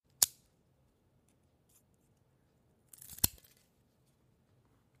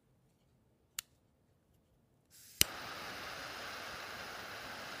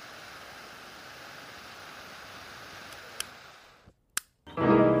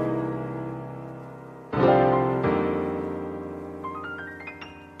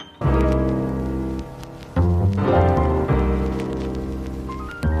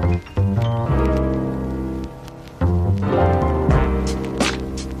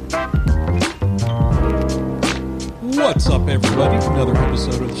What's up, everybody? Another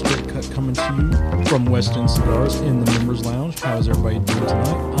episode of The Straight Cut coming to you from West End Cigars in the Members Lounge. How is everybody doing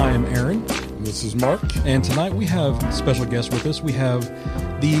tonight? I am Aaron. And this is Mark. And tonight we have a special guest with us. We have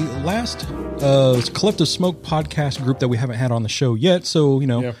the last Collective Smoke podcast group that we haven't had on the show yet. So,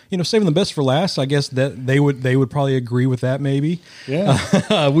 saving the best for last. I guess that they would probably agree with that, maybe.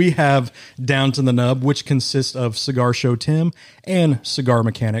 Yeah. We have Down To The Nub, which consists of Cigar Show Tim and Cigar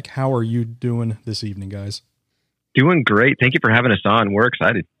Mechanic. How are you doing this evening, guys? Doing great. Thank you for having us on. We're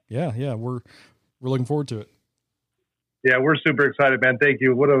excited. Yeah, we're looking forward to it. Yeah, we're super excited, man. Thank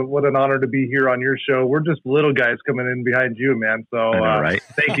you. What an honor to be here on your show. We're just little guys coming in behind you, man. So right.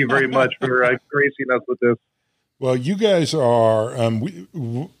 Thank you very much for gracing us with this. Well, you guys are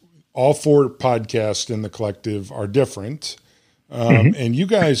all four podcasts in the collective are different, and you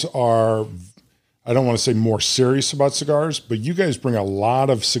guys are. I don't want to say more serious about cigars, but you guys bring a lot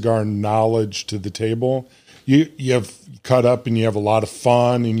of cigar knowledge to the table. You have cut up and you have a lot of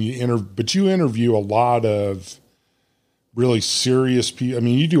fun, and but you interview a lot of really serious people. I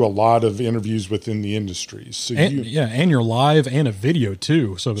mean, you do a lot of interviews within the industry. So and you're live and a video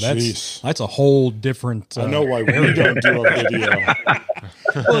too. So that's a whole different. I know why we don't do a video.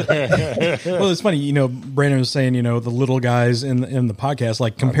 Well, it's funny, Brandon was saying, the little guys in the podcast,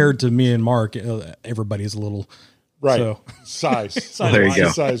 like compared to me and Mark, everybody's a little. Right. So. Size. There you go.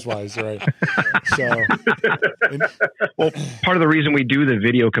 Size-wise, right. So, well, part of the reason we do the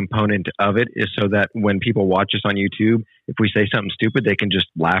video component of it is so that when people watch us on YouTube, if we say something stupid, they can just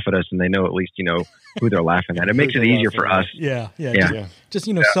laugh at us and they know at least, who they're laughing at. It makes it easier for us. Yeah. Just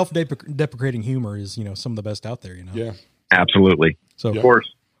self-deprecating humor is, some of the best out there, Yeah. Absolutely. So, of course.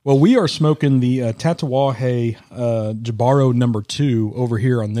 Well, we are smoking the Tatuaje Jibaro No. 2 over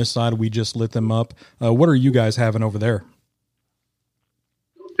here on this side. We just lit them up. What are you guys having over there?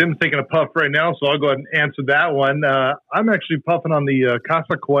 Tim's taking a puff right now, so I'll go ahead and answer that one. I'm actually puffing on the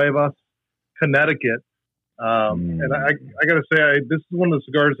Casa Cuevas, Connecticut. And I got to say, this is one of the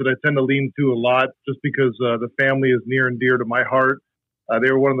cigars that I tend to lean to a lot just because the family is near and dear to my heart.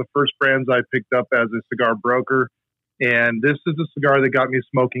 They were one of the first brands I picked up as a cigar broker. And this is a cigar that got me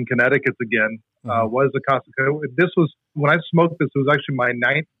smoking Connecticut's again. Was the Casa Cuevas. This was, when I smoked this, it was actually my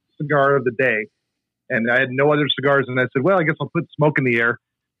 9th cigar of the day. And I had no other cigars. And I said, well, I guess I'll put smoke in the air.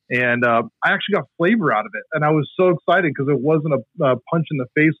 And I actually got flavor out of it. And I was so excited because it wasn't a punch in the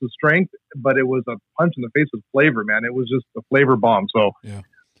face with strength, but it was a punch in the face with flavor, man. It was just a flavor bomb. So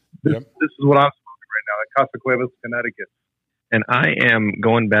this is what I'm smoking right now, at Casa Cuevas, Connecticut. And I am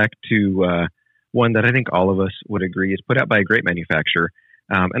going back to one that I think all of us would agree is put out by a great manufacturer.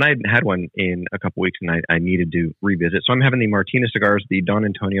 And I hadn't had one in a couple weeks, and I needed to revisit. So I'm having the Martinez cigars, the Don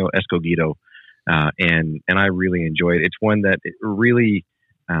Antonio Escogido, and I really enjoy it. It's one that it really...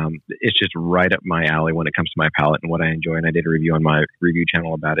 it's just right up my alley when it comes to my palate and what I enjoy. And I did a review on my review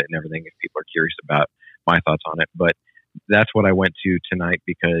channel about it and everything if people are curious about my thoughts on it. But that's what I went to tonight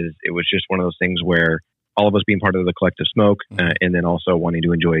because it was just one of those things where all of us being part of the collective smoke and then also wanting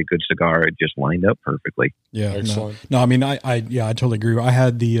to enjoy a good cigar, it just lined up perfectly. Yeah. Excellent. No, I mean, I totally agree. I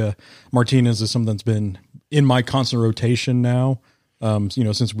had the Martinez is something that's been in my constant rotation now.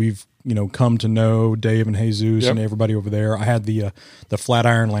 Since we've, come to know Dave and Jesus and everybody over there. I had the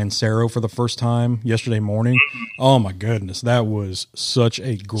Flatiron Lancero for the first time yesterday morning. Oh my goodness. That was such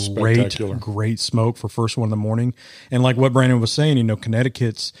a great smoke for first one in the morning. And like what Brandon was saying,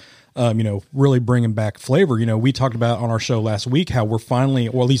 Connecticut's, really bringing back flavor. We talked about on our show last week, how we're finally,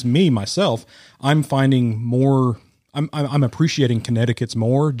 or at least me, myself, I'm finding more, I'm appreciating Connecticut's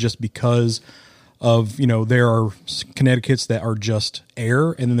more just because of, there are Connecticut's that are just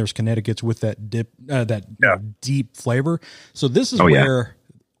air, and then there's Connecticut's with that deep flavor. So this is where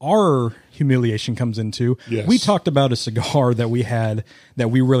our humiliation comes into. Yes. We talked about a cigar that we had that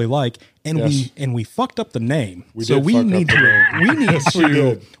we really like, and we fucked up the name. We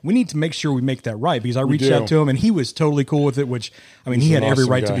need to make sure we make that right, because I reached out to him and he was totally cool with it, which he had every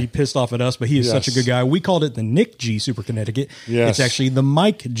right to be pissed off at us, but he is such a good guy. We called it the Nick G Super Connecticut. Yes. It's actually the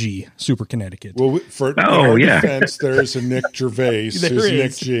Mike G Super Connecticut. Well, for our defense, there is a Nick Gervais who's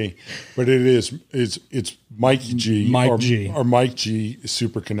Nick G, but it's Mike G or Mike G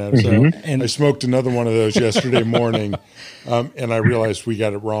Super Connecticut. And I smoked another one of those yesterday morning, and I realized we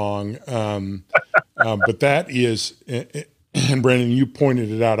got it wrong. But that is, and Brandon, you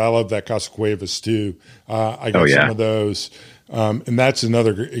pointed it out. I love that Casa Cuevas too. I got some of those, and that's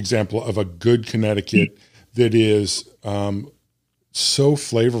another example of a good Connecticut that is so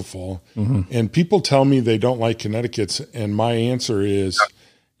flavorful. And people tell me they don't like Connecticut's, and my answer is,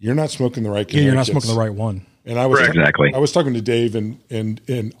 you're not smoking the right Connecticut's. Yeah, you're not smoking the right one. And I was talking to Dave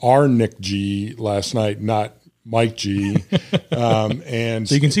and our Nick G last night, not Mike G. And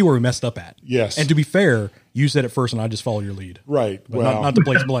so you can see where we messed up at. Yes. And to be fair, you said it first and I just followed your lead. Right. But not to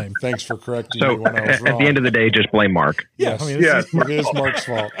place blame. Thanks for correcting me when I was wrong. At the end of the day, just blame Mark. Yes. I mean, It is Mark's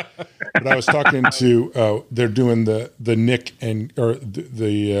fault. But I was talking to, they're doing the Nick or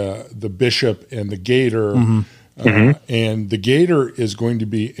the Bishop and the Gator. And the Gator is going to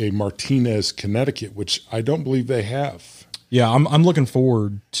be a Martinez, Connecticut, which I don't believe they have. Yeah, I'm looking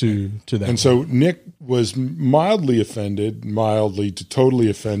forward to that. And so Nick was mildly to totally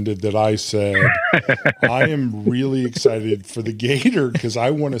offended that I said, I am really excited for the Gator because I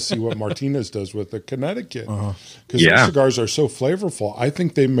want to see what Martinez does with the Connecticut. Because those cigars are so flavorful. I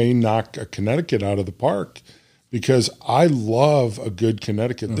think they may knock a Connecticut out of the park because I love a good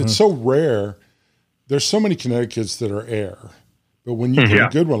Connecticut. It's so rare. There's so many Connecticut's that are air. But when you get a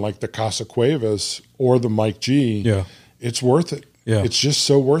good one like the Casa Cuevas or the Mike G, it's worth it. Yeah. It's just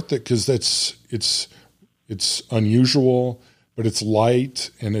so worth it because it's unusual, but it's light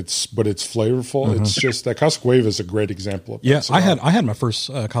and it's flavorful. It's just that Casa Cueva is a great example of that. Yeah, I had my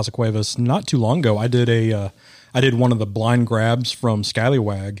first Casa Cuevas not too long ago. I did one of the blind grabs from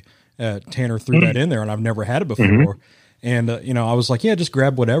Scallywag. Tanner threw that in there, and I've never had it before. And I was like, yeah, just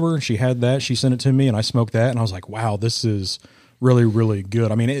grab whatever. She had that. She sent it to me, and I smoked that, and I was like, wow, this is really, really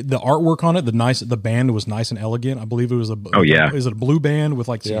good. I mean, the artwork on it, the band was nice and elegant. I believe it was is it a blue band with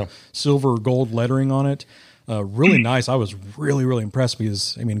like some silver or gold lettering on it? Really nice. I was really, really impressed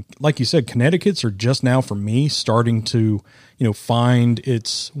because, I mean, like you said, Connecticut's are just now for me starting to, find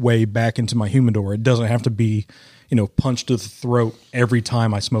its way back into my humidor. It doesn't have to be, punched to the throat every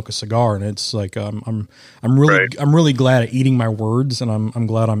time I smoke a cigar. And it's like, I'm really glad at eating my words, and I'm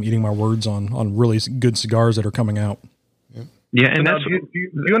glad I'm eating my words on really good cigars that are coming out. Yeah, and so do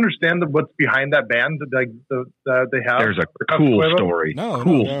you understand what's behind that band that they have? There's a cool story. No,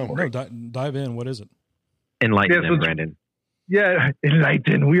 dive in. What is it? Enlighten them, Brandon. Yeah,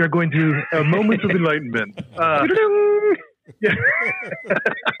 enlighten. We are going to moments of enlightenment. Yeah.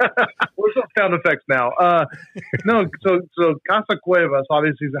 Where's the sound effects now? So Casa Cuevas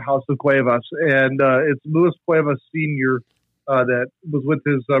obviously is a house of Cuevas, and it's Luis Cuevas Sr. That was with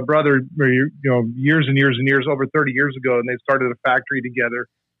his brother, years and years and years, over 30 years ago, and they started a factory together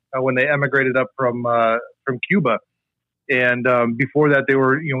when they emigrated up from Cuba. And before that, they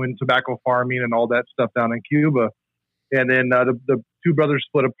were in tobacco farming and all that stuff down in Cuba. And then the two brothers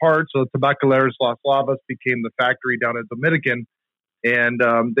split apart, so Tabacaleras Las Lavas became the factory down in Dominican. And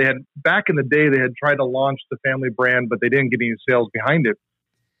they had back in the day they had tried to launch the family brand, but they didn't get any sales behind it,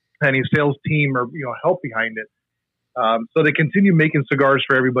 any sales team or help behind it. So they continue making cigars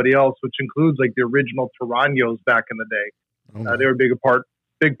for everybody else, which includes like the original Taranos back in the day. They were a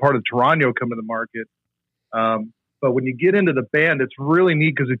big part of Tarano coming to the market. But when you get into the band, it's really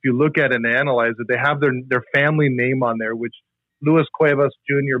neat because if you look at it and analyze it, they have their family name on there, which Luis Cuevas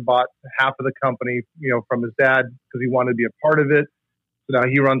Jr. bought half of the company, from his dad because he wanted to be a part of it. So now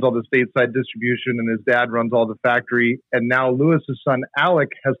he runs all the stateside distribution and his dad runs all the factory. And now Luis's son, Alec,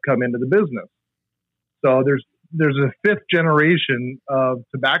 has come into the business. So there's a fifth generation of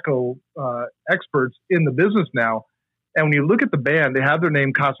tobacco experts in the business now. And when you look at the band, they have their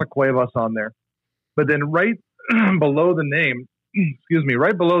name Casa Cuevas on there. But then right below the name,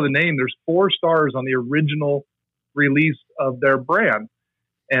 there's 4 stars on the original release of their brand.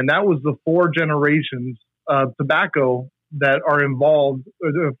 And that was the 4 generations of tobacco that are involved,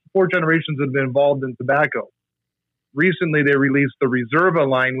 or the 4 generations that have been involved in tobacco. Recently, they released the Reserva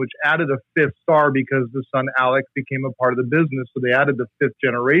line, which added a 5th star because the son Alex became a part of the business. So they added the 5th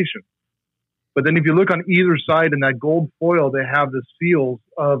generation. But then if you look on either side in that gold foil, they have the seals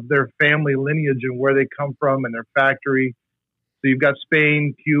of their family lineage and where they come from and their factory. So you've got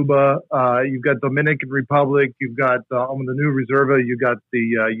Spain, Cuba, you've got Dominican Republic, you've got on the new Reserva, you've got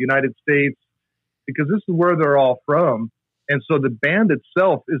the United States, because this is where they're all from. And so the band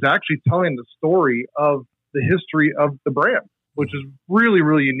itself is actually telling the story of the history of the brand, which is really,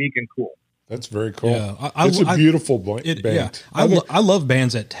 really unique and cool. That's very cool. Yeah, it's a beautiful band. Yeah, I love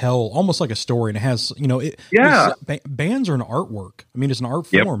bands that tell almost like a story, and it has, bands are an artwork. I mean, it's an art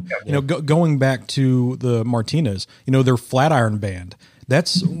form. Yep. Going back to the Martinez, their Flatiron band.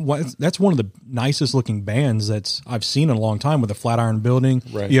 That's one of the nicest looking bands that's I've seen in a long time with the Flatiron building.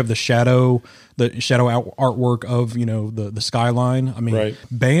 Right. You have the shadow artwork of, the skyline. I mean,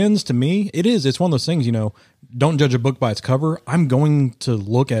 bands to me, it's one of those things, don't judge a book by its cover. I'm going to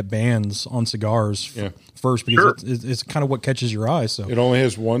look at bands on cigars first because it's kind of what catches your eye. So it only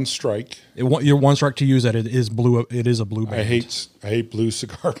has one strike. Your one strike to use that it is blue. It is a blue band. I hate blue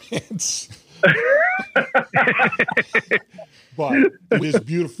cigar bands. but it is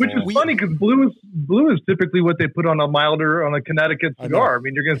beautiful. Which is funny because blue is typically what they put on a Connecticut cigar. I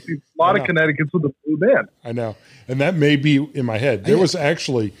mean, you're going to see a lot of Connecticut's with the blue band. I know. And that may be in my head. There was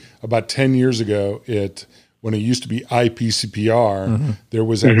actually about 10 years ago when it used to be IPCPR, there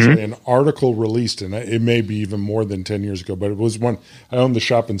was actually an article released, and it may be even more than 10 years ago, but it was one. I owned the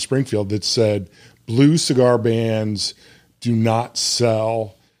shop in Springfield that said blue cigar bands do not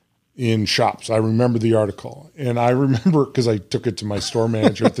sell in shops. I remember the article, and I remember because I took it to my store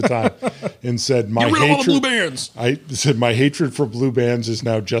manager at the time and said, "My hatred blue bands." I said, "My hatred for blue bands is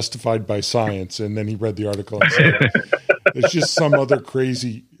now justified by science." And then he read the article and said, "It's just some other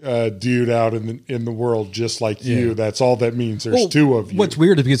crazy dude out in the world just like you. That's all that means. There's two of you." What's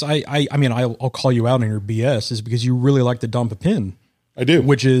weird is because I mean I'll call you out on your BS is because you really like the Dump a Pin. I do,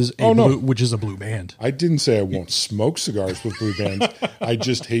 which is a blue band. I didn't say I won't smoke cigars with blue bands. I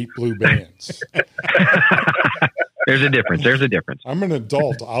just hate blue bands. There's a difference. I'm an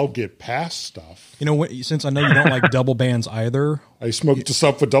adult. I'll get past stuff. You know, since I know you don't like double bands either. I smoke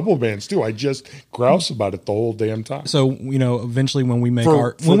stuff with double bands too. I just grouse about it the whole damn time. So eventually when we make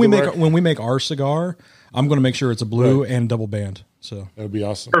our cigar, I'm going to make sure it's a blue and double band. So that would be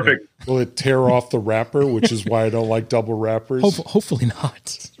awesome. Perfect. Will it tear off the wrapper, which is why I don't like double wrappers? Hopefully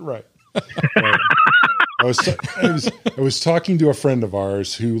not. Right. I was talking to a friend of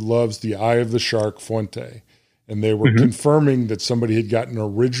ours who loves the Eye of the Shark Fuente, and they were confirming that somebody had gotten an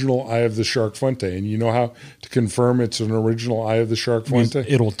original Eye of the Shark Fuente. And you know how to confirm it's an original Eye of the Shark Fuente?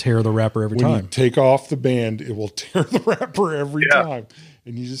 It'll tear the wrapper every time. When you take off the band, it will tear the wrapper every time.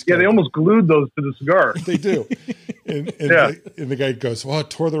 And you just they almost glued those to the cigar. They do. And the guy goes, "Well,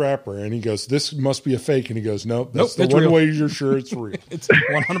 it tore the wrapper." And he goes, "This must be a fake." And he goes, "Nope, that's the one way you're sure it's real. It's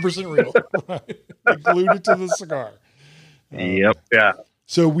 100% real." Right. They glued it to the cigar. Yep. Yeah.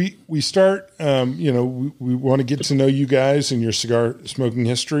 So we start, we want to get to know you guys and your cigar smoking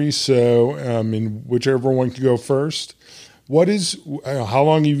history. So, and whichever one can go first. How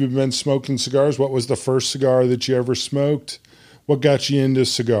long have you been smoking cigars? What was the first cigar that you ever smoked? What got you into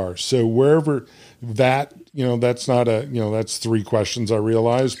cigars? So wherever that, that's not that's three questions I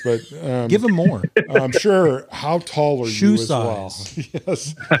realize, but give them more. I'm sure. How tall are Shoe you size. As well?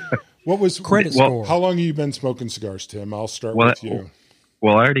 Yes. What was credit score? How long have you been smoking cigars, Tim? I'll start with you.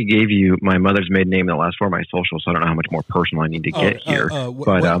 Well, I already gave you my mother's maiden name and the last four of my social, so I don't know how much more personal I need to get here.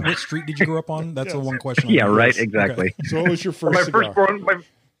 What street did you grow up on? That's the one question. Yeah, right, exactly. Okay. So what was your first cigar?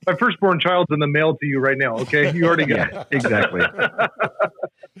 My firstborn child's in the mail to you right now, okay? You already got it. Exactly.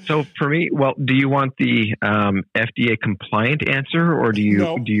 So for me, do you want the FDA compliant answer, or do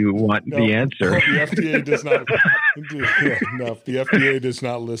you want the answer? No, the FDA does not. The FDA does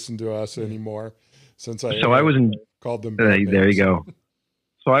not listen to us anymore. Called them. There you go.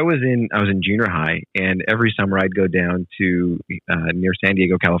 So I was in junior high, and every summer I'd go down to near San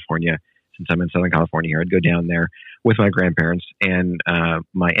Diego, California. Since I'm in Southern California here, I'd go down there with my grandparents, and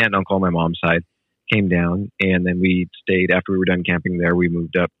my aunt and uncle on my mom's side came down, and then we stayed after we were done camping there. We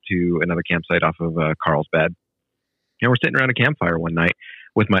moved up to another campsite off of Carlsbad, and we're sitting around a campfire one night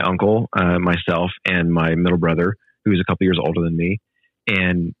with my uncle, myself, and my middle brother, who's a couple years older than me.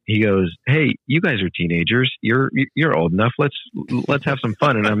 And he goes, "Hey, you guys are teenagers. You're old enough. Let's have some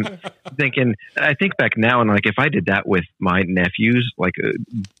fun." And I'm thinking, I think back now, and like if I did that with my nephews, like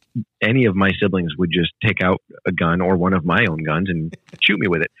any of my siblings would just take out a gun or one of my own guns and shoot me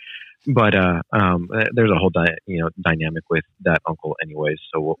with it. But there's a whole dynamic with that uncle, anyways.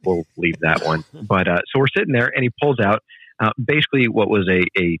 So we'll leave that one. But so we're sitting there, and he pulls out basically what was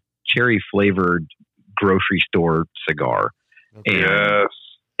a cherry flavored grocery store cigar. Yes.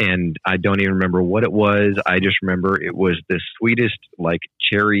 And I don't even remember what it was. I just remember it was the sweetest, like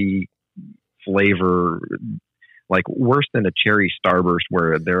cherry flavor, like worse than a cherry Starburst,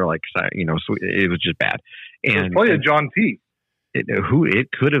 where they're like, it was just bad. And it was probably a John T.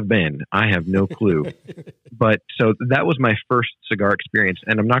 It could have been. I have no clue. But so that was my first cigar experience,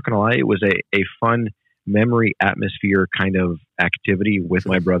 and I'm not going to lie, it was a fun memory atmosphere kind of activity with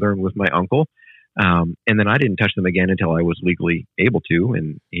my brother and with my uncle. And then I didn't touch them again until I was legally able to.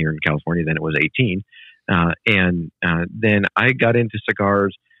 And here in California, then it was 18. And then I got into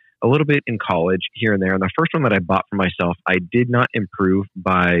cigars a little bit in college here and there. And the first one that I bought for myself, I did not improve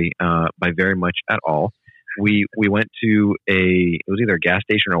by very much at all. We went to it was either a gas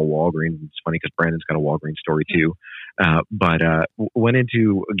station or a Walgreens. It's funny because Brandon's got a Walgreens story too. But went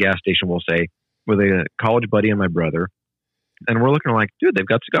into a gas station, we'll say, with a college buddy and my brother. And we're looking like, dude, they've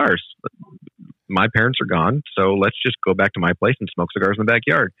got cigars. my parents are gone, so let's just go back to my place and smoke cigars in the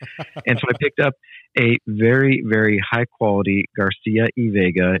backyard. And so I picked up a very, very high quality Garcia y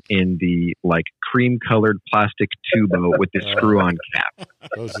Vega in the like cream colored plastic tubo with the screw on cap.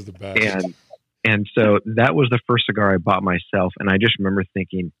 Those are the best. And so that was the first cigar I bought myself. And I just remember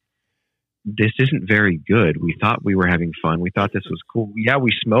thinking, this isn't very good. We thought we were having fun. We thought this was cool. Yeah,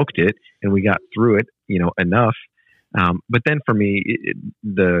 we smoked it and we got through it, enough. But then for me,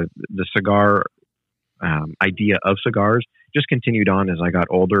 the cigar idea of cigars just continued on as I got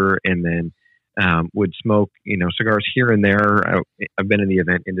older, and then would smoke, cigars here and there. I've been in the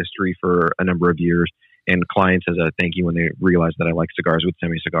event industry for a number of years, and clients, as a thank you when they realized that I like cigars, would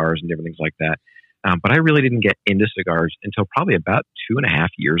send me cigars and different things like that. But I really didn't get into cigars until probably about 2.5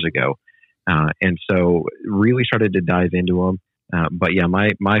 years ago. And so really started to dive into them. But yeah,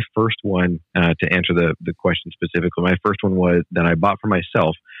 my first one, to answer the question specifically, my first one was that I bought for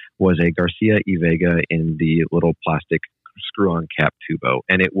myself was a Garcia y Vega in the little plastic screw-on cap tubo.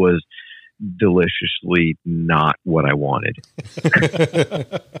 And it was deliciously not what I wanted.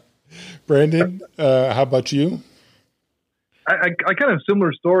 Brandon, how about you? I kind of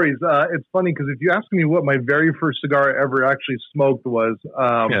similar stories. It's funny because if you ask me what my very first cigar I ever actually smoked was,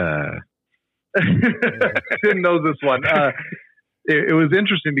 I didn't know this one. It was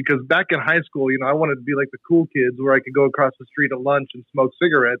interesting because back in high school, I wanted to be like the cool kids where I could go across the street at lunch and smoke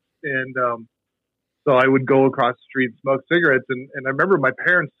cigarettes. And so I would go across the street and smoke cigarettes. And I remember my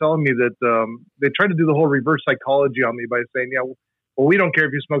parents telling me that they tried to do the whole reverse psychology on me by saying, yeah, well, we don't care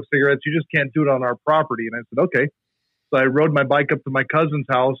if you smoke cigarettes. You just can't do it on our property. And I said, okay. So I rode my bike up to my cousin's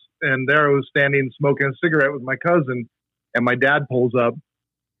house, and there I was standing smoking a cigarette with my cousin. And my dad pulls up.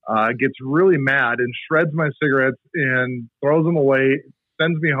 Gets really mad and shreds my cigarettes and throws them away,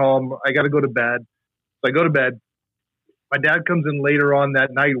 sends me home. I got to go to bed. So I go to bed. My dad comes in later on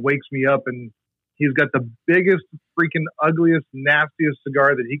that night, wakes me up, and he's got the biggest, freaking ugliest, nastiest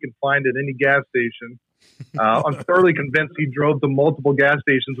cigar that he can find at any gas station. I'm thoroughly convinced he drove to multiple gas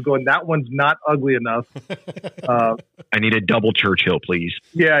stations going, that one's not ugly enough. I need a double Churchill, please.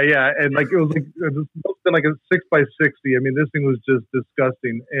 Yeah. And it was like a 6x60. I mean, this thing was just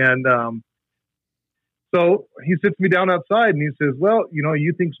disgusting. And so he sits me down outside and he says, well,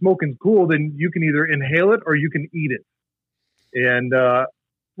 you think smoking's cool, then you can either inhale it or you can eat it. And,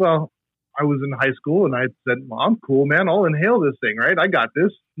 I was in high school and I said, well, I'm cool, man. I'll inhale this thing, right? I got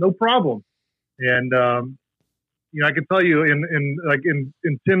this. No problem. And, I can tell you in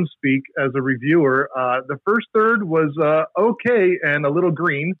Tim's speak as a reviewer, the first third was okay and a little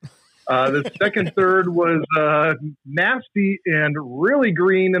green. The second third was nasty and really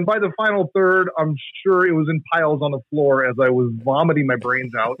green. And by the final third, I'm sure it was in piles on the floor as I was vomiting my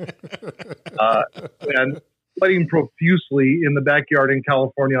brains out and sweating profusely in the backyard in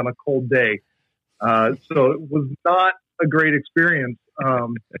California on a cold day. So it was not a great experience.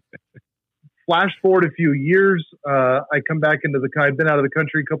 Flash forward a few years, I come back I've been out of the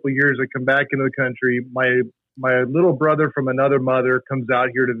country a couple of years. I come back into the country. My little brother from another mother comes out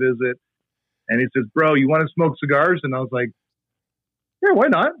here to visit, and he says, bro, you want to smoke cigars? And I was like, yeah, why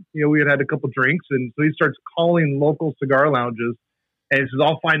not? We had a couple drinks. And so he starts calling local cigar lounges, and he says,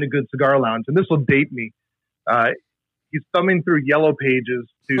 I'll find a good cigar lounge. And this will date me. He's thumbing through Yellow Pages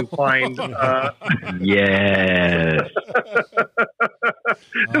to find. Yes.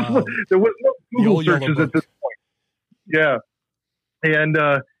 There was no Google searches at this point. Yeah. And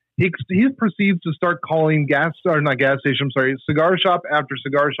he proceeds to start calling cigar shop after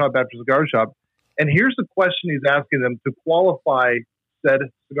cigar shop after cigar shop. And here's the question he's asking them to qualify said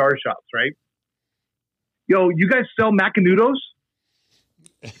cigar shops, right? Yo, you guys sell Macanudos?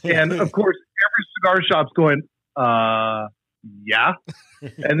 And of course, every cigar shop's going, yeah.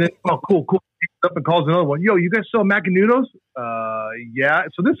 And then, oh, cool. He picks up and calls another one. Yo, you guys sell Macanudos? Yeah.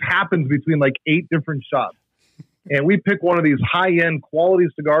 So this happens between like 8 different shops. And we pick one of these high-end quality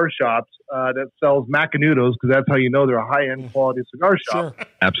cigar shops that sells Macanudos, because that's how you know they're a high-end quality cigar shop. Sure.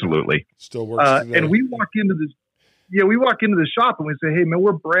 Absolutely. Still works today. And we walk into this. Yeah, we walk into the shop and we say, hey, man,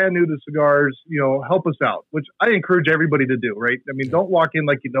 we're brand new to cigars. Help us out, which I encourage everybody to do, right? I mean, Don't walk in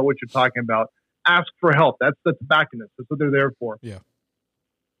like you know what you're talking about. Ask for help. That's the tobacconist. That's what they're there for. Yeah.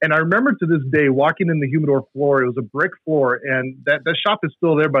 And I remember to this day walking in the humidor floor. It was a brick floor, and that shop is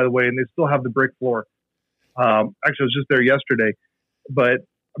still there, by the way, and they still have the brick floor. Actually, I was just there yesterday. But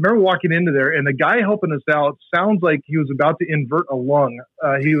I remember walking into there, and the guy helping us out sounds like he was about to invert a lung.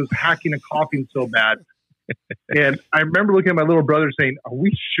 He was hacking and coughing so bad. And I remember looking at my little brother saying, are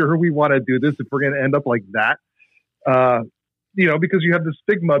we sure we want to do this if we're going to end up like that? Because you have the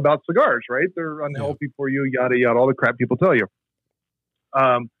stigma about cigars, right? They're unhealthy for you, yada, yada, all the crap people tell you.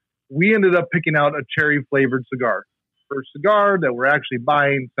 we ended up picking out a cherry flavored cigar. First cigar that we're actually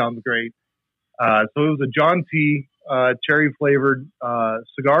buying. Sounds great. So it was a John T. Cherry flavored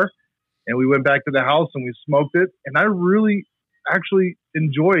cigar. And we went back to the house and we smoked it. And I really actually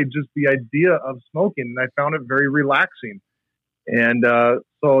enjoyed just the idea of smoking. And I found it very relaxing. And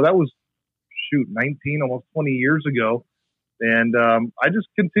so that was, 19, almost 20 years ago. And I just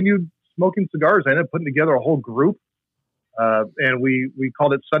continued smoking cigars. I ended up putting together a whole group. And we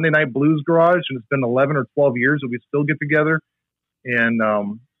called it Sunday Night Blues Garage. And it's been 11 or 12 years that we still get together. And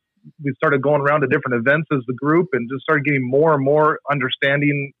we started going around to different events as the group and just started getting more and more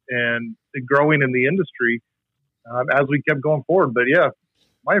understanding and growing in the industry as we kept going forward. But yeah,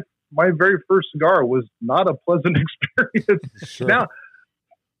 my very first cigar was not a pleasant experience. Sure. Now,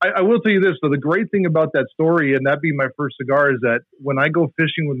 I will tell you this, though. The great thing about that story, and that being my first cigar, is that when I go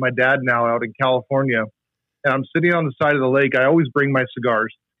fishing with my dad now out in California, and I'm sitting on the side of the lake, I always bring my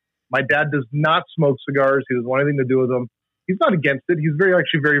cigars. My dad does not smoke cigars. He doesn't want anything to do with them. He's not against it. He's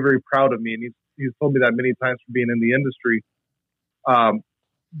actually very, very proud of me, and he's told me that many times for being in the industry.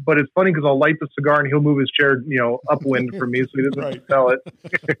 But it's funny because I'll light the cigar and he'll move his chair, upwind for me so he doesn't have to smell it.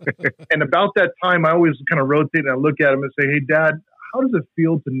 And about that time, I always kind of rotate and I look at him and say, "Hey, Dad, how does it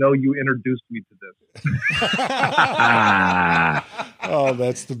feel to know you introduced me to this?" Oh,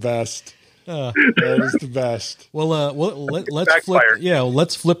 that's the best. That is the best. Well, let's flip. Yeah,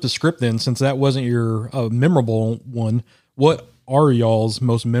 let's flip the script then, since that wasn't your memorable one. What are y'all's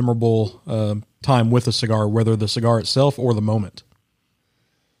most memorable time with a cigar, whether the cigar itself or the moment?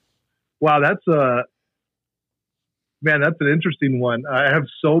 Wow, that's an interesting one. I have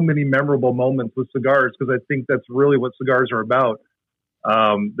so many memorable moments with cigars because I think that's really what cigars are about.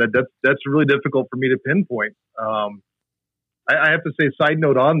 That's really difficult for me to pinpoint. I have to say, side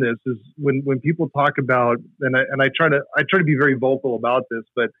note on this is when people talk about, and I try to be very vocal about this,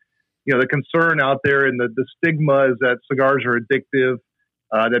 but the concern out there and the stigma is that cigars are addictive,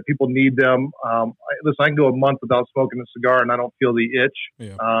 that people need them. Listen, I can go a month without smoking a cigar and I don't feel the itch.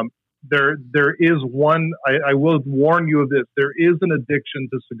 Yeah. There is one, I will warn you of this. There is an addiction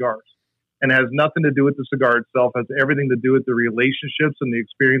to cigars, and it has nothing to do with the cigar itself. It has everything to do with the relationships and the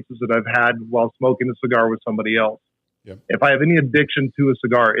experiences that I've had while smoking a cigar with somebody else. Yep. If I have any addiction to a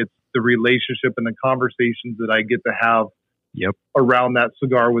cigar, it's the relationship and the conversations that I get to have around that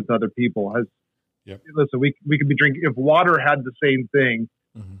cigar with other people. Listen, we could be drinking, if water had the same thing,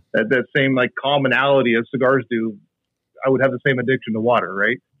 that same like commonality as cigars do, I would have the same addiction to water,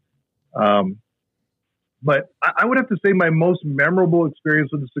 right? But I would have to say my most memorable experience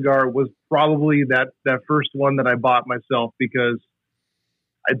with a cigar was probably that first one that I bought myself, because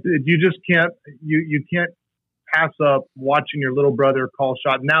you just can't pass up watching your little brother call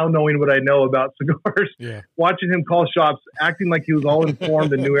shots. Now knowing what I know about cigars, watching him call shots, acting like he was all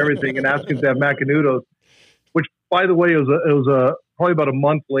informed and knew everything, and asking to have Macanudos. Which, by the way, it was probably about a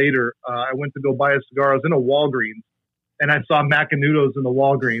month later. I went to go buy a cigar. I was in a Walgreens, and I saw Macanudos in the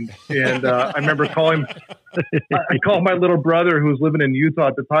Walgreens. And I remember calling. I called my little brother who was living in Utah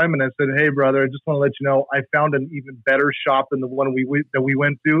at the time, and I said, "Hey, brother, I just want to let you know I found an even better shop than the one that we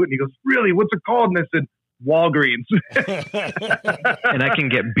went to." And he goes, "Really? What's it called?" And I said, "Walgreens." And I can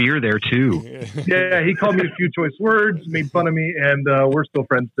get beer there too. Yeah, he called me a few choice words, made fun of me, and we're still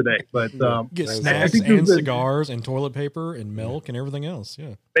friends today. But get snacks and cigars and toilet paper and milk and everything else.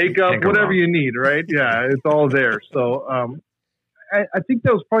 Yeah, makeup, whatever you need, right? Yeah, it's all there. So I think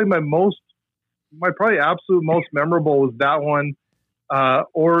that was probably my absolute most memorable was that one.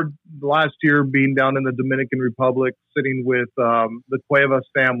 Or last year being down in the Dominican Republic, sitting with the Cuevas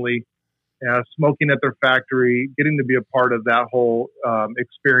family, smoking at their factory, getting to be a part of that whole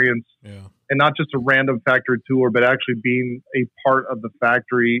experience, and not just a random factory tour, but actually being a part of the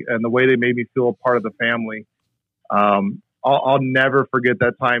factory and the way they made me feel a part of the family. I'll never forget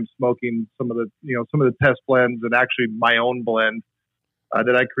that time smoking some of the test blends and actually my own blend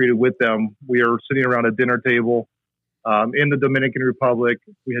that I created with them. We were sitting around a dinner table in the Dominican Republic.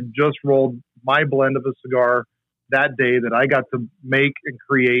 We had just rolled my blend of a cigar that day that I got to make and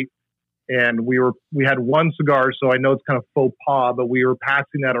create. And we had one cigar, so I know it's kind of faux pas, but we were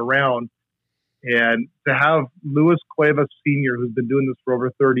passing that around. And to have Luis Cuevas Sr., who's been doing this for over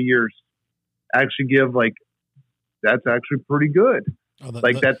 30 years, actually give that's actually pretty good. Oh,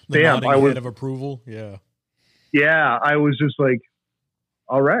 that stamp, I was of approval. Yeah. Yeah. I was just like,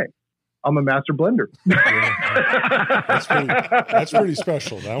 all right, I'm a master blender. That's pretty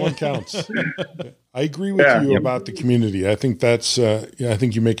special. That one counts. I agree with you about the community. I think that's, I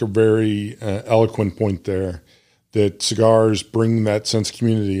think you make a very eloquent point there, that cigars bring that sense of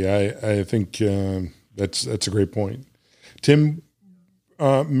community. I think that's a great point. Tim,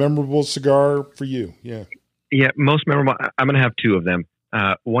 memorable cigar for you? Yeah. Yeah, most memorable. I'm going to have two of them.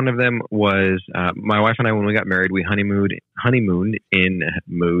 One of them was my wife and I, when we got married, we honeymooned in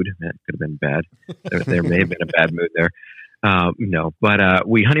mood. That could have been bad. There may have been a bad mood there. No, but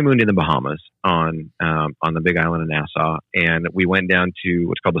we honeymooned in the Bahamas on the Big Island of Nassau, and we went down to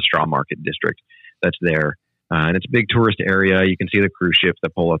what's called the Straw Market District. That's there, and it's a big tourist area. You can see the cruise ships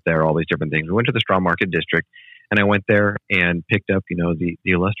that pull up there, all these different things. We went to the Straw Market District, and I went there and picked up, the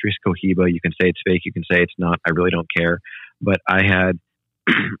illustrious Cohiba. You can say it's fake, you can say it's not. I really don't care, but I had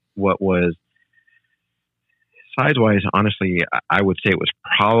what was size-wise, honestly, I would say it was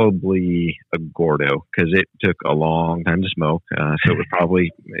probably a Gordo because it took a long time to smoke. So it was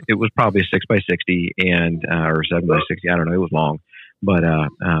probably a 6x60 and or 7x60. I don't know. It was long, but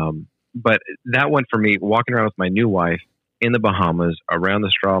that one for me, walking around with my new wife in the Bahamas around the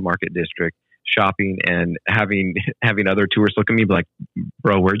Straw Market District, shopping and having other tourists look at me like,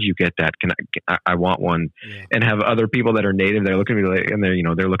 bro, where'd you get that? I want one. Yeah. And have other people that are native, they're looking at me like, and they're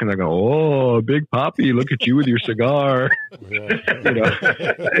looking, they're going, oh, Big Poppy, look at you with your cigar.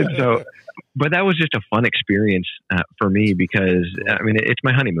 And so, but that was just a fun experience for me because it's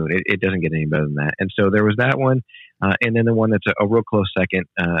my honeymoon. It doesn't get any better than that. And so there was that one. And then the one that's a real close second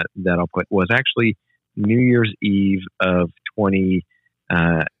that I'll put was actually New Year's Eve of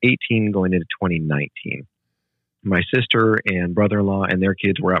 2018 going into 2019. My sister and brother-in-law and their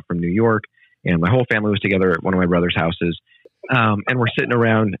kids were out from New York, and my whole family was together at one of my brother's houses. And we're sitting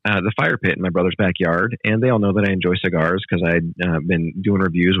around the fire pit in my brother's backyard, and they all know that I enjoy cigars because I'd been doing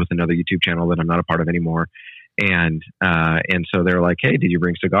reviews with another YouTube channel that I'm not a part of anymore. And so they're like, hey, did you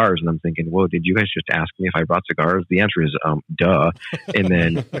bring cigars? And I'm thinking, well, did you guys just ask me if I brought cigars? The answer is, duh. And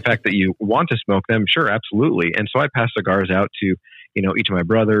then the fact that you want to smoke them, sure, absolutely. And so I passed cigars out to, each of my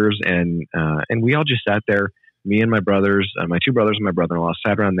brothers, and we all just sat there, me and my brothers, my two brothers and my brother-in-law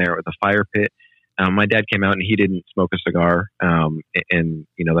sat around there with a fire pit. My dad came out and he didn't smoke a cigar. And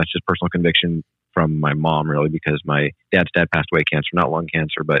that's just personal conviction from my mom, really, because my dad's dad passed away of cancer, not lung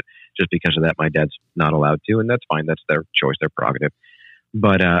cancer, but just because of that, my dad's not allowed to, and that's fine. That's their choice, their prerogative.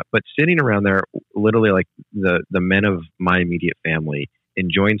 But sitting around there, literally like the men of my immediate family,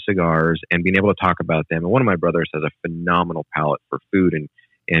 enjoying cigars and being able to talk about them. And one of my brothers has a phenomenal palate for food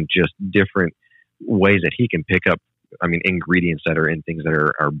and just different ways that he can pick up, ingredients that are in things that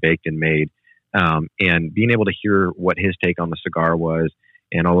are baked and made. And being able to hear what his take on the cigar was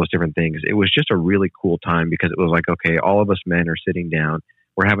and all those different things. It was just a really cool time because it was like, okay, all of us men are sitting down.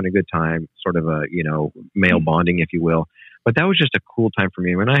 We're having a good time, sort of a, male bonding, if you will. But that was just a cool time for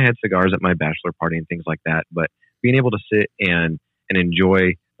me. When I had cigars at my bachelor party and things like that, but being able to sit and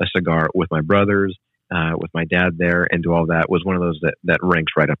enjoy a cigar with my brothers, with my dad there, and do all that was one of those that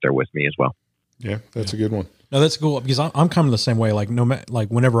ranks right up there with me as well. Yeah, that's a good one. No, that's cool because I'm kind of the same way. Like like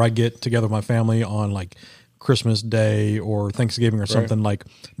whenever I get together with my family on like Christmas Day or Thanksgiving or something, right, like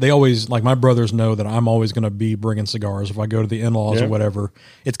they always, like my brothers know that I'm always going to be bringing cigars if I go to the in-laws or whatever.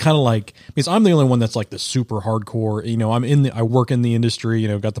 It's kind of like, because I'm the only one that's like the super hardcore, I work in the industry,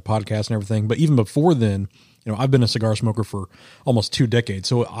 got the podcast and everything. But even before then, I've been a cigar smoker for almost 2 decades.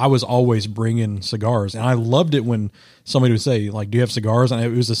 So I was always bringing cigars, and I loved it when somebody would say like, do you have cigars? And it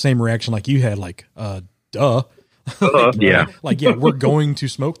was the same reaction like you had, like, duh. Yeah. Like, yeah, we're going to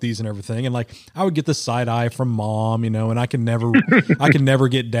smoke these and everything. And like, I would get the side eye from mom, and I could never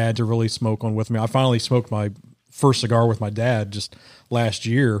get dad to really smoke one with me. I finally smoked my first cigar with my dad just last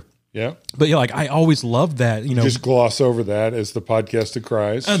year. Yeah. But yeah, like I always loved that, Just gloss over that as the podcast that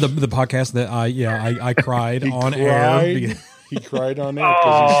cries. The podcast that I cried on air. He cried on air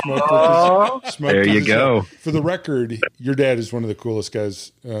because he smoked. There you go. For the record, your dad is one of the coolest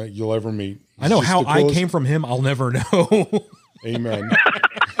guys you'll ever meet. I know how I came from him. I'll never know. Amen.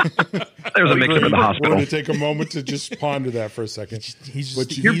 There was a mix-up in the hospital. We're going to take a moment to just ponder that for a second.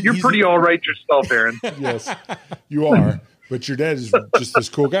 You're pretty all right yourself, Aaron. Yes, you are. But your dad is just this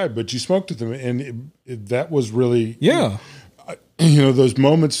cool guy. But you smoked with him, and that was really those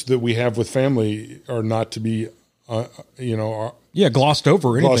moments that we have with family are not to be glossed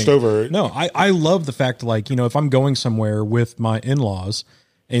over. Anything. Glossed over. No, I love the fact, like, if I'm going somewhere with my in-laws,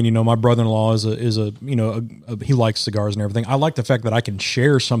 and my brother-in-law is a he likes cigars and everything. I like the fact that I can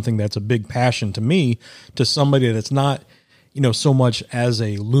share something that's a big passion to me to somebody that's not, so much as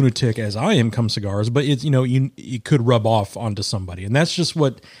a lunatic as I am come cigars, but it's, it could rub off onto somebody. And that's just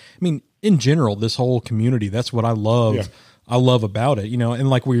what, in general, this whole community, that's what I love I love about it, and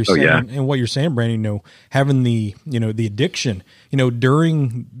like what you're saying, and what you're saying, Brandon, having the addiction,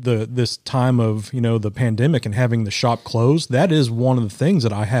 during this time of, the pandemic and having the shop closed, that is one of the things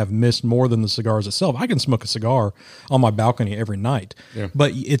that I have missed more than the cigars itself. I can smoke a cigar on my balcony every night,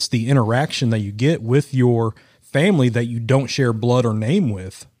 but it's the interaction that you get with your family that you don't share blood or name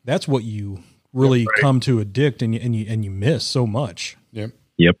with. That's what you really come to addict and you miss so much. Yep.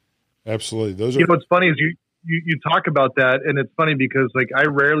 Absolutely. Those are, what's funny is you talk about that, and it's funny because like I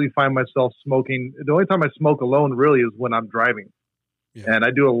rarely find myself smoking. The only time I smoke alone really is when I'm driving, and I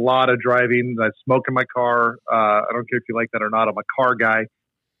do a lot of driving. I smoke in my car. I don't care if you like that or not. I'm a car guy,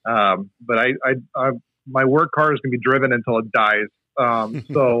 but I my work car is going to be driven until it dies.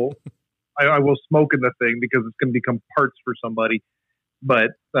 So I will smoke in the thing because it's going to become parts for somebody.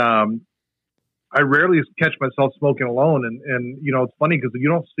 But I rarely catch myself smoking alone, and it's funny because you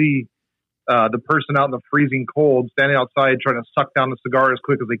don't see the person out in the freezing cold standing outside trying to suck down the cigar as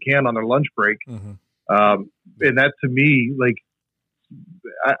quick as they can on their lunch break. And that to me, like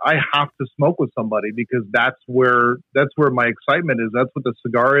I have to smoke with somebody because that's where my excitement is. That's what the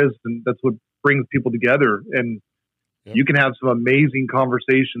cigar is, and that's what brings people together. And you can have some amazing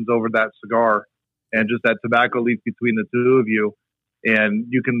conversations over that cigar and just that tobacco leaf between the two of you. And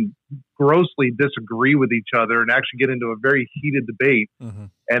you can grossly disagree with each other and actually get into a very heated debate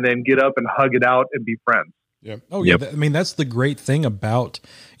and then get up and hug it out and be friends. Oh yeah. I mean, that's the great thing about,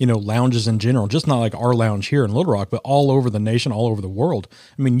 lounges in general, just not like our lounge here in Little Rock, but all over the nation, all over the world.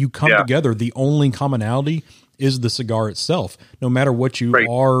 I mean, you come together. The only commonality is the cigar itself. No matter what you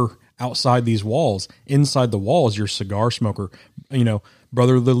are outside these walls, inside the walls, you're a cigar smoker,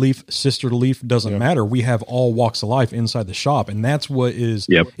 brother of the leaf, sister of the leaf, doesn't matter. We have all walks of life inside the shop. And that's what is,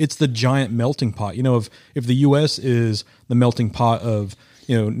 it's the giant melting pot. If the U.S. is the melting pot of,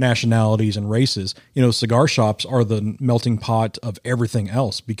 nationalities and races, cigar shops are the melting pot of everything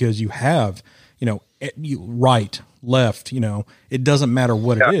else because you have, right, left, it doesn't matter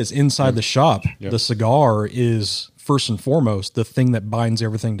what it is inside the shop. The cigar is first and foremost the thing that binds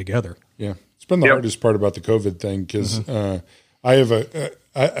everything together. Yeah. It's been the hardest part about the COVID thing because, I have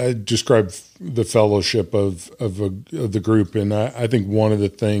I describe the fellowship of the group, and I think one of the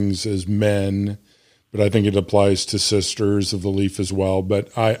things is men, but I think it applies to sisters of the leaf as well.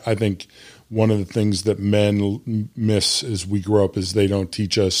 But I think one of the things that men miss as we grow up is they don't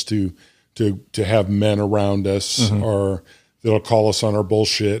teach us to have men around us or that'll call us on our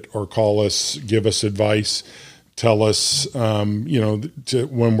bullshit or give us advice. Tell us,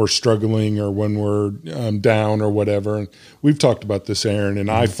 when we're struggling or when we're down or whatever. And we've talked about this, Aaron,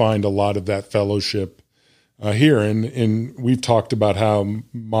 and I find a lot of that fellowship here. And we've talked about how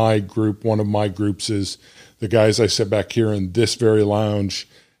one of my groups is the guys I sit back here in this very lounge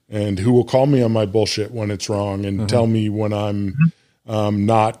and who will call me on my bullshit when it's wrong and tell me when I'm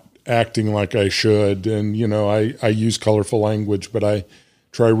not acting like I should. And, I use colorful language, but I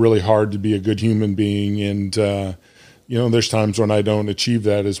try really hard to be a good human being. And, there's times when I don't achieve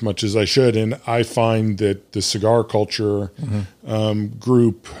that as much as I should. And I find that the cigar culture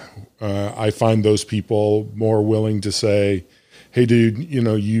group, I find those people more willing to say, hey, dude,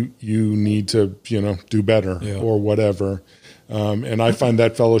 you need to, do better or whatever. And I find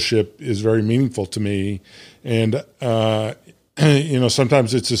that fellowship is very meaningful to me. And,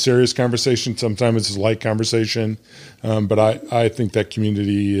 sometimes it's a serious conversation, sometimes it's a light conversation. But I think that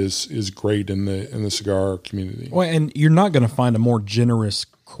community is great in the cigar community. Well, and you're not going to find a more generous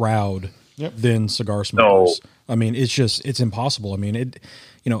crowd than cigar smokers. No. I mean, it's impossible. I mean,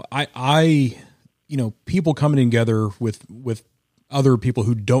 people coming together with other people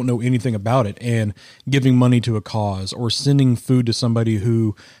who don't know anything about it and giving money to a cause or sending food to somebody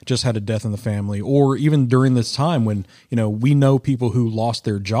who just had a death in the family, or even during this time when, we know people who lost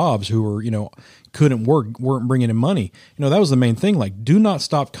their jobs who were, couldn't work, weren't bringing in money. That was the main thing. Like, do not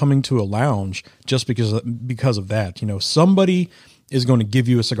stop coming to a lounge just because of that. Somebody is going to give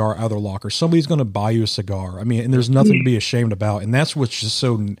you a cigar out of their locker. Somebody's going to buy you a cigar. I mean, and there's nothing to be ashamed about. And that's what's just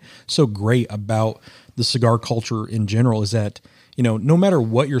so great about the cigar culture in general is that, no matter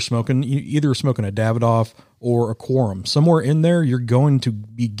what you're smoking, you either smoking a Davidoff or a Quorum, somewhere in there, you're going to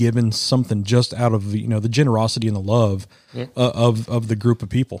be given something just out of the generosity and the love of the group of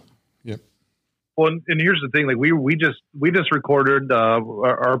people. Yep. Well, and here's the thing: like we just recorded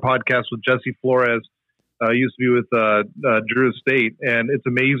our podcast with Jesse Flores. Used to be with Drew Estate, and it's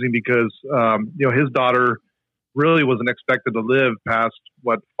amazing because his daughter really wasn't expected to live past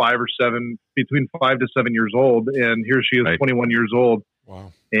between 5 to 7 years old, and here she is, 21 years old.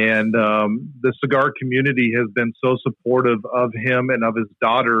 Wow! And the cigar community has been so supportive of him and of his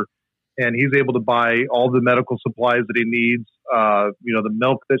daughter, and he's able to buy all the medical supplies that he needs. The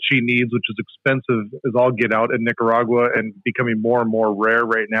milk that she needs, which is expensive as all get out in Nicaragua and becoming more and more rare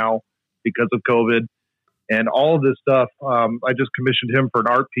right now because of COVID. And all of this stuff, I just commissioned him for an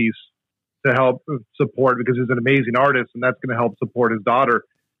art piece to help support, because he's an amazing artist, and that's going to help support his daughter.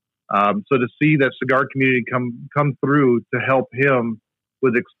 So to see that cigar community come through to help him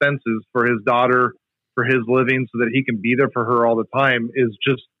with expenses for his daughter, for his living, so that he can be there for her all the time, it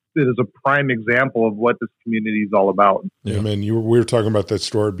is a prime example of what this community is all about. Yeah, man, we were talking about that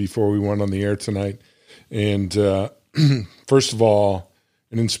story before we went on the air tonight. And first of all,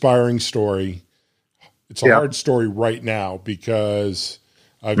 an inspiring story. It's a hard story right now because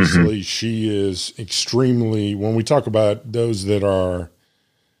obviously she is extremely, when we talk about those that are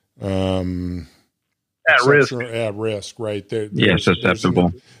at risk, right? They're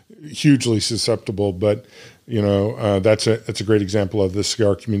susceptible. Hugely susceptible, but that's a great example of the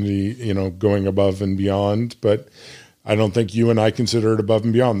cigar community, going above and beyond. But I don't think you and I consider it above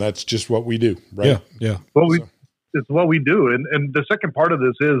and beyond. That's just what we do, right? Yeah. Well, it's what we do. And the second part of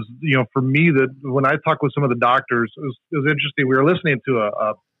this is, for me, that when I talk with some of the doctors, it was interesting. We were listening to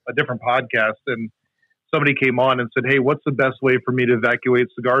a different podcast, and somebody came on and said, "Hey, what's the best way for me to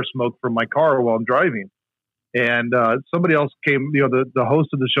evacuate cigar smoke from my car while I'm driving?" And somebody else came, the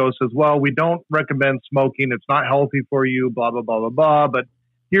host of the show says, "Well, we don't recommend smoking. It's not healthy for you, blah, blah, blah, blah, blah. But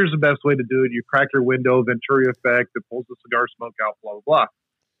here's the best way to do it. You crack your window, Venturi effect, it pulls the cigar smoke out, blah, blah, blah."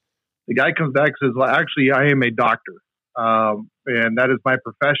 The guy comes back and says, "Well, actually, I am a doctor. And that is my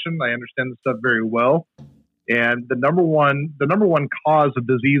profession. I understand this stuff very well. And the number one cause of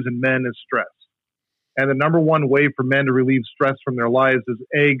disease in men is stress. And the number one way for men to relieve stress from their lives is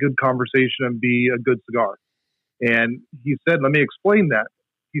A, good conversation, and B, a good cigar." And he said, "Let me explain that."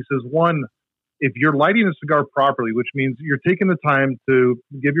 He says, one, if you're lighting a cigar properly, which means you're taking the time to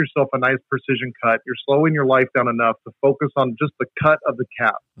give yourself a nice precision cut, you're slowing your life down enough to focus on just the cut of the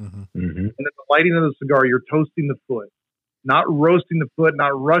cap. And at the lighting of the cigar, you're toasting the foot, not roasting the foot,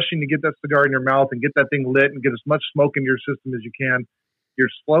 not rushing to get that cigar in your mouth and get that thing lit and get as much smoke into your system as you can. You're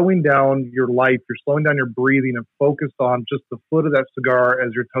slowing down your life, you're slowing down your breathing and focused on just the foot of that cigar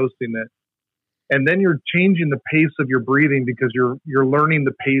as you're toasting it. And then you're changing the pace of your breathing because you're learning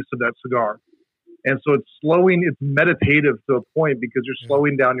the pace of that cigar. And so it's meditative to a point because you're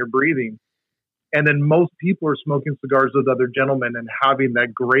slowing down your breathing. And then most people are smoking cigars with other gentlemen and having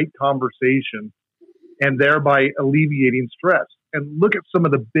that great conversation and thereby alleviating stress. And look at some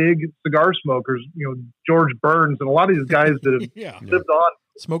of the big cigar smokers, George Burns and a lot of these guys that have lived on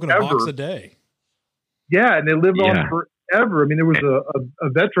smoking forever. a box a day. Yeah, and they lived on forever. I mean, there was a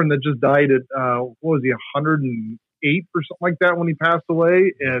veteran that just died at, 108 or something like that when he passed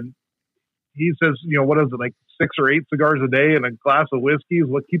away. And he says, what is it, like 6 or 8 cigars a day and a glass of whiskey is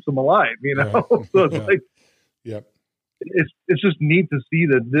what keeps him alive, So it's it's just neat to see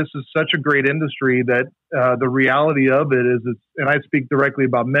that this is such a great industry that the reality of it is, and I speak directly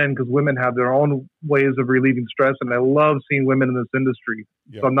about men because women have their own ways of relieving stress, and I love seeing women in this industry.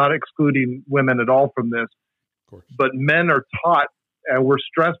 So I'm not excluding women at all from this, but men are taught, and we're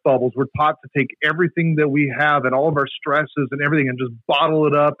stress bubbles. We're taught to take everything that we have and all of our stresses and everything and just bottle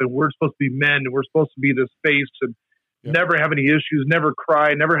it up. And we're supposed to be men, and we're supposed to be this face and never have any issues, never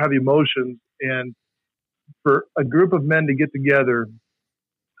cry, never have emotions. And for a group of men to get together,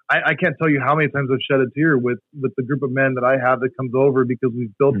 I can't tell you how many times I've shed a tear with the group of men that I have that comes over because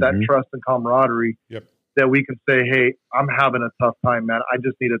we've built that trust and camaraderie that we can say, "Hey, I'm having a tough time, man. I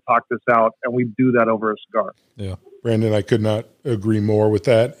just need to talk this out." And we do that over a cigar. Yeah. Brandon, I could not agree more with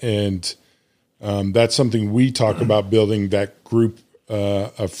that. And that's something we talk about, building that group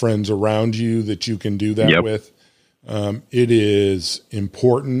of friends around you that you can do that with. It is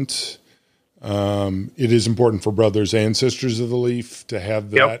important. It is important for brothers and sisters of the leaf to have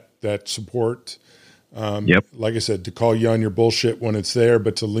that support. Like I said, to call you on your bullshit when it's there,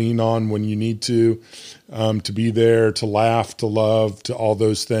 but to lean on when you need to be there, to laugh, to love, to all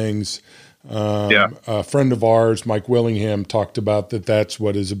those things. A friend of ours, Mike Willingham, talked about that. That's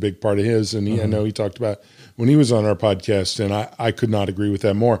what is a big part of his. And I know he talked about when he was on our podcast, and I could not agree with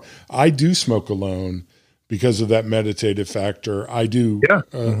that more. I do smoke alone because of that meditative factor. I do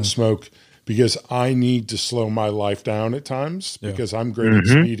smoke because I need to slow my life down at times because I'm great at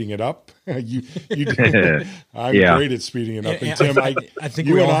speeding it up. I'm great at speeding it up. And Tim, I think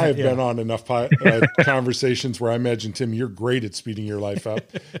you and I have been on enough conversations where I imagine, Tim, you're great at speeding your life up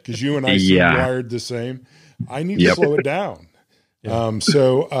because you and I seem wired the same. I need to slow it down.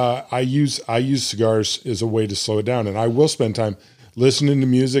 So I use cigars as a way to slow it down. And I will spend time listening to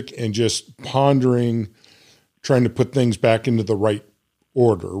music and just pondering, trying to put things back into the right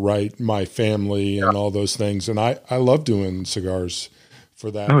order, right? My family and all those things. And I love doing cigars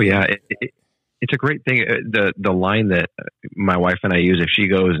for that. Oh yeah. It's a great thing. The line that my wife and I use, if she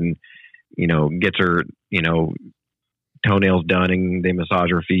goes and, gets her, toenails done and they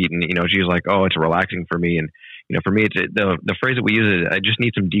massage her feet and, she's like, oh, it's relaxing for me. And, for me, it's the phrase that we use is I just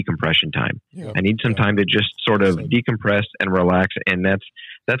need some decompression time. Yeah. I need some time to just sort of decompress and relax. And that's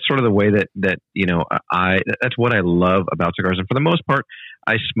sort of the way that that's what I love about cigars. And for the most part,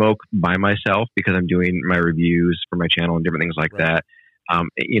 I smoke by myself because I'm doing my reviews for my channel and different things like that. A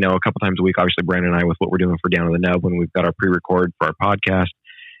couple times a week, obviously Brandon and I with what we're doing for Down to the Nub when we've got our pre-record for our podcast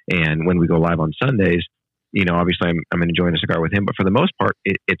and when we go live on Sundays, obviously I'm enjoying a cigar with him, but for the most part,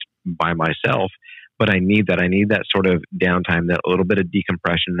 it's by myself. But I need that sort of downtime, that little bit of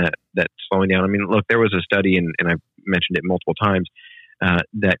decompression, that slowing down. I mean, look, there was a study, and I've mentioned it multiple times,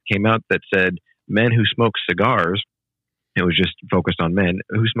 that came out that said men who smoke cigars, it was just focused on men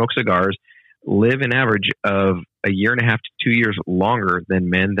who smoke cigars, live an average of 1.5 to 2 years longer than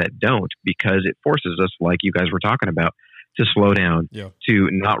men that don't, because it forces us, like you guys were talking about, to slow down, to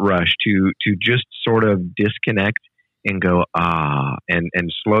not rush, to just sort of disconnect and go,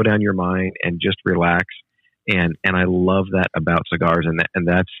 and slow down your mind and just relax. And I love that about cigars. And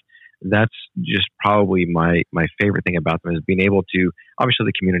that's just probably my favorite thing about them is being able to, obviously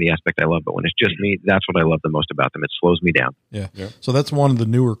the community aspect I love, but when it's just me, that's what I love the most about them. It slows me down. Yeah. So that's one of the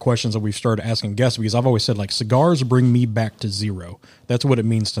newer questions that we've started asking guests, because I've always said, like, cigars bring me back to zero. That's what it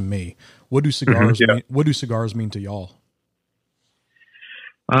means to me. What do cigars mean? What do cigars mean to y'all?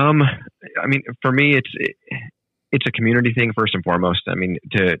 I mean, for me, it's a community thing first and foremost. I mean,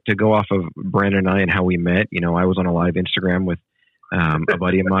 to go off of Brandon and I and how we met, I was on a live Instagram with a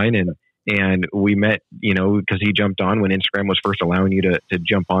buddy of mine, and we met, because he jumped on when Instagram was first allowing you to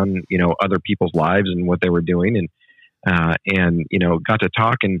jump on, other people's lives and what they were doing, and got to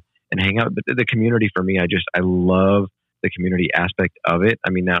talk and hang out. But the community for me, I love the community aspect of it. I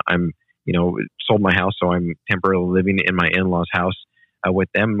mean, now I'm, sold my house, so I'm temporarily living in my in-laws' house. With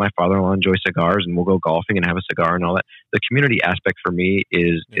them, my father-in-law enjoys cigars, and we'll go golfing and have a cigar and all that. The community aspect for me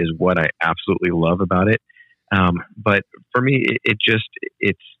is what I absolutely love about it. But for me,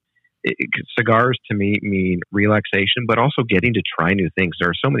 cigars to me mean relaxation, but also getting to try new things. There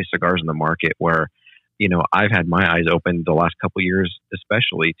are so many cigars in the market where, I've had my eyes open the last couple of years,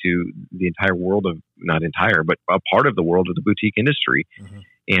 especially to the entire world of, not entire, but a part of the world of the boutique industry. Mm-hmm.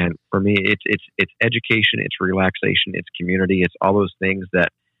 And for me, it's education, it's relaxation, it's community, it's all those things that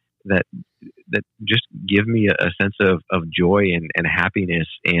just give me a sense of joy and happiness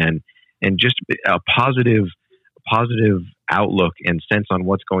and just a positive outlook and sense on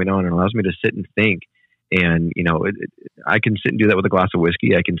what's going on, and allows me to sit and think. And I can sit and do that with a glass of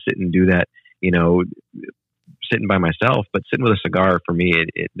whiskey. I can sit and do that, sitting by myself. But sitting with a cigar, for me,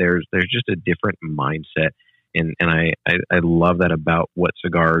 there's just a different mindset. And I love that about what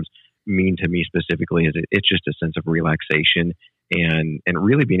cigars mean to me specifically. Is it's just a sense of relaxation and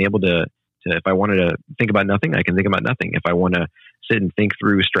really being able to, if I wanted to think about nothing, I can think about nothing. If I want to sit and think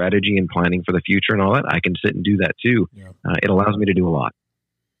through strategy and planning for the future and all that, I can sit and do that too. Yeah. It allows me to do a lot.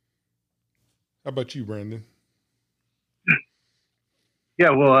 How about you, Brandon? Yeah,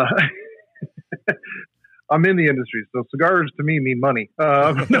 well, I'm in the industry, so cigars to me mean money. They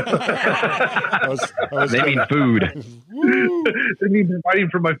mean food. They mean providing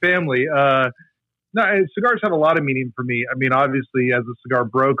for my family. No, cigars have a lot of meaning for me. I mean, obviously, as a cigar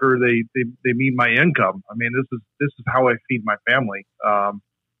broker, they mean my income. I mean, this is how I feed my family,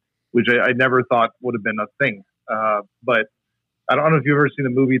 which I never thought would have been a thing. But I don't know if you've ever seen the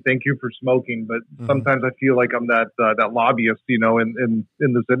movie Thank You for Smoking, but sometimes I feel like I'm that lobbyist, in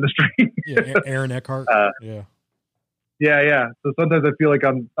this industry. Yeah, Aaron Eckhart. Yeah. So sometimes I feel like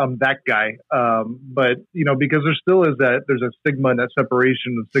I'm that guy. But because there still is there's a stigma and that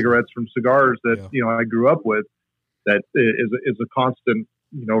separation of cigarettes from cigars that I grew up with, that is a constant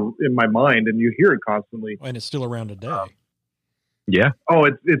in my mind, and you hear it constantly. And it's still around today. Yeah. Oh,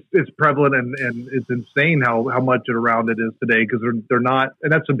 it's prevalent and it's insane how much around it is today, because they're not,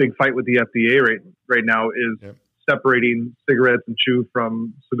 and that's a big fight with the FDA right now is separating cigarettes and chew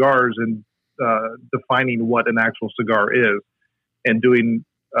from cigars and defining what an actual cigar is and doing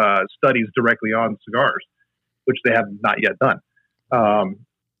studies directly on cigars, which they have not yet done.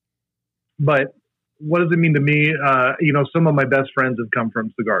 But what does it mean to me? Some of my best friends have come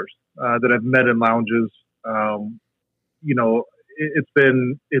from cigars that I've met in lounges. It's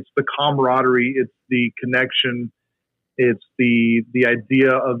the camaraderie, it's the connection, it's the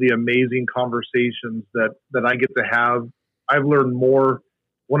idea of the amazing conversations that I get to have. I've learned more.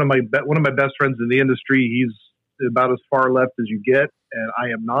 One of my best friends in the industry, he's about as far left as you get. and I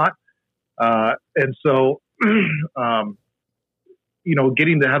am not. And so,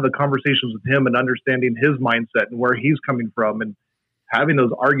 getting to have the conversations with him and understanding his mindset and where he's coming from and having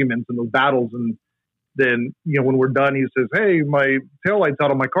those arguments and those battles. And then, when we're done, he says, "Hey, my taillight's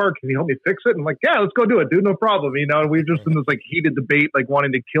out on my car. Can you help me fix it?" And I'm like, "Yeah, let's go do it, dude. No problem." And we're just in this like heated debate, like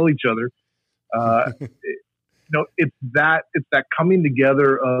wanting to kill each other. It's that coming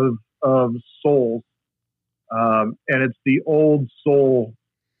together of souls. And it's the old soul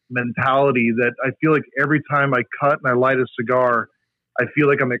mentality that I feel like every time I cut and I light a cigar, I feel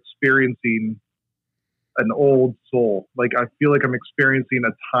like I'm experiencing an old soul. Like I feel like I'm experiencing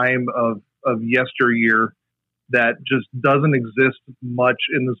a time of yesteryear that just doesn't exist much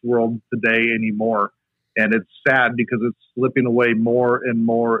in this world today anymore. And it's sad because it's slipping away more and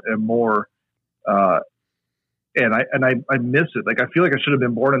more and more. And I miss it. Like I feel like I should have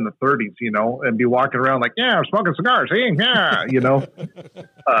been born in the 30s, and be walking around like, yeah, I'm smoking cigars, yeah,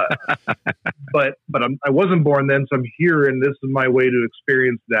 But I wasn't born then, so I'm here, and this is my way to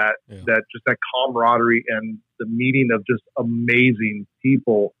experience that camaraderie and the meeting of just amazing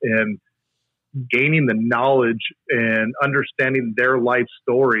people and gaining the knowledge and understanding their life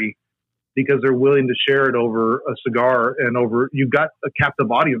story because they're willing to share it over a cigar and you've got a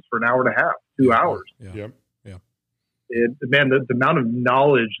captive audience for an hour and a half, 2 hours. Yeah. Yep. Man, the amount of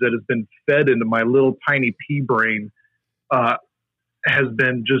knowledge that has been fed into my little tiny pea brain has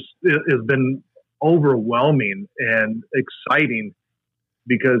been overwhelming and exciting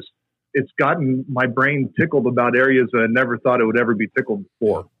because it's gotten my brain tickled about areas that I never thought it would ever be tickled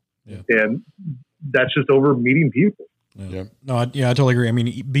before. Yeah. And that's just over meeting people. Yeah. No, I totally agree. I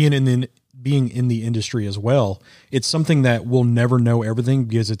mean, being in the industry as well, it's something that we'll never know everything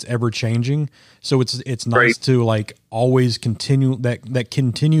because it's ever changing. So it's nice to like always continue that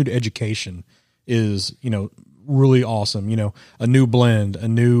continued education is, really awesome. A new blend, a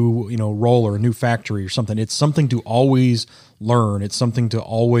new, roller, a new factory or something. It's something to always learn. It's something to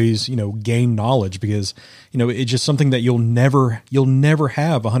always, gain knowledge because, it's just something that you'll never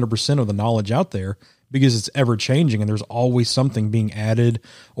have 100% of the knowledge out there because it's ever changing and there's always something being added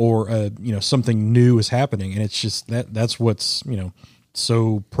or, something new is happening. And it's just that's what's,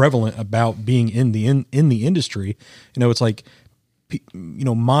 so prevalent about being in the industry. It's like,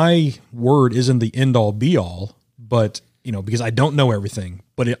 my word isn't the end all be all, but, because I don't know everything,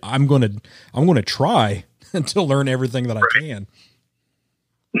 but I'm going to try to learn everything that I can.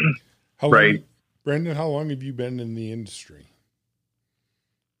 Brandon, how long have you been in the industry?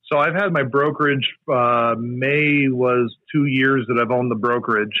 So I've had my brokerage, May was 2 years that I've owned the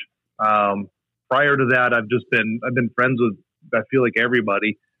brokerage. Prior to that, I've been friends with, I feel like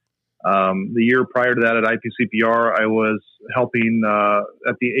everybody. The year prior to that at IPCPR, I was helping,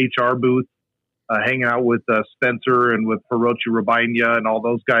 at the HR booth, hanging out with, Spencer and with Hiroshi Rabainya and all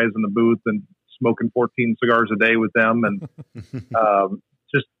those guys in the booth and smoking 14 cigars a day with them. And,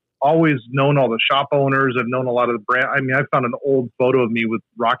 just always known all the shop owners. I've known a lot of the brand. I mean, I found an old photo of me with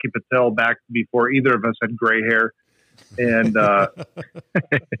Rocky Patel back before either of us had gray hair. And, that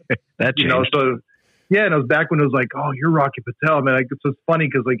changed. Yeah, and it was back when it was like, "Oh, you're Rocky Patel." Man, it's just funny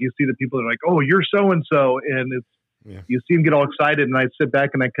because like you see the people that are like, "Oh, you're so and so," and you see them get all excited, and I sit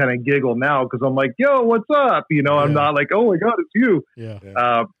back and I kind of giggle now because I'm like, "Yo, what's up?" I'm not like, "Oh my God, it's you."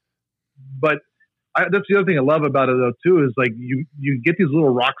 Yeah. But that's the other thing I love about it though too is like you get these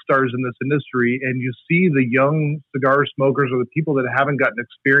little rock stars in this industry, and you see the young cigar smokers or the people that haven't gotten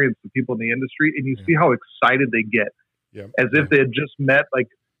experience, the people in the industry, and you see how excited they get, as if they had just met like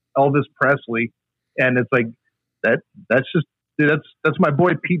Elvis Presley. And it's like that's my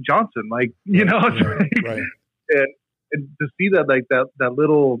boy Pete Johnson, like right. and to see that like that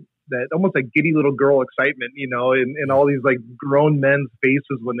little that almost like giddy little girl excitement, in all these like grown men's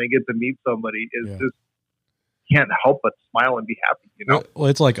faces when they get to meet somebody is just can't help but smile and be happy, Well,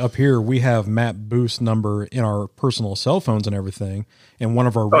 it's like up here we have Matt Booth's number in our personal cell phones and everything, and one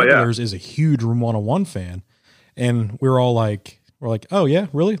of our regulars is a huge Room 101 fan, and we're like, "Oh yeah,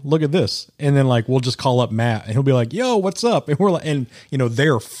 really? Look at this." And then like, we'll just call up Matt and he'll be like, "Yo, what's up?" And we're like, and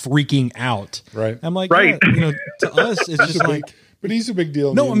they're freaking out. Right. I'm like, right. Yeah, to us, it's just like, but he's a big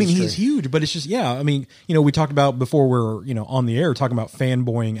deal. No, I mean, he's huge, but it's just, I mean, we talked about before we're, on the air talking about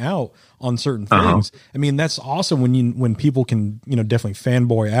fanboying out on certain things. I mean, that's awesome when people can, definitely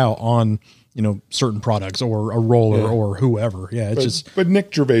fanboy out on, certain products or a roller or whoever. Yeah. It's but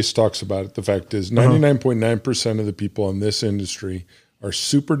Nick Gervais talks about it. The fact is 99.9% of the people in this industry are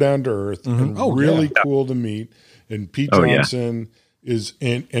super down to earth and really cool to meet. And Pete Johnson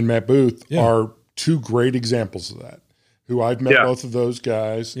and Matt Booth are two great examples of that, who I've met both of those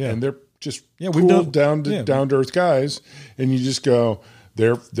guys and just we've cool, done down to earth guys, and you just go,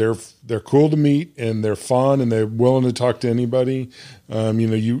 they're cool to meet, and they're fun, and they're willing to talk to anybody.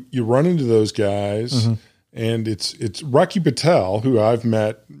 You run into those guys, and it's Rocky Patel, who I've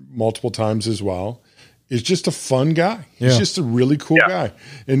met multiple times as well, is just a fun guy. He's just a really cool guy,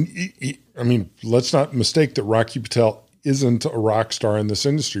 and let's not mistake that Rocky Patel isn't a rock star in this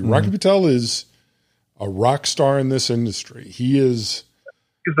industry. Rocky Patel is a rock star in this industry. He's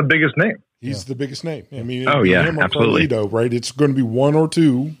the biggest name. He's the biggest name. I mean, him or absolutely. Carlito, right? It's going to be one or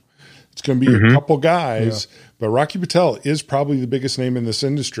two. It's going to be a couple guys, but Rocky Patel is probably the biggest name in this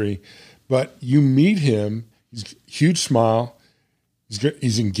industry. But you meet him, he's a huge smile.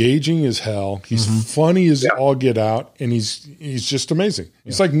 He's engaging as hell. He's funny as all get out, and he's just amazing.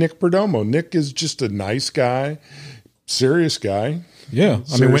 He's like Nick Perdomo. Nick is just a nice guy, serious guy. Yeah,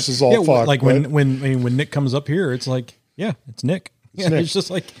 serious as all fuck. Like when Nick comes up here, it's like, it's Nick. It's just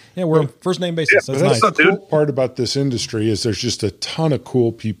like, we're on first name basis. That's nice. The cool part about this industry is there's just a ton of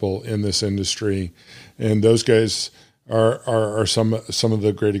cool people in this industry, and those guys are some of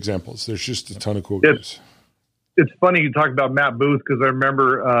the great examples. There's just a ton of cool guys. It's funny you talk about Matt Booth, because I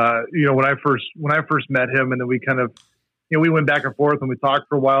remember, when I first met him, and then we kind of, we went back and forth and we talked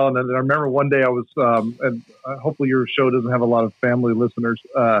for a while, and then I remember one day I was, and hopefully your show doesn't have a lot of family listeners,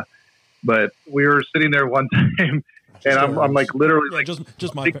 but we were sitting there one time. And I'm like literally like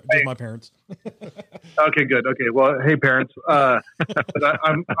just my parents. Okay, good. Okay, well, hey parents. I'm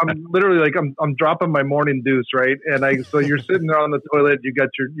literally like I'm dropping my morning deuce, right? And so you're sitting there on the toilet, you got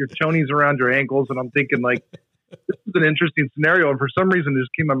your chonies around your ankles, and I'm thinking like, this is an interesting scenario. And for some reason, it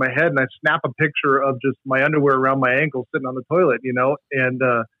just came in my head, and I snap a picture of just my underwear around my ankles sitting on the toilet, and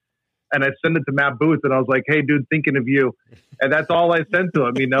I sent it to Matt Booth, and I was like, "Hey, dude, thinking of you," and that's all I sent to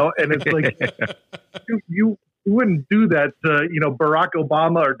him, And it's like you wouldn't do that to, Barack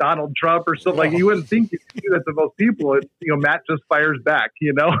Obama or Donald Trump or something. Like, you wouldn't think you'd do that to most people. And, Matt just fires back,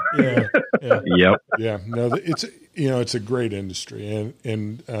 Yeah. Yep. Yeah. No, it's a great industry.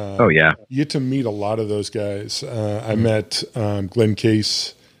 And you get to meet a lot of those guys. I met Glenn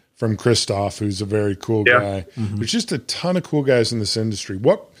Case from Christoph, who's a very cool guy. There's just a ton of cool guys in this industry.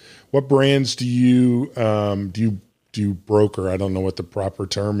 What brands do you broker? I don't know what the proper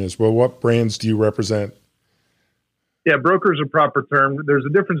term is. Well, what brands do you represent? Yeah, broker's a proper term. There's a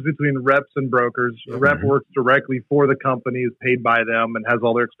difference between reps and brokers. A rep works directly for the company, is paid by them, and has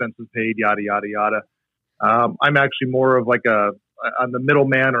all their expenses paid, yada, yada, yada. I'm actually more of like I'm the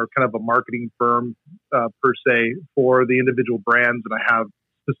middleman, or kind of a marketing firm per se, for the individual brands, and I have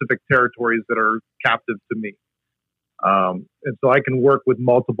specific territories that are captive to me. And so I can work with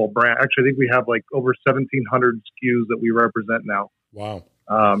multiple brands. Actually, I think we have like over 1,700 SKUs that we represent now. Wow.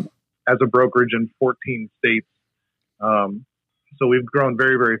 As a brokerage in 14 states. So we've grown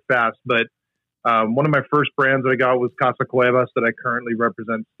very, very fast. But one of my first brands that I got was Casa Cuevas, that I currently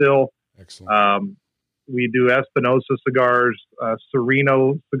represent still. Excellent. We do Espinosa cigars,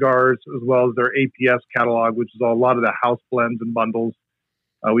 Sereno cigars, as well as their APS catalog, which is a lot of the house blends and bundles.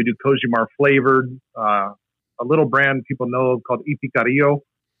 We do Kojimar flavored, a little brand people know of called Ipicarillo.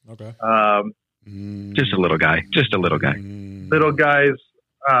 Okay. Just a little guy. Little guys.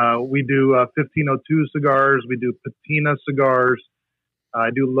 We do 1502 cigars. We do patina cigars. I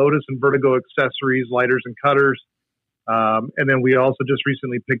do Lotus and Vertigo accessories, lighters and cutters. And then we also just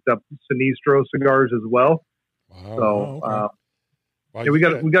recently picked up Sinistro cigars as well. Wow. So okay. we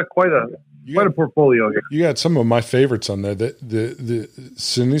got quite a portfolio here. You got some of my favorites on there. The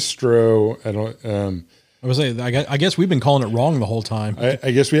Sinistro. I was saying, I guess we've been calling it wrong the whole time. I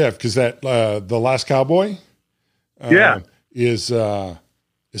guess we have, because that The Last Cowboy.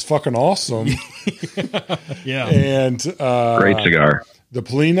 Is fucking awesome. Yeah. And great cigar. The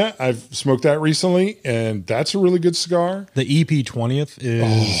Polina, I've smoked that recently, and that's a really good cigar. The EP 20th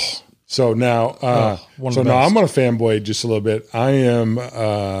is so now now I'm going to fanboy just a little bit. I'm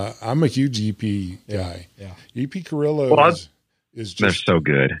a huge EP guy. Yeah. EP Carrillo is just, they're so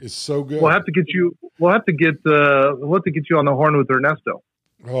good. It's so good. We'll have to get you on the horn with Ernesto.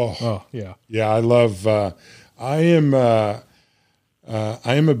 Oh yeah. Yeah, I love I am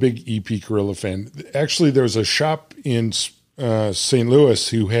a big EP Carrillo fan. Actually, there was a shop in St. Louis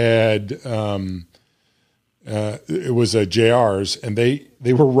who had it was a JR's, and they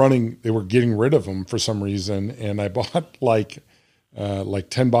were getting rid of them for some reason, and I bought like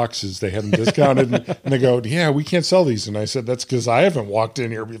 10 boxes. They had them discounted, and they go, "Yeah, we can't sell these." And I said, "That's because I haven't walked in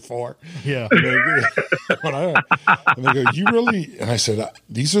here before." Yeah. And they go, "You really?" And I said,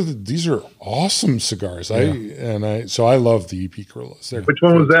 "These are awesome cigars." So I love the EP Carrillos. Which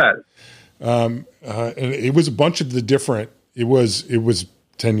one was that? And it was a bunch of the different. It was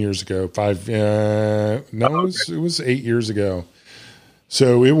 10 years ago, it was 8 years ago.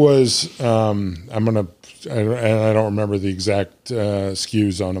 So it was, I don't remember the exact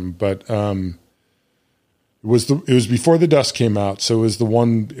SKUs on them, but it was before the Dust came out. So it was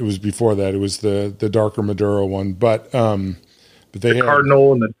before that. It was the darker Maduro one, but they had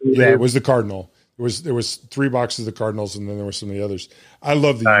Cardinal and it was the Cardinal. There was 3 boxes of the Cardinals, and then there were some of the others. I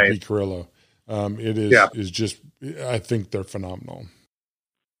love the UP Carrillo. It is just, I think they're phenomenal.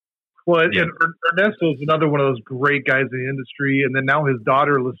 Well, and Ernesto is another one of those great guys in the industry, and then now his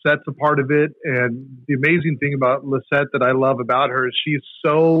daughter Lisette's a part of it. And the amazing thing about Lisette that I love about her is she's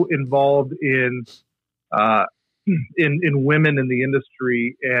so involved in women in the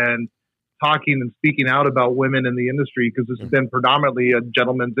industry and talking and speaking out about women in the industry, because this has been predominantly a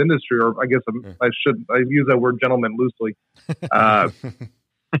gentleman's industry, or I guess I use that word gentleman loosely.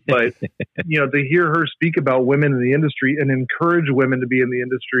 But, to hear her speak about women in the industry and encourage women to be in the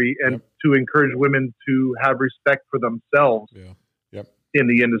industry and to encourage women to have respect for themselves in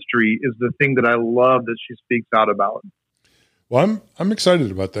the industry is the thing that I love that she speaks out about. Well, I'm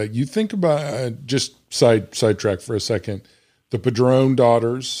excited about that. You think about, just sidetrack for a second, the Padron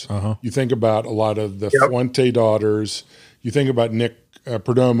daughters. You think about a lot of the Fuente daughters. You think about Nick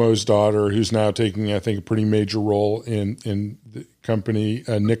Perdomo's daughter, who's now taking, I think, a pretty major role in the company,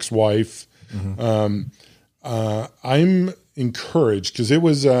 Nick's wife. I'm encouraged because it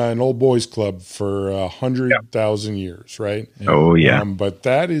was an old boys club for 100,000 years, right? Oh yeah. But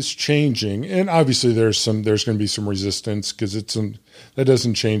that is changing, and obviously there's going to be some resistance because that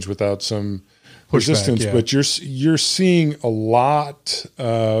doesn't change without some resistance. But you're seeing a lot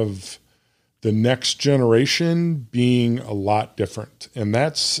of the next generation being a lot different, and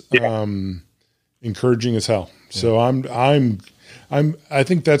that's encouraging as hell. So I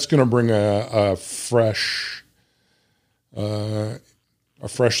think that's going to bring a fresh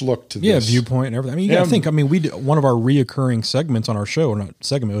look to this viewpoint and everything. I mean, you got to think. I mean, we do, one of our reoccurring segments on our show, or not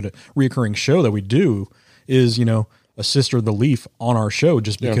segment, but a reoccurring show that we do is a Sister of the Leaf on our show,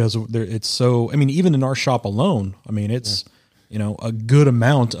 just because it's so. I mean, even in our shop alone, I mean, it's a good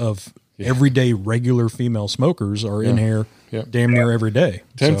amount of everyday regular female smokers are in here damn near every day.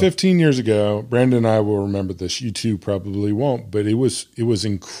 15 years ago, Brandon and I will remember this. You two probably won't, but it was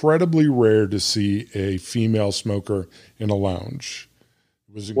incredibly rare to see a female smoker in a lounge.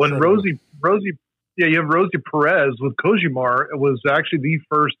 It was when Rosie, you have Rosie Perez with Kojimar. It was actually the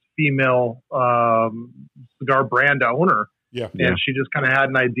first female cigar brand owner. And she just kind of had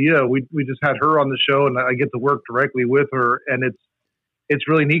an idea. We just had her on the show, and I get to work directly with her, and it's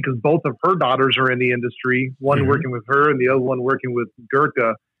really neat because both of her daughters are in the industry. One working with her, and the other one working with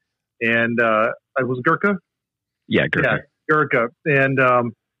Gurkha. And was Gurkha? Yeah, Gurkha. Yeah, Gurkha. And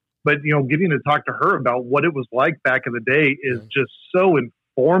but getting to talk to her about what it was like back in the day is just so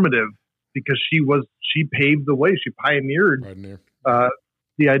informative, because she paved the way. She pioneered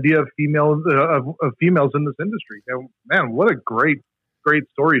the idea of females in this industry. And man, what a great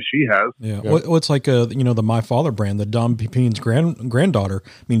story she has. Well, it's like the My Father brand, the Dom Pepin's granddaughter.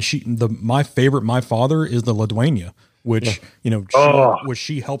 I mean, my favorite My Father is the La Dueña, which which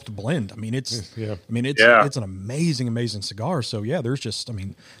she helped blend. I mean, it's an amazing cigar. So there's just, I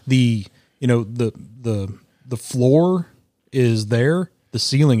mean, the floor is there. The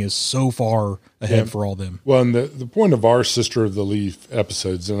ceiling is so far ahead for all them. Well, and the point of our Sister of the Leaf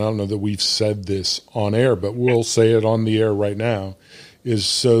episodes, and I don't know that we've said this on air, but we'll say it on the air right now, is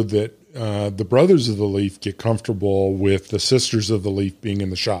so that the Brothers of the Leaf get comfortable with the Sisters of the Leaf being in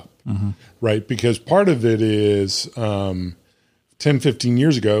the shop, right? Because part of it is 10, 15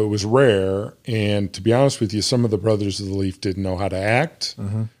 years ago, it was rare. And to be honest with you, some of the Brothers of the Leaf didn't know how to act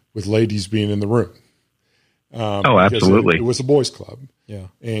with ladies being in the room. Absolutely. It was a boys club.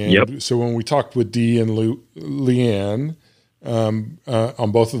 And so when we talked with Dee and Leanne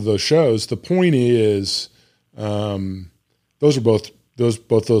on both of those shows, the point is those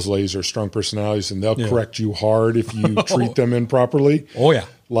ladies are strong personalities, and they'll correct you hard if you treat them improperly.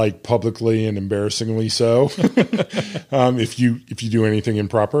 Like publicly and embarrassingly so. If you do anything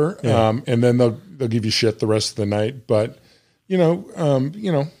improper, and then they'll give you shit the rest of the night. But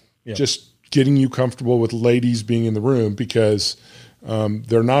just getting you comfortable with ladies being in the room, because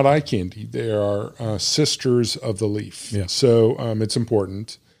they're not eye candy. They are sisters of the leaf. So it's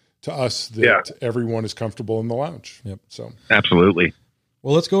important to us that everyone is comfortable in the lounge. So absolutely.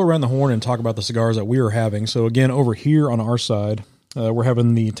 Well, let's go around the horn and talk about the cigars that we are having. So again, over here on our side, we're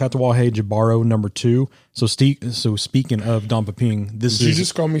having the Tatuaje Jibaro No. 2. So speaking of Dom Pepin, Did you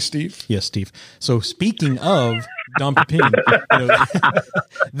just call me Steve? Yes, Steve. So speaking of Dom Pepin,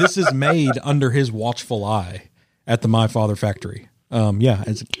 this is made under his watchful eye at the My Father factory. Yeah,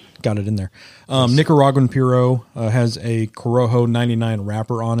 it's got it in there. Nicaraguan Puro has a Corojo 99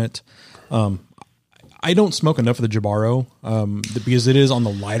 wrapper on it. I don't smoke enough of the Jibaro because it is on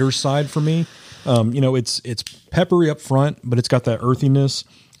the lighter side for me. It's peppery up front, but it's got that earthiness.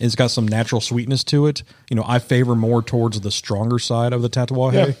 It's got some natural sweetness to it. I favor more towards the stronger side of the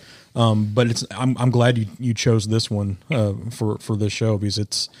Tatuaje. But I'm glad you chose this one for this show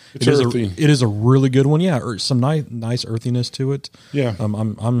because it is a really good one. Yeah, some nice earthiness to it. Yeah,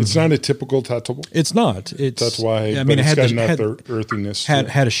 it's not a typical Tatuaje. It's not. That's why. I mean, it got enough earthiness.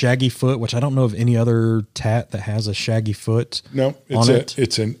 Had a shaggy foot, which I don't know of any other tat that has a shaggy foot. No,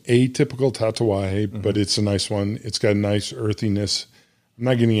 it's an atypical Tatuaje, but it's a nice one. It's got a nice earthiness. I'm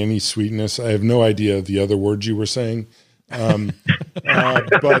not getting any sweetness. I have no idea the other words you were saying. But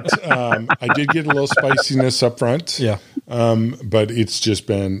I did get a little spiciness up front. Yeah. But it's just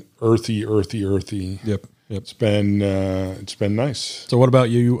been earthy. Yep. It's been nice. So what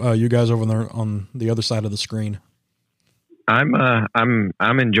about you guys over there on the other side of the screen? I'm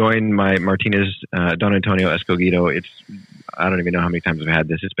enjoying my Martinez Don Antonio Escogido. I don't even know how many times I've had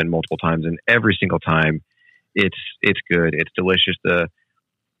this. It's been multiple times, and every single time it's good. It's delicious.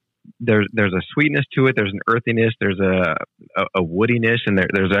 There's a sweetness to it. There's an earthiness. There's a woodiness, and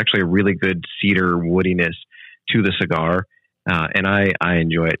there's actually a really good cedar woodiness to the cigar, and I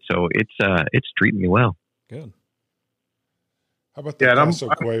enjoy it. So it's treating me well. Good. How about the Casa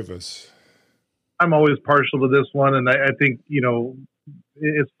Cuevas? I'm always partial to this one, and I think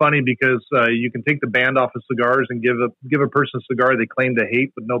it's funny because you can take the band off of cigars and give a person a cigar they claim to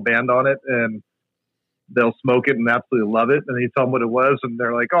hate with no band on it, and they'll smoke it and absolutely love it. And then you tell them what it was, and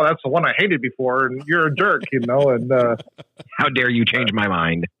they're like, "Oh, that's the one I hated before," and you're a jerk, And how dare you change my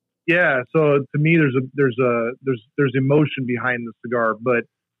mind? Yeah. So to me, there's emotion behind the cigar, but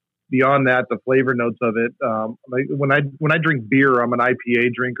beyond that, the flavor notes of it. Like when I drink beer, I'm an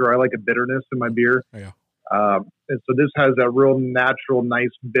IPA drinker. I like a bitterness in my beer. Yeah. And so this has that real natural,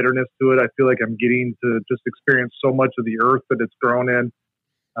 nice bitterness to it. I feel like I'm getting to just experience so much of the earth that it's grown in.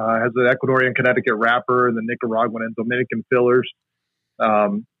 Has the Ecuadorian Connecticut wrapper and the Nicaraguan and Dominican fillers.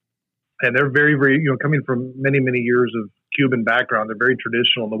 And they're very, very, coming from many, many years of Cuban background, they're very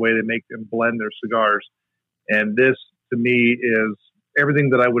traditional in the way they make and blend their cigars. And this, to me, is everything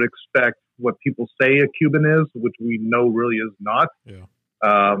that I would expect what people say a Cuban is, which we know really is not. Yeah.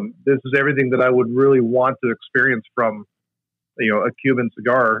 This is everything that I would really want to experience from a Cuban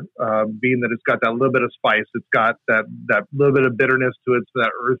cigar, being that it's got that little bit of spice. It's got that little bit of bitterness to it, so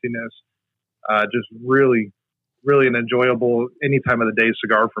that earthiness. Just really, really an enjoyable any time of the day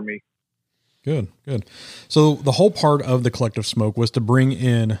cigar for me. Good. So the whole part of the Collective Smoke was to bring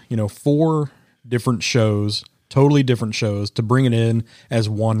in, 4 different shows, totally different shows, to bring it in as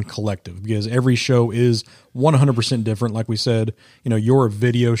one collective, because every show is 100% different. Like we said, you're a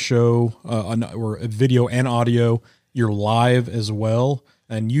video show, or a video and audio. You're live as well,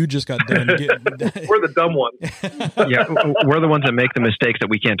 and you just got done getting... We're the dumb ones. Yeah, we're the ones that make the mistakes that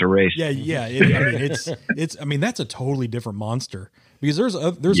we can't erase. Yeah. That's a totally different monster, because there's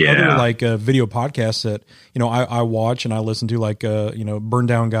other video podcasts that I watch and I listen to, like Burn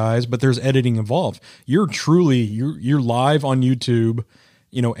Down Guys, but there's editing involved. You're live on YouTube,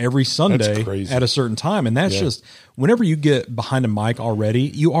 every Sunday at a certain time, and that's just whenever you get behind a mic already,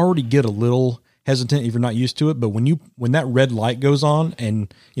 you already get a little hesitant if you're not used to it. But when that red light goes on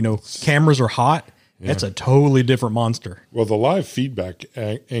and cameras are hot, that's a totally different monster. Well, the live feedback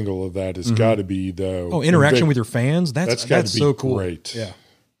angle of that has got to be interaction with your fans. That's so cool. Great. Yeah.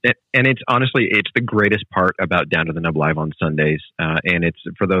 And it's honestly, it's the greatest part about Down to the Nub Live on Sundays. And it's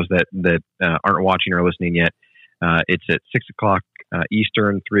for those that aren't watching or listening yet. It's at 6:00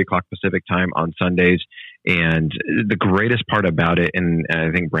 Eastern, 3:00 Pacific time on Sundays. And the greatest part about it, and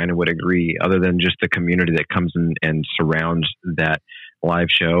I think Brandon would agree, other than just the community that comes in and surrounds that live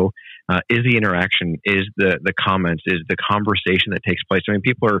show, is the interaction, is the comments, is the conversation that takes place. I mean,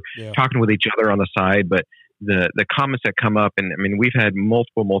 people are talking with each other on the side, but the comments that come up, and I mean, we've had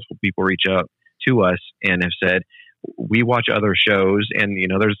multiple people reach out to us and have said, we watch other shows, and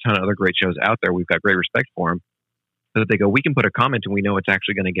there's a ton of other great shows out there. We've got great respect for them. So that they go, we can put a comment and we know it's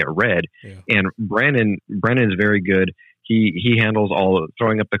actually going to get read. Yeah. And Brandon's very good. He handles all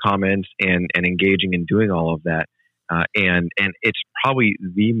throwing up the comments and engaging and doing all of that. And it's probably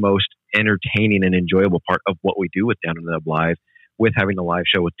the most entertaining and enjoyable part of what we do with Down to the Nub Live, with having a live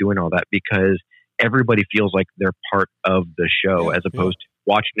show, with doing all that, because everybody feels like they're part of the show as opposed to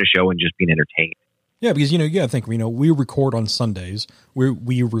watching a show and just being entertained. Yeah, because you got to think, we record on Sundays,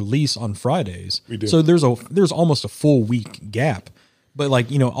 we release on Fridays. We do. So there's almost a full week gap But like,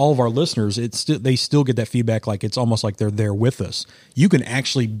 all of our listeners, they still get that feedback. Like it's almost like they're there with us. You can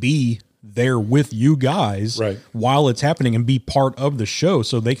actually be there with you guys while it's happening and be part of the show,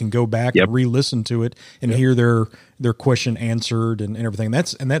 so they can go back and re-listen to it and hear their question answered and everything.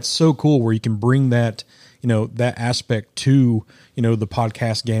 That's so cool where you can bring that, that aspect to, the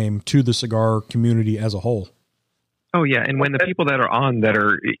podcast game, to the cigar community as a whole. Oh yeah. And when the people that are on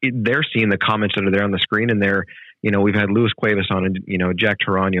they're seeing the comments that are there on the screen, and they're, we've had Luis Cuevas on and, Jack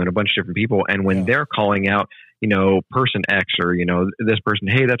Tarano and a bunch of different people. And when they're calling out, person X or, this person,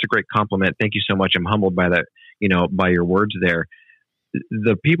 hey, that's a great compliment. Thank you so much. I'm humbled by that, by your words there.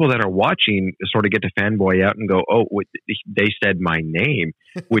 The people that are watching sort of get to fanboy out and go, oh, they said my name,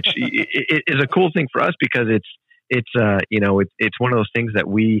 which is a cool thing for us because it's one of those things that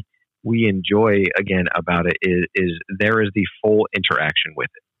we enjoy again about it is there is the full interaction with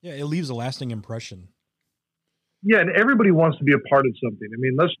it. Yeah. It leaves a lasting impression. Yeah, and everybody wants to be a part of something. I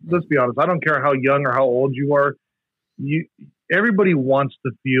mean, let's be honest. I don't care how young or how old you are. Everybody wants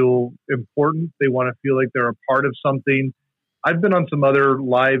to feel important. They want to feel like they're a part of something. I've been on some other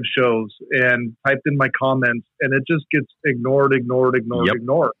live shows and typed in my comments, and it just gets ignored.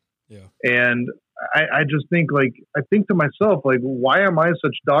 Yeah. And I just think I think to myself, like, why am I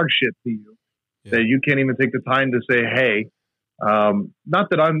such dog shit to you that you can't even take the time to say, hey,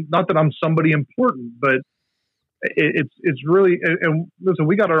 not that I'm somebody important, but it's really, and listen,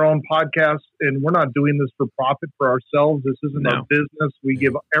 we got our own podcast and we're not doing this for profit for ourselves. This isn't our business. We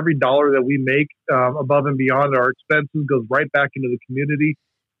give every dollar that we make above and beyond our expenses goes right back into the community.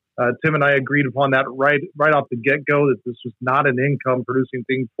 Tim and I agreed upon that right off the get-go, that this was not an income producing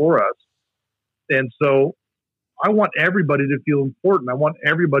thing for us. And so I want everybody to feel important. I want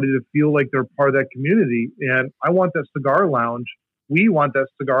everybody to feel like they're part of that community. And I want that cigar lounge. We want that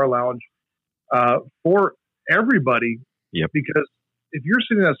cigar lounge for everybody, because if you're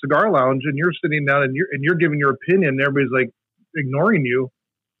sitting at a cigar lounge and you're sitting down and you're giving your opinion, and everybody's like ignoring you,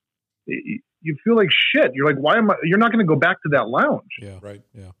 you feel like shit. You're like, you're not going to go back to that lounge. Yeah. Right.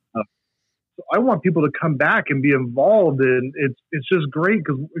 Yeah. So I want people to come back and be involved, and it's just great.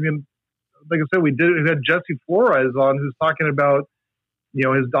 Cause like I said, we had Jesse Flores on, who's talking about,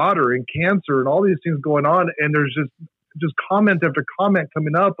 his daughter and cancer and all these things going on. And there's just comment after comment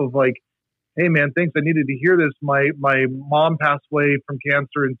coming up of like, hey man, thanks. I needed to hear this. My mom passed away from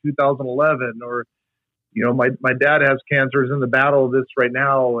cancer in 2011, or, my dad has cancer, is in the battle of this right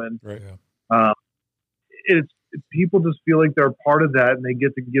now. And it's people just feel like they're part of that, and they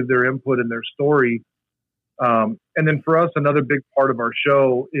get to give their input and their story. And then for us, another big part of our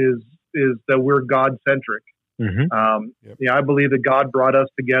show is that we're God centric. Mm-hmm. I believe that God brought us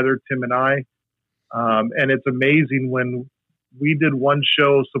together, Tim and I. And it's amazing when we did one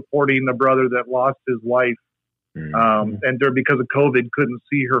show supporting a brother that lost his wife, and because of COVID, couldn't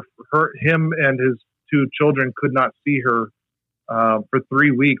see him and his two children could not see her for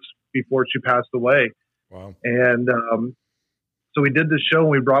 3 weeks before she passed away. Wow! And so we did this show, and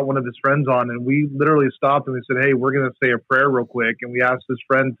we brought one of his friends on, and we literally stopped and we said, "Hey, we're going to say a prayer real quick," and we asked his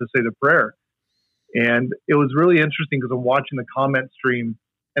friend to say the prayer. And it was really interesting because I'm watching the comment stream,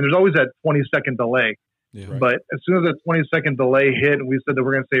 and there's always that 20-second delay. Yeah. But as soon as that 20-second delay hit and we said that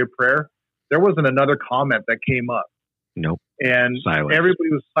we're going to say a prayer, there wasn't another comment that came up. Nope. And Silence. Everybody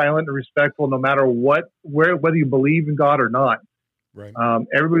was silent and respectful, no matter whether you believe in God or not. Right.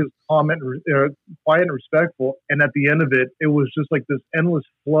 Everybody was quiet and respectful. And at the end of it, it was just like this endless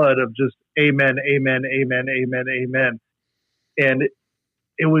flood of just amen, amen, amen, amen, amen. And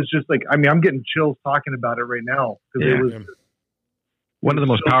it was just like, I'm getting chills talking about it right now. It was one of the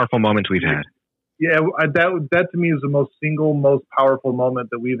most powerful moments we've had. Yeah, that to me is the most powerful moment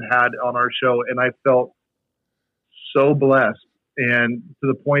that we've had on our show. And I felt so blessed. And to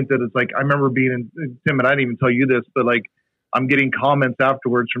the point that it's like, I remember being in, Tim, and I didn't even tell you this, but like, I'm getting comments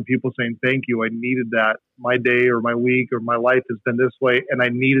afterwards from people saying, thank you. I needed that. My day or my week or my life has been this way, and I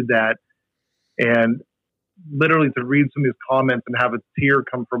needed that. And literally to read some of these comments and have a tear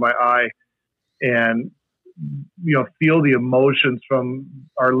come from my eye and, feel the emotions from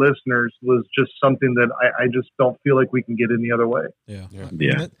our listeners was just something that I just don't feel like we can get any other way. Yeah.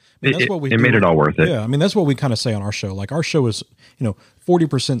 That's what we made it all worth it. Yeah. That's what we kind of say on our show. Like our show is,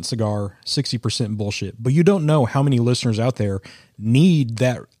 40% cigar, 60% bullshit, but you don't know how many listeners out there need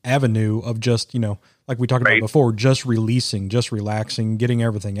that avenue of just, like we talked about before, just releasing, just relaxing, getting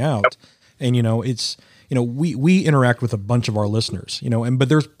everything out. Yep. And, it's, we interact with a bunch of our listeners, but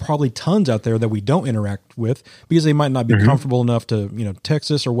there's probably tons out there that we don't interact with because they might not be comfortable enough to, text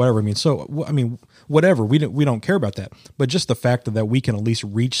us or whatever. Whatever, we don't care about that. But just the fact that we can at least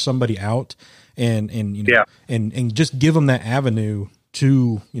reach somebody out and just give them that avenue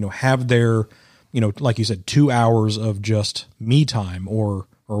to, have their, like you said, 2 hours of just me time or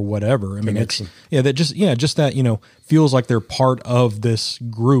whatever. I mean, connection. just that, feels like they're part of this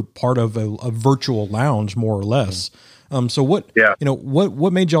group, part of a virtual lounge, more or less. So what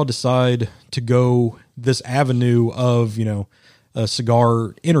made y'all decide to go this avenue of,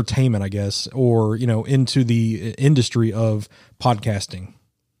 cigar entertainment, I guess, or, into the industry of podcasting?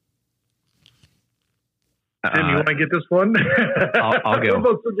 Tim, you want to get this one? I'll go. We're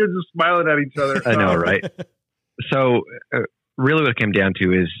both just smiling at each other. I know, right? So really what it came down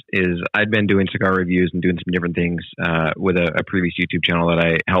to is I'd been doing cigar reviews and doing some different things with a previous YouTube channel that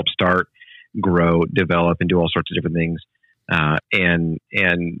I helped start, grow, develop, and do all sorts of different things. And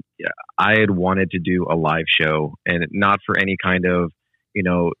I had wanted to do a live show, and not for any kind of,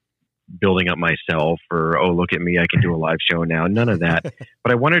 building up myself or, oh, look at me, I can do a live show now. None of that.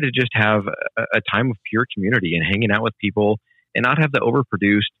 But I wanted to just have a time of pure community and hanging out with people and not have the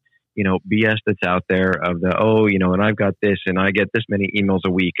overproduced, BS that's out there of and I've got this and I get this many emails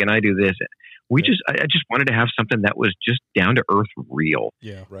a week and I do this. I just wanted to have something that was just down to earth real.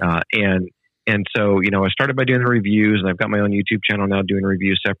 Yeah. Right. And so, I started by doing the reviews, and I've got my own YouTube channel now doing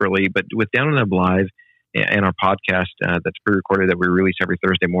reviews separately, but with Down To The Nub Live and our podcast that's pre-recorded that we release every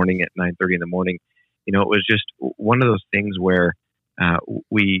Thursday morning at 9:30 in the morning, it was just one of those things where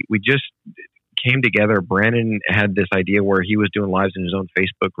we just came together. Brandon had this idea where he was doing lives in his own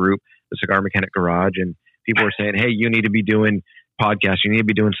Facebook group, the Cigar Mechanic Garage, and people were saying, hey, you need to be doing podcasts, you need to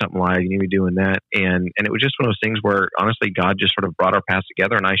be doing something live, you need to be doing that. And it was just one of those things where honestly God just sort of brought our paths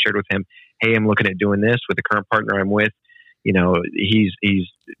together, and I shared with him, hey, I'm looking at doing this with the current partner I'm with. He's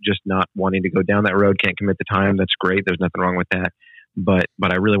just not wanting to go down that road, can't commit the time. That's great. There's nothing wrong with that. But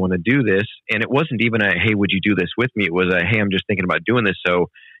I really want to do this. And it wasn't even a, hey, would you do this with me? It was a, hey, I'm just thinking about doing this. So,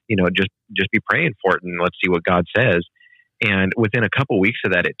 just be praying for it and let's see what God says. And within a couple weeks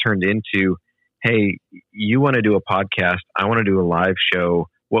of that, it turned into, hey, you want to do a podcast? I want to do a live show.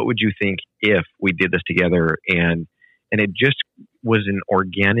 What would you think if we did this together? And it just was an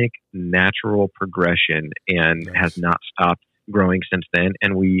organic, natural progression and has not stopped growing since then.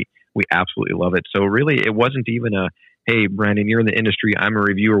 And we absolutely love it. So really, it wasn't even a, hey, Brandon, you're in the industry, I'm a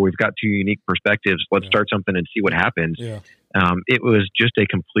reviewer, we've got two unique perspectives, let's start something and see what happens. Yeah. It was just a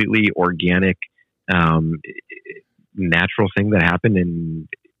completely organic, natural thing that happened, and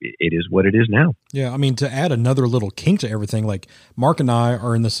it is what it is now. Yeah, I mean, to add another little kink to everything, like Mark and I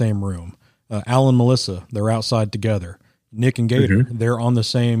are in the same room. Al and Melissa, they're outside together. Nick and Gator, they're on they're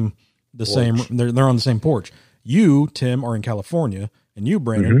on the same porch. You, Tim, are in California, and you,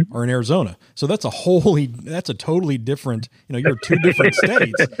 Brandon, are in Arizona. So that's a totally different, you're two different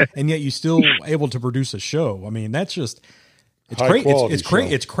states, and yet you still able to produce a show. I mean, that's just,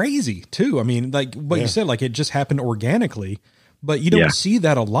 it's crazy too. I mean, like what you said, like it just happened organically, but you don't see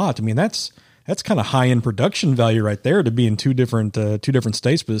that a lot. I mean, that's kind of high end production value right there to be in two different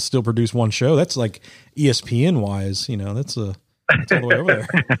states, but still produce one show. That's like ESPN wise, that's all the way over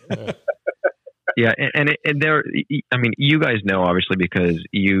there. Yeah, and there, I mean, you guys know obviously because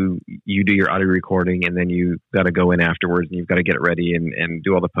you do your audio recording and then you got to go in afterwards and you've got to get it ready and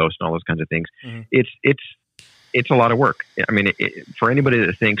do all the posts and all those kinds of things. It's a lot of work. I mean, for anybody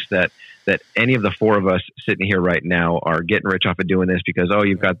that thinks that any of the four of us sitting here right now are getting rich off of doing this because, oh,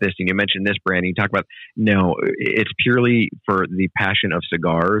 you've got this and you mentioned this brand and you talk about, no, it's purely for the passion of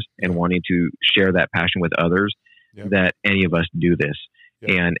cigars and wanting to share that passion with others that any of us do this.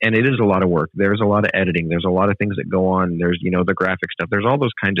 And it is a lot of work. There's a lot of editing. There's a lot of things that go on. There's, the graphic stuff. There's all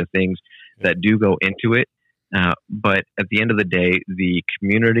those kinds of things that do go into it. But at the end of the day, the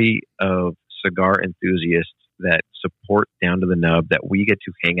community of cigar enthusiasts that support Down to the Nub that we get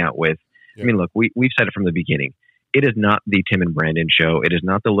to hang out with. I mean, look, we've said it from the beginning. It is not the Tim and Brandon show. It is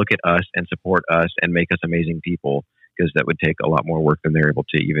not to look at us and support us and make us amazing people, because that would take a lot more work than they're able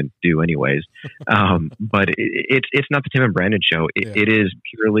to even do anyways. But it's not the Tim and Brandon show. It is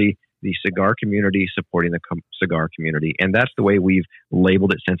purely the cigar community supporting the cigar community. And that's the way we've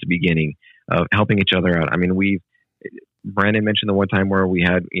labeled it since the beginning, of helping each other out. I mean, Brandon mentioned the one time where we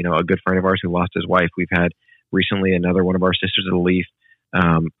had, a good friend of ours who lost his wife. We've had recently another one of our Sisters of the Leaf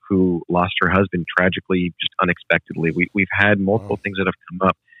who lost her husband tragically, just unexpectedly. We've had multiple things that have come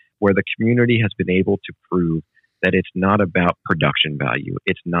up where the community has been able to prove that it's not about production value.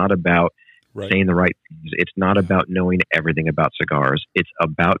 It's not about saying the right things. It's not about knowing everything about cigars. It's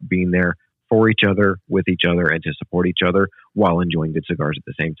about being there for each other, with each other, and to support each other while enjoying good cigars at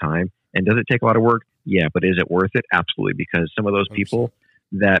the same time. And does it take a lot of work? Yeah, but is it worth it? Absolutely, because some of those people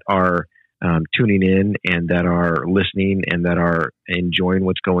that are tuning in and that are listening and that are enjoying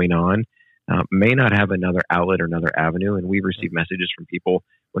what's going on, may not have another outlet or another avenue. And we've received messages from people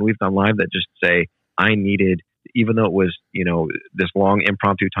when we've gone live that just say, I needed, even though it was, this long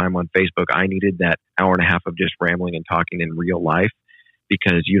impromptu time on Facebook, I needed that hour and a half of just rambling and talking in real life,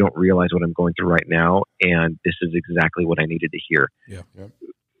 because you don't realize what I'm going through right now. And this is exactly what I needed to hear. Yeah.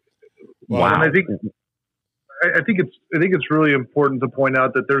 Wow. And I think it's really important to point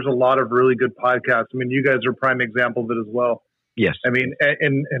out that there's a lot of really good podcasts. I mean, you guys are prime examples of it as well. Yes. I mean,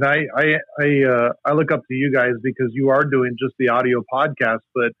 and I look up to you guys because you are doing just the audio podcast,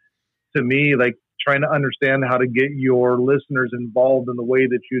 but to me, like, trying to understand how to get your listeners involved in the way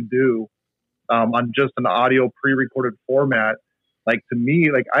that you do, on just an audio pre-recorded format. Like, to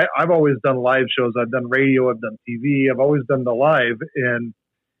me, like, I've always done live shows. I've done radio, I've done TV, I've always done the live, and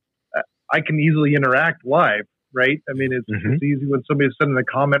I can easily interact live, right? I mean, it's easy when somebody's sending a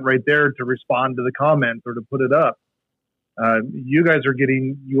comment right there to respond to the comment or to put it up. You guys are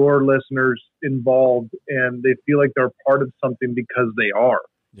getting your listeners involved, and they feel like they're part of something because they are.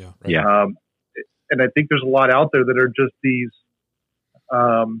 Yeah. Right. Yeah. And I think there's a lot out there that are just these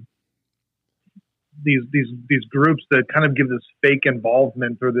groups that kind of give this fake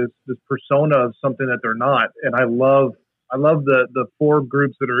involvement or this persona of something that they're not. And I love the 4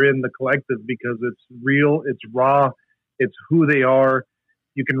 groups that are in the collective because it's real, it's raw, it's who they are.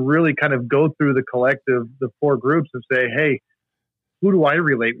 You can really kind of go through the collective, the 4 groups, and say, hey, who do I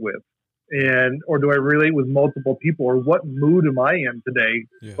relate with? Or do I relate with multiple people? Or what mood am I in today?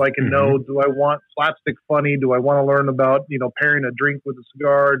 Yeah. So I can know, do I want slapstick funny? Do I want to learn about, pairing a drink with a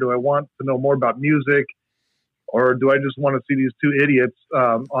cigar? Do I want to know more about music? Or do I just want to see these 2 idiots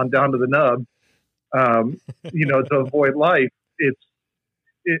on Down to the Nub, to avoid life? It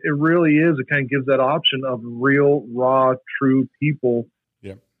really is. It kind of gives that option of real, raw, true people.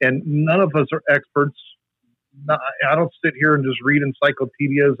 Yeah. And none of us are experts. I don't sit here and just read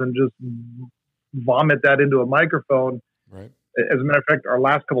encyclopedias and just vomit that into a microphone. Right. As a matter of fact, our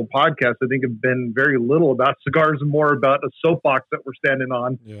last couple podcasts, I think, have been very little about cigars and more about a soapbox that we're standing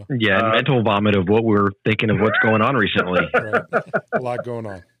on. Yeah, and mental vomit of what we're thinking of what's going on recently. Right. A lot going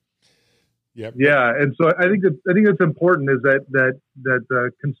on. Yep. Yeah, and so I think it's important is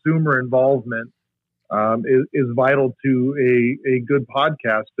that consumer involvement is vital to a good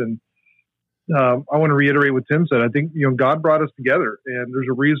podcast. And I want to reiterate what Tim said. I think, God brought us together, and there's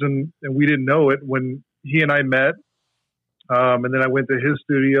a reason, and we didn't know it when he and I met. And then I went to his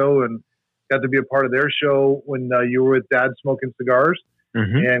studio and got to be a part of their show when you were with Dad Smoking Cigars,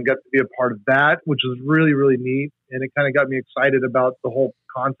 and got to be a part of that, which was really, really neat. And it kind of got me excited about the whole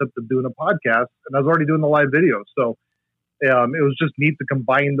concept of doing a podcast. And I was already doing the live video. So it was just neat to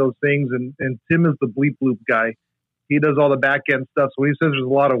combine those things. And Tim is the bleep loop guy. He does all the back end stuff. So when he says there's a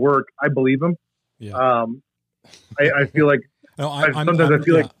lot of work, I believe him. Yeah. I feel like I'm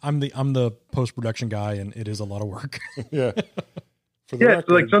the post production guy, and it is a lot of work. Yeah. So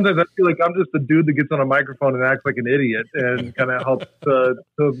like sometimes I feel like I'm just the dude that gets on a microphone and acts like an idiot and kind of helps to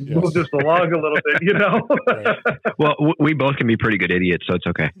move this along a little bit, Right. Well, we both can be pretty good idiots, so it's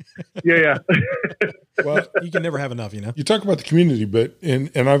okay. Yeah. Well, you can never have enough, You talk about the community, but and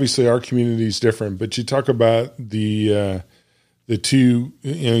obviously our community is different. But you talk about the 2,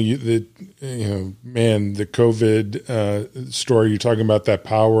 the COVID story. You're talking about that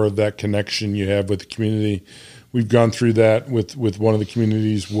power of that connection you have with the community. We've gone through that with one of the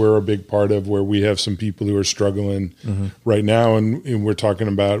communities we're a big part of, where we have some people who are struggling right now, and we're talking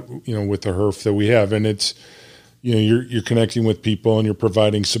about with the HERF that we have, and it's you're connecting with people and you're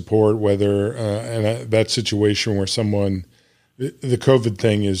providing support. Whether and that situation where someone, the COVID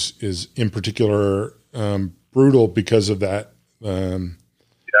thing is in particular brutal because of that.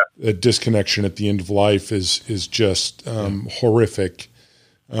 A disconnection at the end of life is just horrific.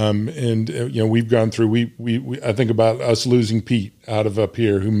 We've gone through, we I think about us losing Pete out of up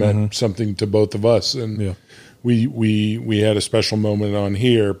here, who meant something to both of us. And we had a special moment on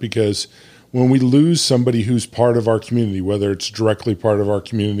here because when we lose somebody who's part of our community, whether it's directly part of our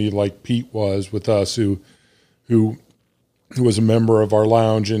community, like Pete was with us, who was a member of our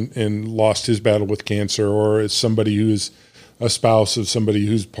lounge and lost his battle with cancer, or is somebody who's a spouse of somebody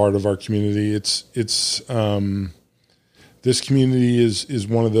who's part of our community, it's this community is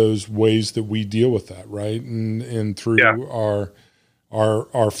one of those ways that we deal with that, right? And through our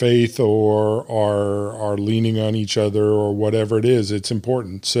faith or our leaning on each other or whatever it is, it's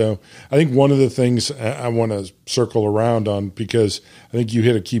important. So I think one of the things I want to circle around on, because I think you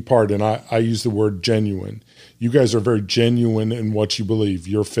hit a key part, and I use the word genuine. You guys are very genuine in what you believe,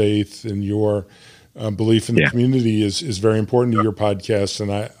 your faith and your belief in the community is very important to your podcast.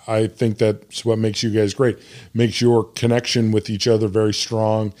 And I think that's what makes you guys great, makes your connection with each other very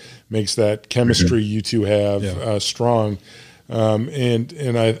strong, makes that chemistry you two have strong.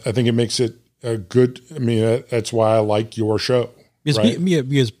 And I think it makes it a good, I mean, that's why I like your show.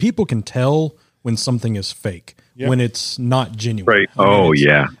 Because people can tell when something is fake, when it's not genuine. Right.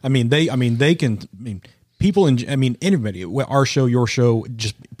 Anybody, our show, your show,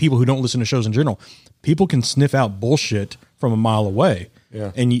 just people who don't listen to shows in general, people can sniff out bullshit from a mile away.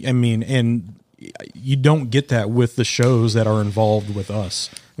 Yeah. And you don't get that with the shows that are involved with us.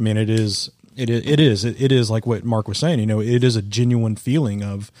 I mean, it is like what Mark was saying, it is a genuine feeling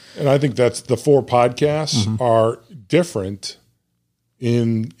of, and I think that's the 4 podcasts are different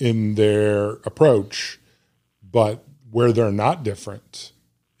in their approach, but where they're not different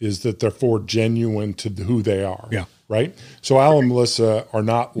is that they're 4 genuine to who they are. Yeah. Right. So Al and Melissa are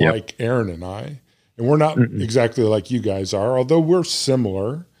not like Aaron and I, and we're not exactly like you guys are, although we're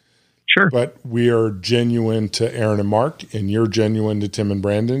similar. Sure. But we are genuine to Aaron and Mark, and you're genuine to Tim and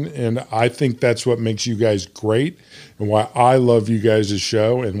Brandon. And I think that's what makes you guys great, and why I love you guys'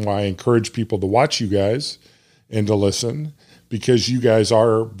 show, and why I encourage people to watch you guys and to listen, because you guys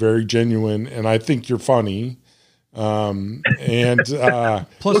are very genuine, and I think you're funny. And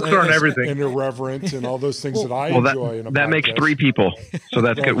plus everything and irreverent and all those things that I enjoy. In a that podcast. Makes 3 people, so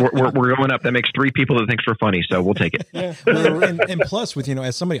that's good. We're going up. That makes 3 people that thinks we're funny, so we'll take it. Yeah. and plus, with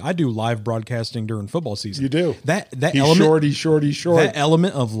as somebody, I do live broadcasting during football season. You do that he's element. He's short. That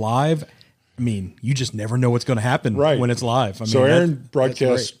element of live. I mean, you just never know what's going to happen when it's live. I mean, so Aaron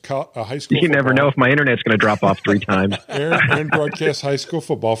broadcasts high school You never football. know if my internet's going to drop off 3 times. Aaron broadcasts high school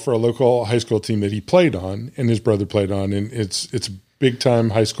football for a local high school team that he played on and his brother played on. And it's a big-time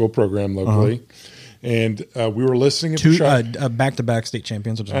high school program locally. And we were listening at the show. Back-to-back state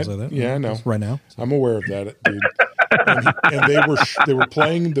champions, or something like that. Yeah, I know. Right now. I'm aware of that, dude. and they were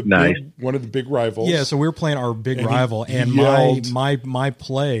playing one of the big rivals. Yeah, so we were playing our big rival, he and yelled, he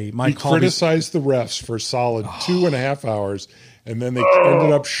criticized the refs for a solid 2.5 hours, and then they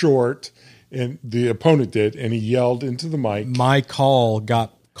ended up short, and the opponent did, and he yelled into the mic. My call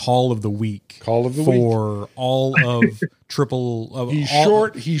got call of the week. For all of triple. He's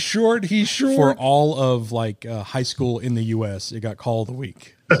short. For all of high school in the U.S., it got call of the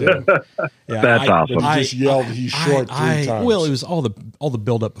week. So, that's awesome. He just yelled he's short 3 times. Well, it was all the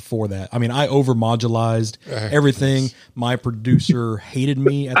build up before that. I mean, I over modularized everything. My producer hated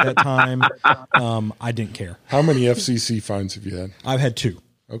me at that time. I didn't care. How many FCC fines have you had? I've had 2.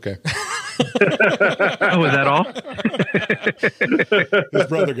 Okay. Oh, is that all? His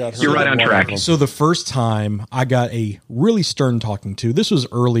brother got hurt. You're right on track. So the first time I got a really stern talking to, this was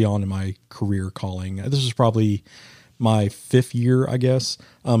early on in my career calling. This was probably my 5th year, I guess.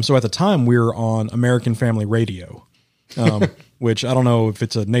 So at the time we were on American Family Radio, which I don't know if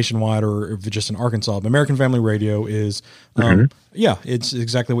it's a nationwide or if it's just in Arkansas, but American Family Radio is, it's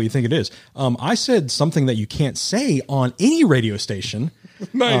exactly what you think it is. I said something that you can't say on any radio station.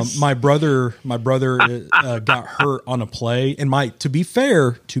 Nice. My brother got hurt on a play, and to be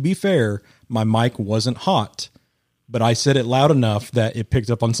fair, my mic wasn't hot, but I said it loud enough that it picked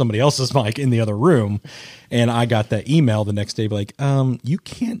up on somebody else's mic in the other room, and I got that email the next day, like, you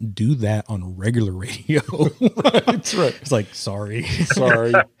can't do that on regular radio. That's right. It's like, sorry.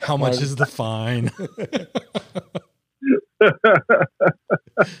 How much is the fine?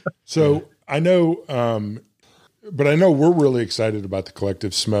 So I know. But I know we're really excited about the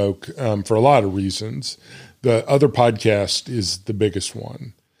Collective Smoke for a lot of reasons. The other podcast is the biggest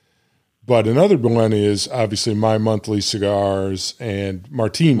one. But another one is obviously My Monthly Cigars and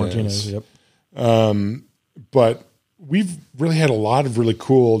Martinez. Yep. But we've really had a lot of really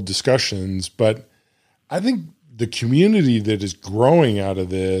cool discussions. But I think the community that is growing out of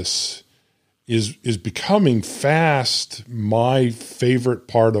this is becoming fast my favorite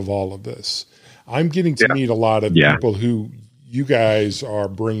part of all of this. I'm getting to meet a lot of people who you guys are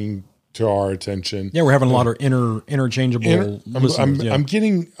bringing to our attention. Yeah, we're having a lot of interchangeable listeners. I'm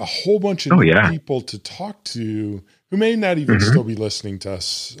getting a whole bunch of people to talk to who may not even still be listening to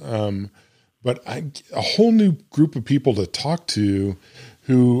us, but a whole new group of people to talk to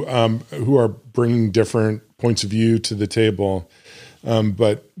who are bringing different points of view to the table.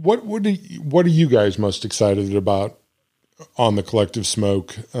 But what are you guys most excited about on the Collective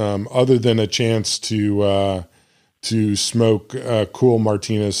Smoke, other than a chance to smoke cool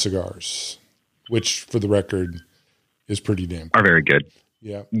Martinez cigars, which, for the record, is pretty damn cool. Are very good.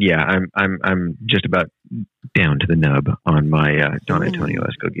 Yeah. I'm just about down to the nub on my Don Antonio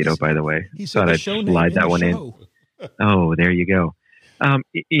Escogido. By the way, thought I'd slide that one in. Oh, there you go.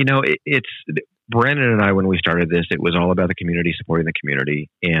 It's Brandon and I, when we started this, it was all about the community, supporting the community.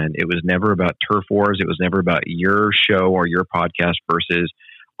 And it was never about turf wars. It was never about your show or your podcast versus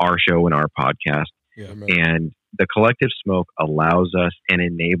our show and our podcast. Yeah, and the Collective Smoke allows us and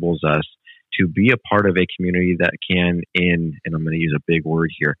enables us to be a part of a community that can, and I'm going to use a big word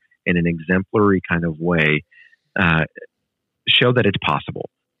here, in an exemplary kind of way, show that it's possible.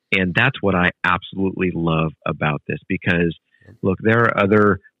 And that's what I absolutely love about this, because look, there are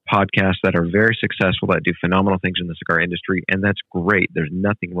other podcasts that are very successful that do phenomenal things in the cigar industry, and that's great. There's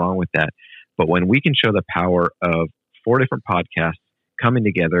nothing wrong with that. But when we can show the power of 4 different podcasts coming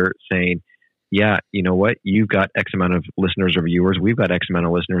together saying, yeah, you know what? You've got X amount of listeners or viewers. We've got X amount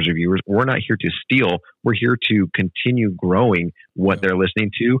of listeners or viewers. We're not here to steal. We're here to continue growing what they're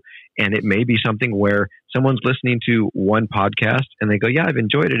listening to. And it may be something where someone's listening to one podcast and they go, yeah, I've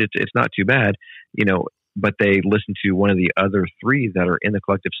enjoyed it. It's not too bad, but they listen to one of the other 3 that are in the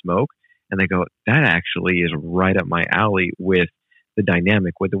Collective Smoke and they go, that actually is right up my alley with the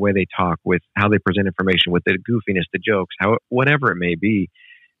dynamic, with the way they talk, with how they present information, with the goofiness, the jokes, whatever it may be.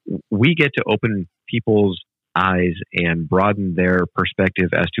 We get to open people's eyes and broaden their perspective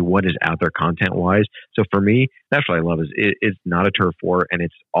as to what is out there content wise. So for me, that's what I love, is it's not a turf war, and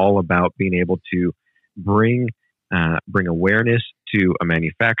it's all about being able to bring awareness to a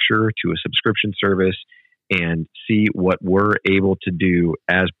manufacturer, to a subscription service, and see what we're able to do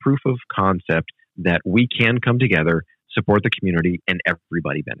as proof of concept that we can come together, support the community, and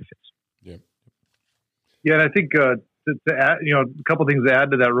everybody benefits. Yeah, and I think to add, a couple things to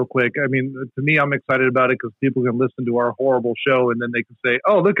add to that real quick. I mean, to me, I'm excited about it because people can listen to our horrible show and then they can say,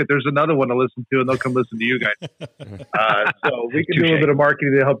 oh, look, there's another one to listen to, and they'll come listen to you guys. So we can do a little bit of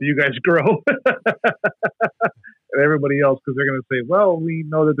marketing to help you guys grow and everybody else, because they're going to say, well, we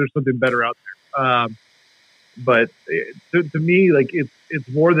know that there's something better out there. But to me, like it's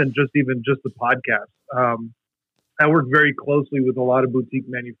more than just the podcast. I work very closely with a lot of boutique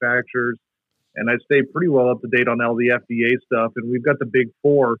manufacturers, and I stay pretty well up to date on all the FDA stuff. And we've got the big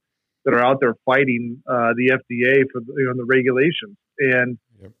 4 that are out there fighting the FDA for the regulations. And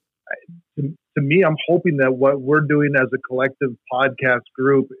to me, I'm hoping that what we're doing as a collective podcast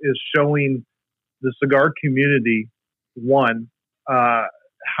group is showing the cigar community,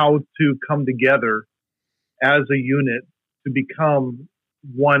 how to come together as a unit to become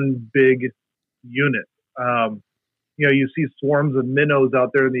one big unit. You see swarms of minnows out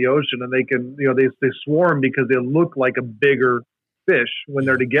there in the ocean, and they can, they swarm because they look like a bigger fish when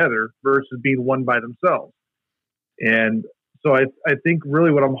they're together versus being one by themselves. And so I think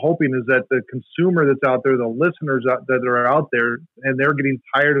really what I'm hoping is that the consumer that's out there, the listeners that are out there, and they're getting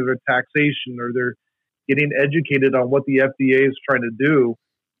tired of their taxation, or they're getting educated on what the FDA is trying to do,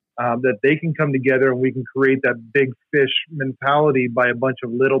 that they can come together and we can create that big fish mentality by a bunch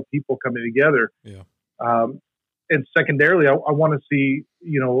of little people coming together. And secondarily, I want to see,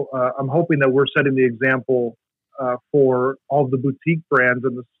 I'm hoping that we're setting the example for all the boutique brands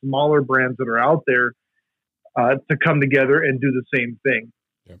and the smaller brands that are out there to come together and do the same thing.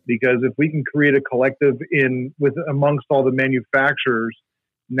 Because if we can create a collective amongst all the manufacturers,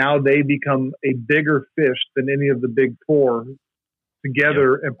 now they become a bigger fish than any of the big 4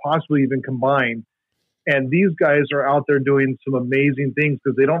 together and possibly even combined. And these guys are out there doing some amazing things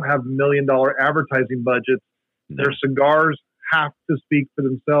because they don't have $1 million advertising budgets. Their cigars have to speak for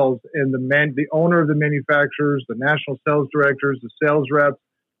themselves, and the owner of the manufacturers, the national sales directors, the sales reps,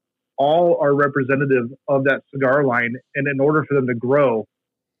 all are representative of that cigar line. And in order for them to grow,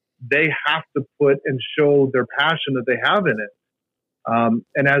 they have to put and show their passion that they have in it.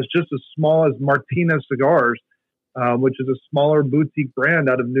 And as just as small as Martinez Cigars, which is a smaller boutique brand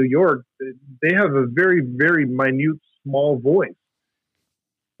out of New York, they have a very, very minute, small voice.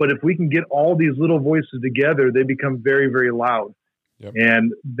 But if we can get all these little voices together, they become very, very loud.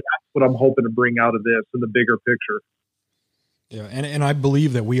 And that's what I'm hoping to bring out of this in the bigger picture. Yeah. And I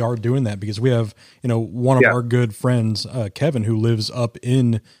believe that we are doing that because we have, one of our good friends, Kevin, who lives up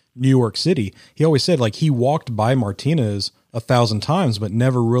in New York City. He always said he walked by Martinez 1,000 times, but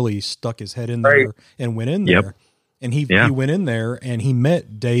never really stuck his head in there and went in there. And he went in there and he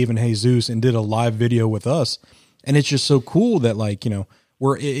met Dave and Jesus and did a live video with us. And it's just so cool that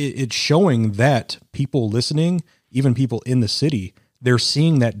where it's showing that people listening, even people in the city, they're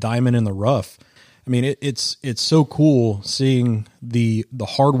seeing that diamond in the rough. I mean, it's so cool seeing the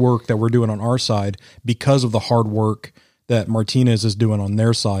hard work that we're doing on our side because of the hard work that Martinez is doing on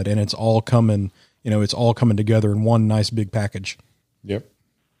their side. And it's all coming together in one nice big package. And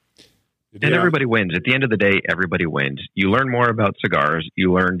everybody wins. At the end of the day, everybody wins. You learn more about cigars.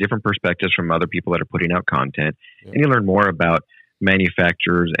 You learn different perspectives from other people that are putting out content. And you learn more about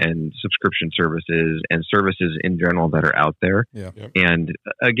manufacturers and subscription services and services in general that are out there. Yeah. Yep. And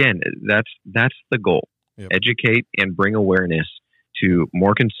again, that's the goal. Yep. Educate and bring awareness to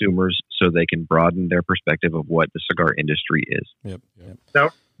more consumers so they can broaden their perspective of what the cigar industry is. Yep. Now,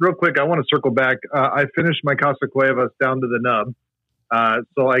 real quick, I want to circle back. I finished my Casa Cuevas Down to the Nub.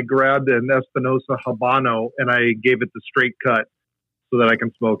 So I grabbed an Espinosa Habano and I gave it the straight cut so that I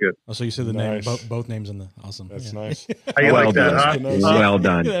can smoke it. Oh, so you said the Nice. name, both names in the awesome. That's yeah. nice. How you Well like that, huh? done. Well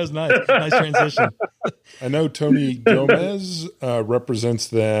done. That was nice. Nice transition. I know Tony Gomez represents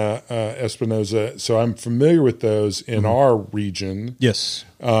the Espinosa, so I'm familiar with those in our region. Yes.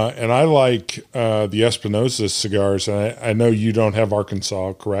 And I like the Espinosa cigars. And I know you don't have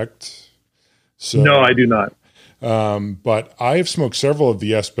Arkansas, correct? So, No, I do not. but I have smoked several of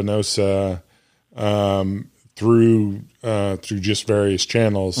the Espinosa through just various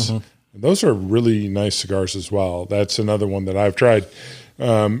channels. Those are really nice cigars as well. That's another one that I've tried,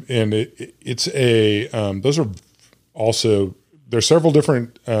 and it's a those are also there's several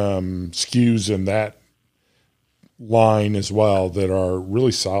different SKUs in that line as well that are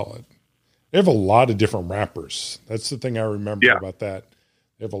really solid. They have a lot of different wrappers. That's the thing I remember about that.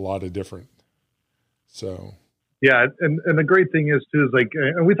 They have a lot of different. So. Yeah, and the great thing is too is like,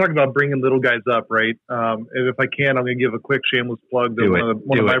 and we talk about bringing little guys up, right? And if I can, I'm going to give a quick shameless plug to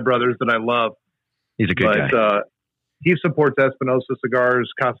one of my brothers that I love. He's a good guy. He supports Espinosa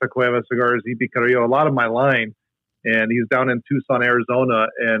cigars, Casa Cueva cigars, EP Carrillo, a lot of my line, and he's down in Tucson, Arizona,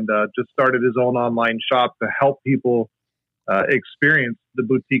 and just started his own online shop to help people experience the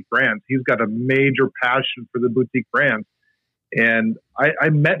boutique brands. He's got a major passion for the boutique brands, and I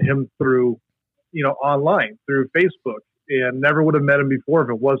met him through, online through Facebook, and never would have met him before if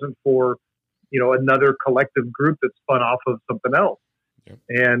it wasn't for, another collective group that spun off of something else. Yep.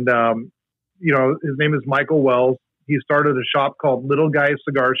 And, his name is Michael Wells. He started a shop called Little Guy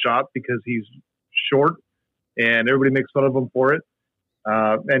Cigar Shop because he's short and everybody makes fun of him for it.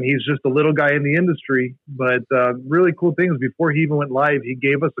 And he's just a little guy in the industry, but really cool things. Before he even went live, he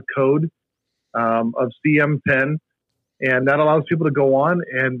gave us a code of CM10. And that allows people to go on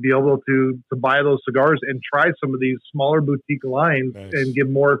and be able to buy those cigars and try some of these smaller boutique lines and get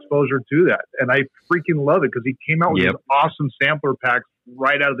more exposure to that. And I freaking love it because he came out with these awesome sampler packs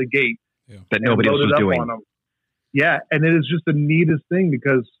right out of the gate that nobody else was doing. Yeah, and it is just the neatest thing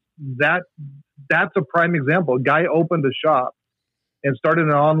because that's a prime example. A guy opened a shop and started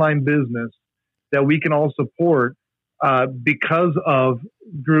an online business that we can all support because of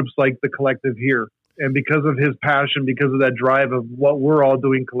groups like the Collective here. And because of his passion, because of that drive of what we're all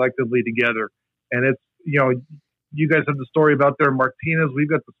doing collectively together. And it's, you guys have the story about there in Martinez. We've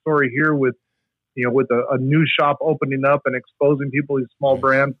got the story here with a new shop opening up and exposing people to these small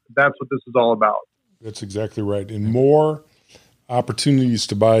brands. That's what this is all about. That's exactly right. And more opportunities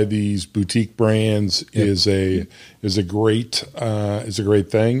to buy these boutique brands is a great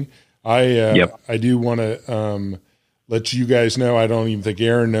thing. I do want to let you guys know, I don't even think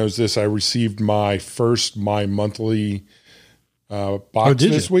Aaron knows this. I received my monthly box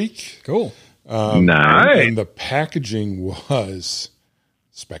this week. Cool. Nice. And the packaging was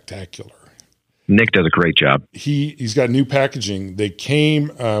spectacular. Nick does a great job. He's got new packaging. They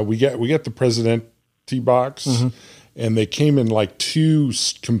came, we got the Presidente box, and they came in like two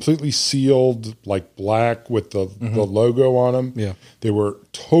completely sealed, like black with the logo on them. Yeah. They were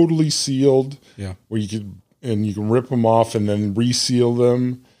totally sealed. Yeah. Where you can rip them off and then reseal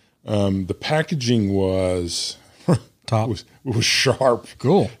them. The packaging was top. It was sharp.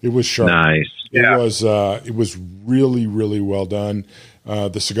 Cool. It was sharp. Nice. It was really, really well done.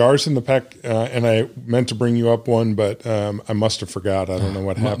 The cigars in the pack, and I meant to bring you up one, but I must have forgot. I don't know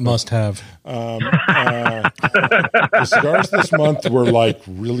what happened. Must have. The cigars this month were like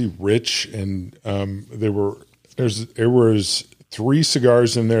really rich, and there was 3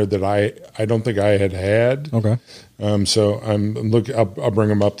 cigars in there that I don't think I had. Okay. So I'll bring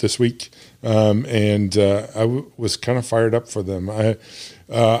them up this week. And I was kind of fired up for them.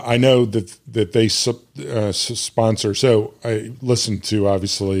 I know that they sponsor. So I listened to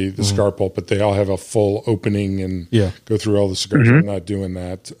obviously the Cigar Pulpit. They all have a full opening and go through all the cigars. I'm not doing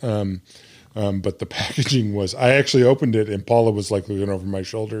that. But the packaging was, I actually opened it and Paula was like looking over my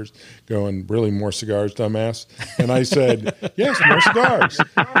shoulders going, really, more cigars, dumbass? And I said, yes, more cigars.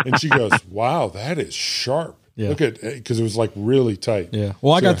 And she goes, wow, that is sharp. Yeah. Look at, because it was like really tight. Yeah.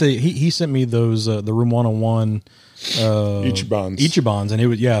 Well, I got he sent me those, the Room 101 Ichibans, and it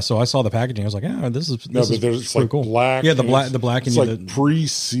was, so I saw the packaging. I was like, this is there's like cool. Black. Yeah, the black. It's like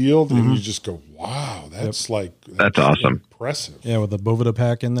pre-sealed, and you just go, wow, that's that's awesome. Impressive. Yeah, with the Boveda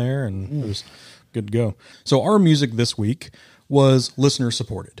pack in there, and it was good to go. So our music this week was listener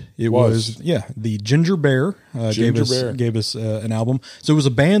supported. It was the Ginger Bear gave us an album. So it was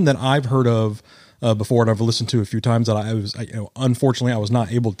a band that I've heard of before and I've listened to a few times that unfortunately I was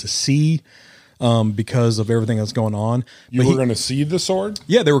not able to see because of everything that's going on. You were going to see the Sword?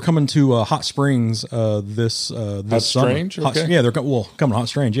 Yeah, they were coming to Hot Springs this Hot summer. Strange? Okay. They're coming to Hot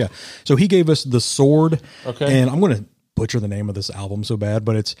Strange. Yeah, so he gave us the Sword. Okay, and I'm going to butcher the name of this album so bad,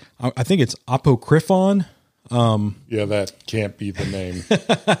 but I think it's Apocryphon. Yeah, that can't be the name.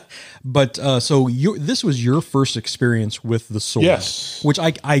 But so this was your first experience with the Sword, yes? Which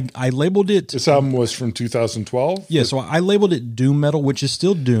I labeled it. This album was from 2012. Yeah, so I labeled it doom metal, which is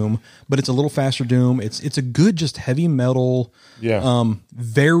still doom, but it's a little faster doom. It's a good, just heavy metal. Yeah,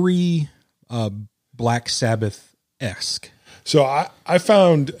 very Black Sabbath-esque. So I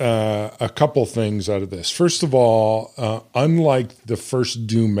found a couple things out of this. First of all, unlike the first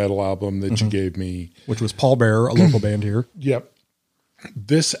doom metal album that you gave me, which was Paul Bearer, a local band here. Yep.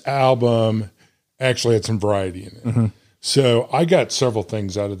 This album actually had some variety in it. So I got several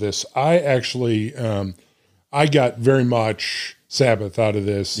things out of this. I actually, I got very much Sabbath out of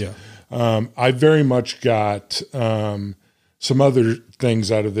this. Yeah. I very much got some other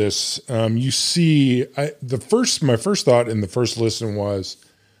things out of this. You see, my first thought in the first listen was,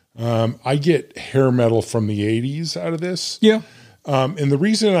 I get hair metal from the 80s out of this. Yeah. And the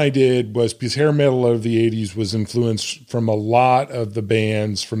reason I did was because hair metal of the 80s was influenced from a lot of the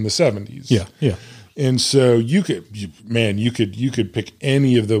bands from the 70s. Yeah. Yeah. And so you could pick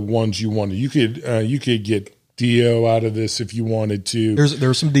any of the ones you wanted. You could get Dio out of this if you wanted to.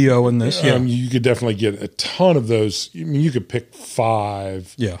 There's some Dio in this. Yeah. You could definitely get a ton of those. I mean, you could pick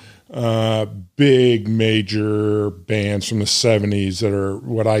 5. Yeah. Big major bands from the 70s that are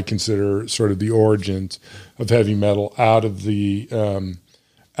what I consider sort of the origins of heavy metal out of this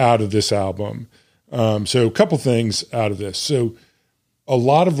album. So a couple things out of this. So a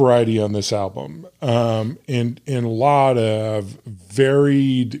lot of variety on this album, and a lot of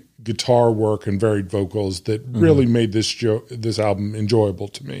varied guitar work and varied vocals that really made this album enjoyable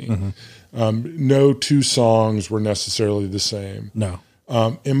to me. No two songs were necessarily the same. No.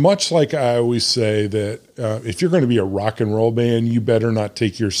 And much like I always say that if you're going to be a rock and roll band, you better not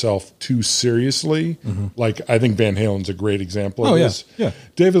take yourself too seriously. Like I think Van Halen's a great example of this. Yeah.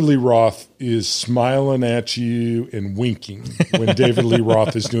 David Lee Roth is smiling at you and winking when David Lee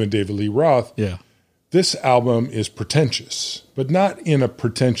Roth is doing David Lee Roth. Yeah. This album is pretentious, but not in a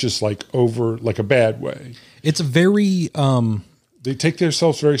pretentious like a bad way. It's a very they take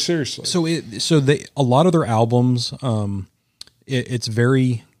themselves very seriously. So a lot of their albums it's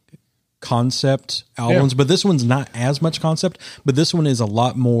very concept albums, but this one's not as much concept, but this one is a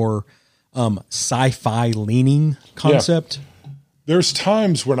lot more sci-fi leaning concept. Yeah. There's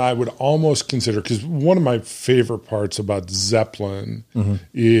times when I would almost consider, because one of my favorite parts about Zeppelin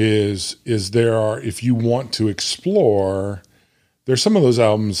is if you want to explore, there's some of those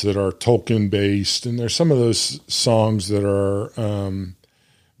albums that are Tolkien based, and there's some of those songs that are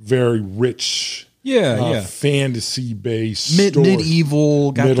very rich, fantasy based,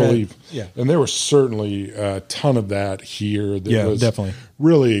 medieval, yeah. And there was certainly a ton of that here. That was definitely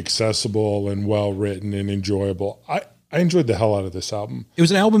really accessible and well written and enjoyable. I enjoyed the hell out of this album. It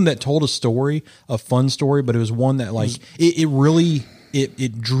was an album that told a story, a fun story, but it was one that it really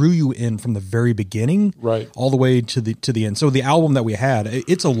drew you in from the very beginning, right, all the way to the end. So the album that we had,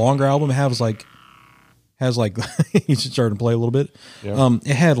 it's a longer album. It has you should start to play a little bit. Yeah.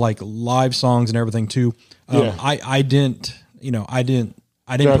 It had like live songs and everything too. I didn't.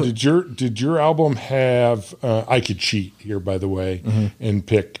 Now, did your album have? I could cheat here, by the way, and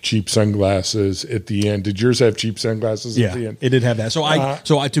pick Cheap Sunglasses at the end. Did yours have Cheap Sunglasses at the end? It did have that. So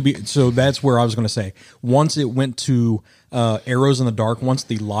that's where I was going to say. Once it went to Arrows in the Dark, once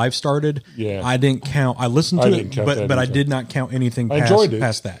the live started, I didn't count. I listened to it, but I did not count anything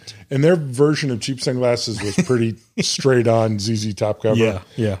past that. And their version of Cheap Sunglasses was pretty straight on ZZ Top cover.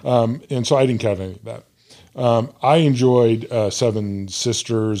 Yeah. And so I didn't count any of that. I enjoyed Seven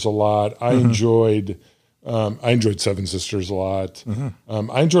Sisters a lot. I enjoyed Seven Sisters a lot.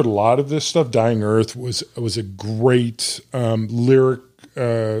 I enjoyed a lot of this stuff. Dying Earth was a great lyric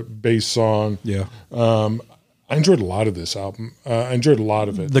based song. Yeah. I enjoyed a lot of this album. I enjoyed a lot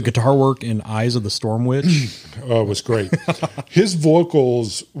of it. The guitar work in Eyes of the Storm Witch was great. His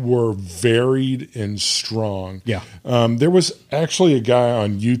vocals were varied and strong. Yeah. There was actually a guy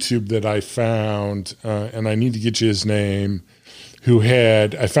on YouTube that I found, and I need to get you his name,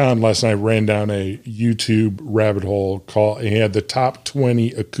 I found last night, ran down a YouTube rabbit hole he had the top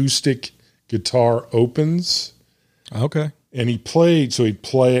 20 acoustic guitar opens. Okay. And he played, so he'd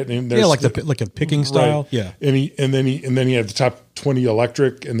play it, and there's like a picking style, right. And then he had the top 20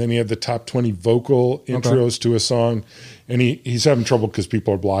 electric, and then he had the top 20 vocal intros to a song, and he's having trouble because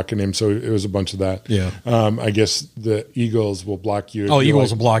people are blocking him, so it was a bunch of that. Yeah, I guess the Eagles will block you. Oh,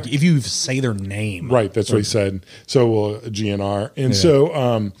 Eagles will block you if you say their name. Right, that's what he said. So will a GNR, and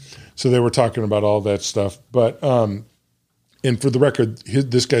so they were talking about all that stuff, but. And for the record,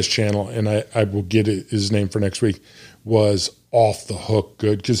 this guy's channel, and I will get his name for next week, was off the hook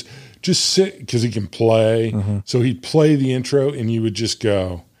good because he can play. Mm-hmm. So he'd play the intro, and you would just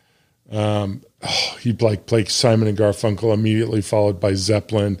go. He'd like play Simon and Garfunkel, immediately followed by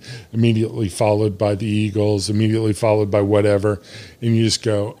Zeppelin, immediately followed by the Eagles, immediately followed by whatever, and you just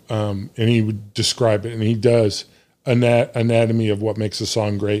go. And he would describe it, and he does anatomy of what makes a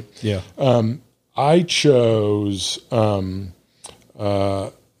song great. Yeah. I chose the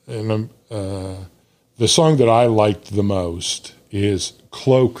song that I liked the most is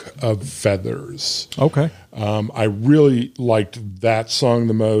Cloak of Feathers. Okay. I really liked that song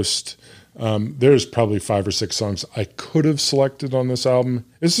the most. There's probably 5 or 6 songs I could have selected on this album.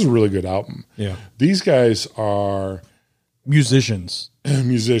 This is a really good album. Yeah. These guys are musicians,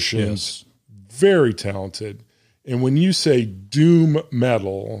 yes. Very talented. And when you say doom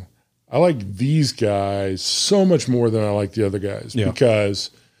metal, I like these guys so much more than I like the other guys because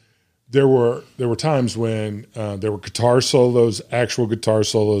there were times when there were guitar solos, actual guitar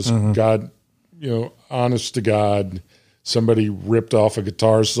solos. Mm-hmm. God, honest to God, somebody ripped off a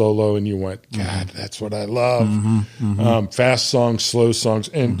guitar solo and you went, God, that's what I love. Mm-hmm. Mm-hmm. Fast songs, slow songs,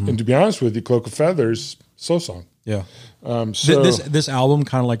 and to be honest with you, Cloak of Feathers, slow song. Yeah. So this album,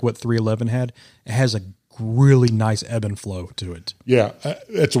 kind of like what 311 had, it has a really nice ebb and flow to it. Yeah,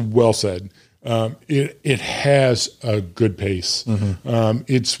 that's well said. It has a good pace. Mm-hmm.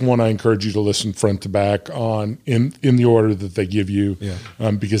 It's one I encourage you to listen front to back on in the order that they give you,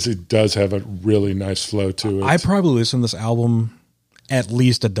 because it does have a really nice flow to it. I probably listened to this album at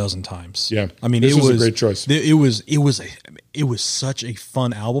least a dozen times. Yeah, I mean, this was a great choice. It was such a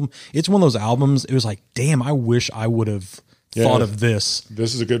fun album. It's one of those albums. It was like, damn, I wish I would have thought of this.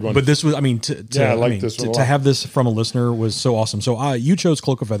 This is a good one. But this was, to have this from a listener was so awesome. So you chose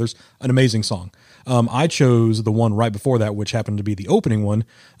Cloak of Feathers, an amazing song. I chose the one right before that, which happened to be the opening one,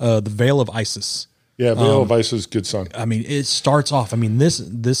 The Veil of Isis. Yeah, Veil of Isis, good song. I mean, it starts off,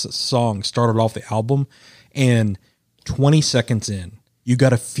 this song started off the album, and 20 seconds in, you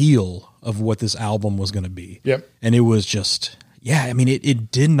got a feel of what this album was going to be. Yep. And it was just,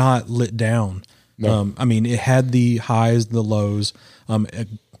 it did not let down. No. It had the highs, the lows, a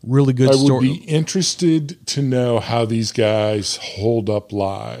really good story. I would be interested to know how these guys hold up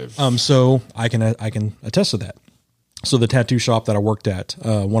live. So I can attest to that. So the tattoo shop that I worked at,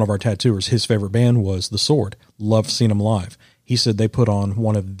 one of our tattooers, his favorite band was The Sword. Loved seeing them live. He said they put on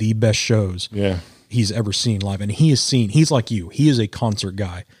one of the best shows he's ever seen live. And he's like you. He is a concert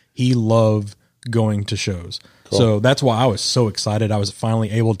guy. He loved going to shows. Cool. So that's why I was so excited. I was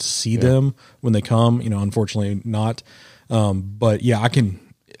finally able to see them when they come. Unfortunately not. But yeah, I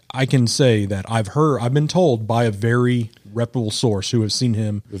can say that I've been told by a very reputable source who has seen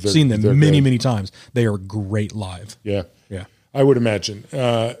them many times. They are great live. Yeah. Yeah. I would imagine,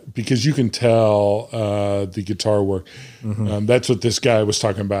 because you can tell the guitar work. Mm-hmm. That's what this guy was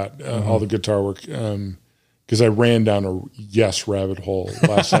talking about, all the guitar work. Because I ran down a Yes rabbit hole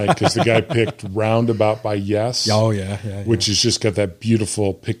last night because the guy picked Roundabout by Yes. Oh, yeah. Which has just got that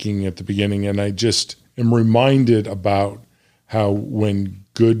beautiful picking at the beginning. And I just am reminded about how when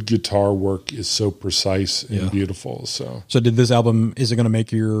good guitar work is so precise and beautiful. So did this album, is it going to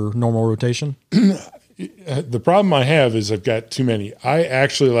make your normal rotation? The problem I have is I've got too many. I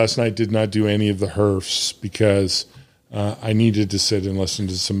actually last night did not do any of the Herfs because I needed to sit and listen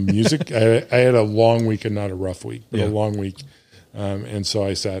to some music. I had a long week and not a rough week, but a long week. And so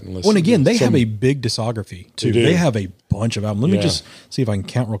I sat and listened. Well, and again, they have a big discography too. They have a bunch of albums. Let me just see if I can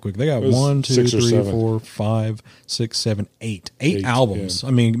count real quick. They got 1, 2, 3, 4, 5, 6, 7, 8 albums.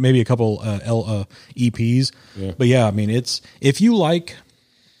 Yeah. Maybe a couple EPs. Yeah. But yeah, it's if you like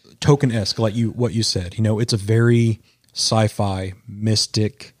Token-esque, like what you said, it's a very sci-fi,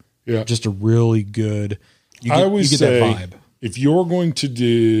 mystic, just a really good. I always say, that vibe. If you're going to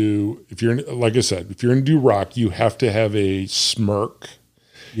do rock, you have to have a smirk.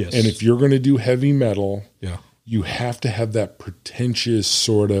 Yes. And if you're going to do heavy metal, you have to have that pretentious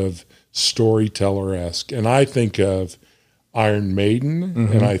sort of storyteller-esque. And I think of Iron Maiden,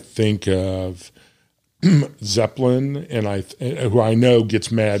 and I think of Zeppelin, and who I know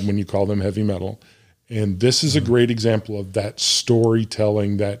gets mad when you call them heavy metal. And this is a great example of that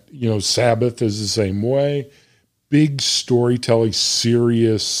storytelling that, Sabbath is the same way. big storytelling,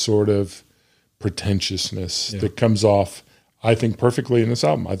 serious sort of pretentiousness that comes off, I think, perfectly in this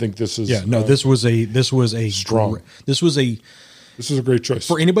album. I think this is this was a strong. This was a great choice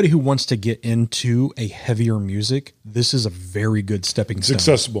for anybody who wants to get into a heavier music. This is a very good stepping stone. It's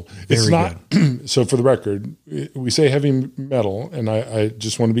accessible. It's not. So for the record, we say heavy metal, and I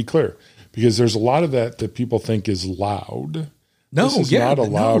just want to be clear, because there's a lot of that people think is loud. No, this is not a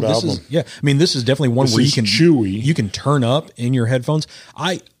loud album. I mean, this is definitely one where you can turn up in your headphones.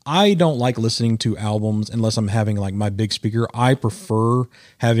 I don't like listening to albums unless I'm having like my big speaker. I prefer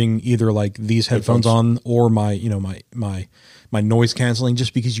having either like these headphones on or my noise canceling,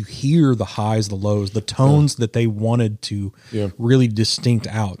 just because you hear the highs, the lows, the tones that they wanted to really distinct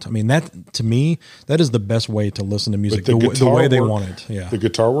out. I mean, that to me, that is the best way to listen to music, the way they want it. Yeah. The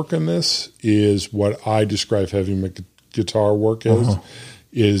guitar work in this is what I describe heavy guitar work as.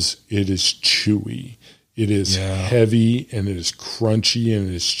 Is it is chewy. It is heavy, and it is crunchy, and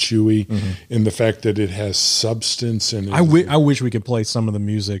it is chewy, and the fact that it has substance. And I wish we could play some of the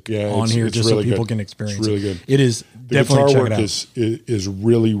music on here just really so people can experience it's really good. It is the definitely guitar work is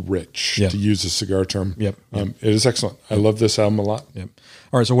really rich, to use a cigar term. It is excellent. I love this album a lot.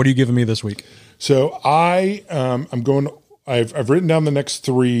 All right, so what are you giving me this week? So I'm going. I've written down the next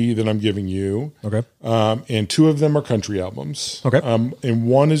 3 that I'm giving you. Okay. And 2 of them are country albums. Okay. And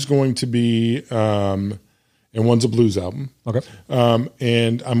one is going to be, and one's a blues album. Okay.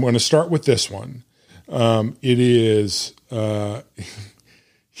 And I'm going to start with this one. It is,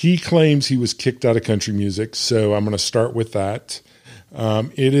 he claims he was kicked out of country music, so I'm going to start with that.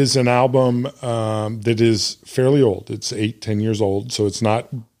 It is an album that is fairly old. It's 8-10 years old, so it's not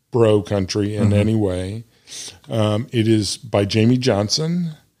bro country in any way. It is by Jamie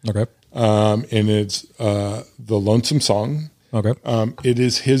Johnson. Okay. And it's The Lonesome Song. Okay. It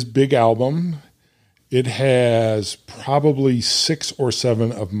is his big album. It has probably 6 or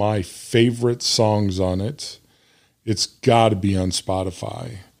 7 of my favorite songs on it. It's got to be on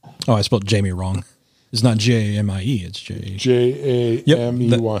Spotify. Oh, I spelled Jamie wrong. It's not Jamie. It's Jamey.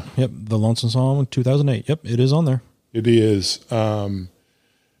 Yep. The Lonesome Song, 2008. Yep, it is on there. It is. To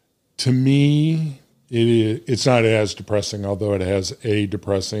me, it's not as depressing, although it has a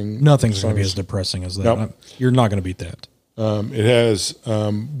depressing. Nothing's going to be as depressing as that. Nope. You're not going to beat that. It has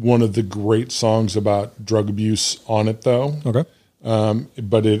one of the great songs about drug abuse on it, though. Okay.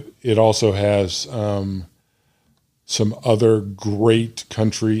 But it also has some other great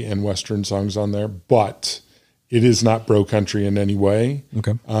country and Western songs on there, but it is not bro country in any way.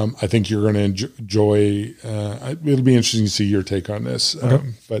 Okay. I think you're going to enjoy. It'll be interesting to see your take on this. Okay.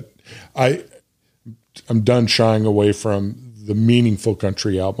 But I'm done shying away from the meaningful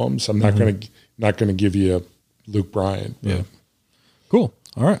country albums. I'm not going to give you a Luke Bryan. Yeah. Cool.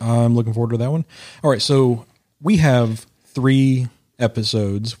 All right. I'm looking forward to that one. All right. So we have 3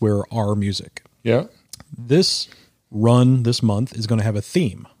 episodes where our music. Yeah. This run this month is going to have a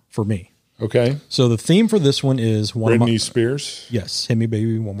theme for me. Okay. So the theme for this one is Britney Spears. Yes. Hit Me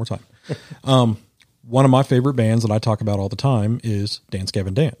Baby One More Time. One of my favorite bands that I talk about all the time is Dance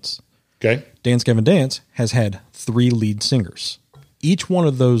Gavin Dance. Okay. Dance Gavin Dance has had 3 lead singers. Each one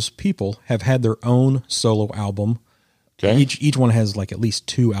of those people have had their own solo album. Okay. Each one has like at least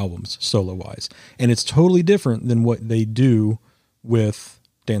 2 albums solo wise. And it's totally different than what they do with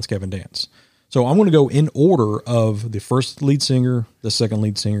Dance Gavin Dance. So I'm going to go in order of the first lead singer, the second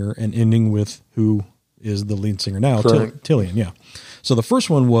lead singer, and ending with who is the lead singer now, Tillian. Yeah. So the first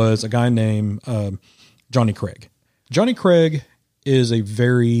one was a guy named Johnny Craig. Johnny Craig is I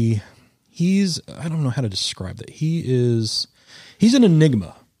don't know how to describe that. He's an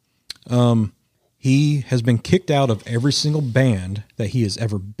enigma. He has been kicked out of every single band that he has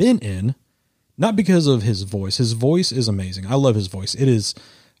ever been in, not because of his voice. His voice is amazing. I love his voice. It is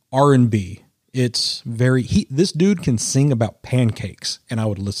R&B. It's this dude can sing about pancakes and I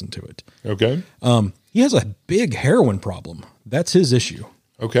would listen to it. Okay. He has a big heroin problem. That's his issue.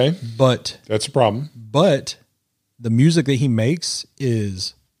 Okay. But that's a problem. But the music that he makes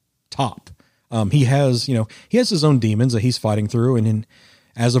is top. He has his own demons that he's fighting through. And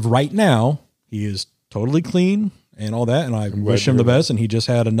as of right now, he is totally clean and all that. And I wish him the best. And he just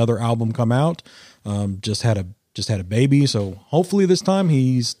had another album come out. Just had a baby. So hopefully this time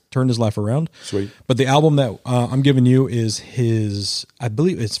he's turned his life around. Sweet. But the album that I'm giving you is his, I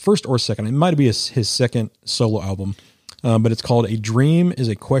believe it's first or second. It might be his second solo album. But it's called A Dream is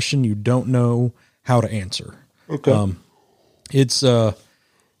a Question You Don't Know How to Answer. Okay. It's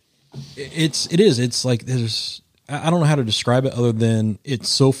like I don't know how to describe it other than it's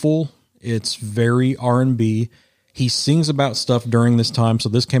soulful. It's very R&B. He sings about stuff during this time. So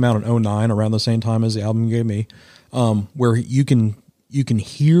this came out in 2009 around the same time as the album you gave me. where you can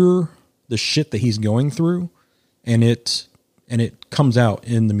hear the shit that he's going through, and it comes out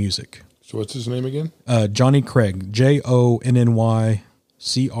in the music. So what's his name again? Johnny Craig, JONNYCRAIG.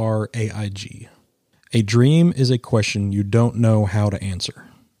 A dream is a question you don't know how to answer.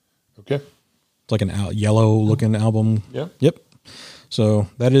 Okay. It's like an yellow looking album. Yeah. Yep. So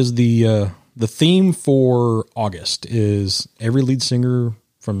that is the theme for August is every lead singer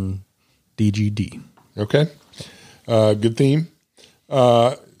from DGD. Okay. Good theme.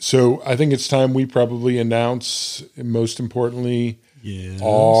 So I think it's time we probably announce, most importantly,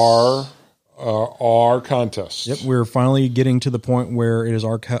 our contest. Yep, we're finally getting to the point where it is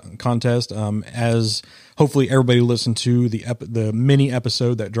our contest. As hopefully everybody listened to the mini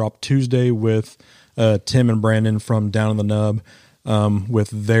episode that dropped Tuesday with Tim and Brandon from Down to the Nub, with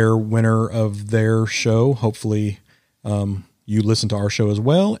their winner of their show. Hopefully you listen to our show as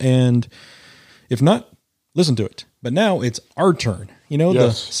well, and if not, listen to it. But now it's our turn.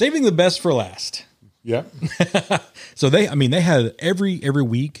 Saving the best for last. Yeah. So they had every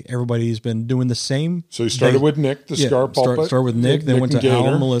week. Everybody's been doing the same. So you started with Nick, the cigar pulpit. Started with Nick, then went to Al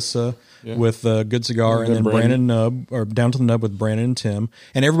and Melissa with Good Cigar, and then Brandon Nub, or Down to the Nub with Brandon and Tim.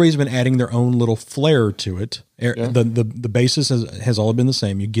 And everybody's been adding their own little flair to it. The basis has all been the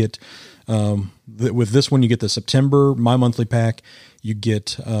same. You get with this one, you get the September My Monthly Pack. You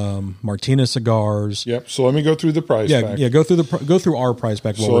get Martinez cigars. Yep. So let me go through the price pack. Yeah. Go through our price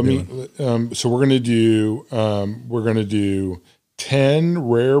pack. So we're gonna do 10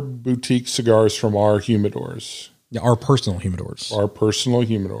 rare boutique cigars from our humidors. Yeah, our personal humidors.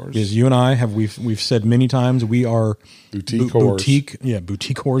 Because you and I we've said many times we are boutique whores.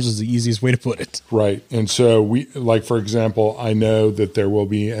 Boutique whores is the easiest way to put it. Right. And so for example, I know that there will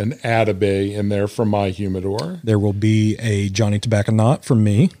be an Atabey in there from my humidor. There will be a Johnny Tobacco Knot from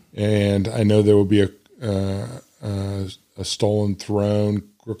me. And I know there will be a Stolen Throne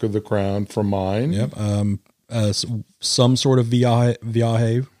Crook of the Crown from mine. Yep. Some sort of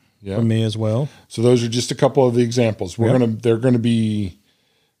Viaje from me as well. So those are just a couple of the examples. They're going to be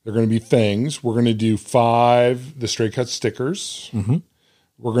things. We're going to do 5 the Straight Cut stickers. Mm-hmm.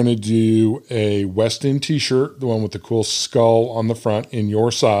 We're going to do a West End T-shirt, the one with the cool skull on the front, in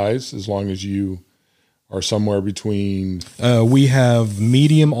your size, as long as you are somewhere between. We have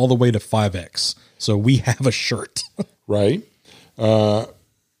medium all the way to 5X, so we have a shirt. Right. The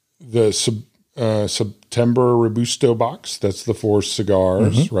September Robusto box. That's the 4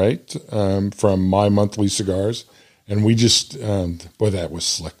 cigars, right? From My Monthly Cigars. And we just, that was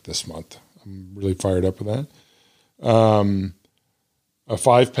slick this month. I'm really fired up with that. A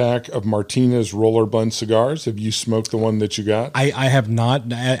 5-pack of Martinez Roller Blend cigars. Have you smoked the one that you got? I have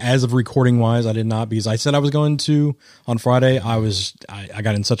not. As of recording wise, I did not, because I said I was going to on Friday. I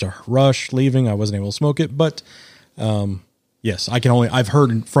got in such a rush leaving, I wasn't able to smoke it. But yes, I've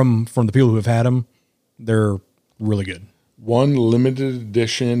heard from the people who have had them. They're really good. One limited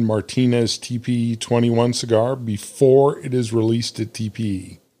edition Martinez TP21 cigar before it is released at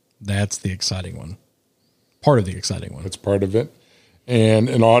TPE. That's the exciting one. Part of the exciting one. That's part of it. And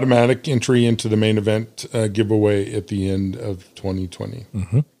an automatic entry into the main event giveaway at the end of 2020.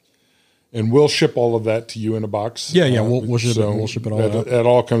 Mm-hmm. And we'll ship all of that to you in a box. Yeah, we'll ship it all out. That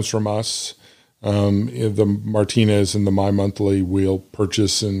all comes from us. The Martinez and the My Monthly we'll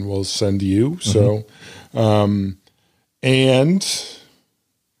purchase and we'll send to you. So, and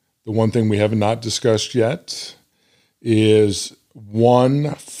the one thing we have not discussed yet is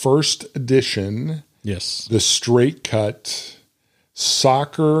one first edition. Yes. The straight cut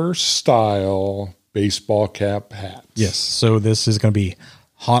soccer style baseball cap hat. Yes. So this is going to be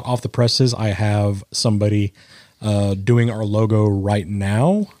hot off the presses. I have somebody doing our logo right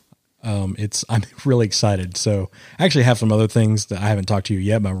now. I'm really excited. So I actually have some other things that I haven't talked to you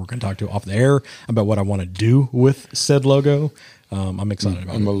yet, but we're going to talk to off the air about what I want to do with said logo. I'm excited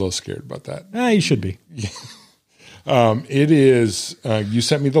about it. I'm a little scared about that. You should be. It is, you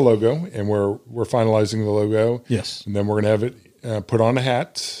sent me the logo and we're finalizing the logo. Yes. And then we're going to have it put on a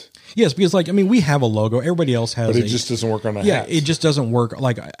hat. Yes, because we have a logo. Everybody else has. But it just doesn't work on a hat. Yeah, it just doesn't work.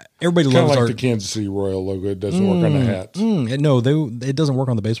 Like everybody kind loves of like the Kansas City Royal logo. It doesn't work on a hat. No, it doesn't work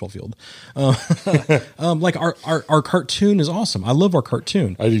on the baseball field. Like our cartoon is awesome. I love our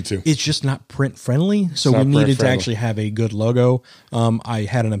cartoon. I do too. It's just not print friendly, so we needed to actually have a good logo. I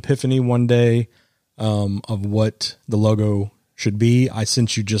had an epiphany one day of what the logo should be. I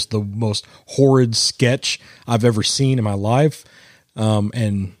sent you just the most horrid sketch I've ever seen in my life,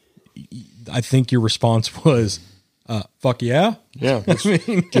 and I think your response was, fuck yeah. Yeah. Let's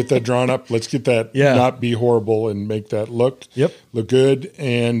get that drawn up. Let's get that not be horrible and make that look good.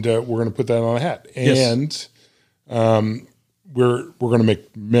 And we're going to put that on a hat. And we're going to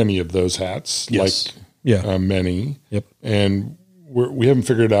make many of those hats, Yes. many. Yep. And we haven't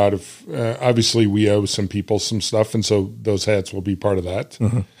figured out if obviously we owe some people some stuff, and so those hats will be part of that.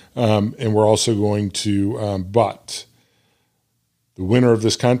 And we're also going to, but the winner of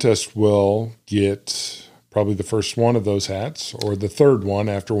this contest will get probably the first one of those hats, or the third one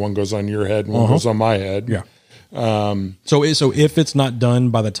after one goes on your head and one goes on my head. Yeah. So if it's not done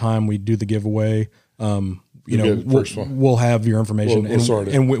by the time we do the giveaway, we'll have your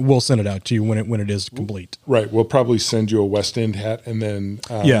information we'll send it out to you when it is complete. Right. We'll probably send you a West End hat and then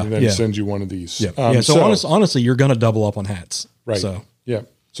send you one of these. So honestly, you're going to double up on hats. Right. So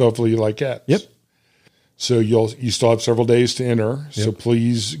hopefully you like hats. Yep. So you still have several days to enter. Yep. So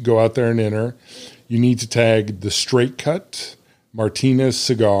please go out there and enter. You need to tag the Straight Cut, Martinez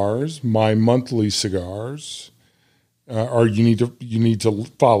Cigars, My Monthly Cigars, or you need to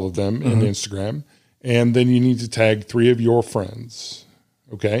follow them on Instagram. And then you need to tag 3 of your friends,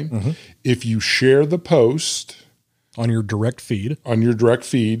 okay? If you share the post on your direct feed,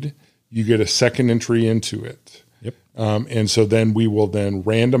 you get a second entry into it. Yep. And so then we will then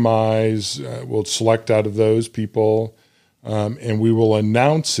randomize, we'll select out of those people, and we will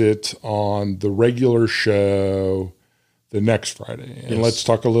announce it on the regular show the next Friday. And let's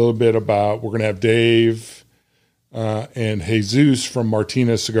talk a little bit about, we're going to have Dave and Jesus from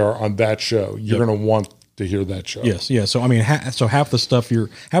Martinez Cigar on that show. You're going to want to hear that show. Yes. Yeah. So, I mean, half the cigars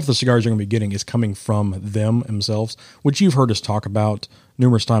you're going to be getting is coming from them themselves, which you've heard us talk about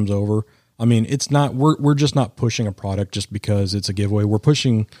numerous times over. I mean, it's not, we're just not pushing a product just because it's a giveaway. We're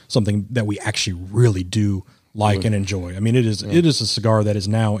pushing something that we actually really do like and enjoy. I mean, it is a cigar that is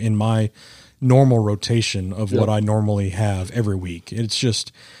now in my normal rotation of what I normally have every week. It's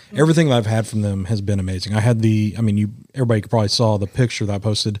just everything that I've had from them has been amazing. I had everybody probably saw the picture that I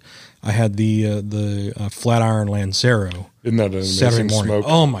posted. I had the Flatiron Lancero. Isn't that an amazing Saturday morning smoke?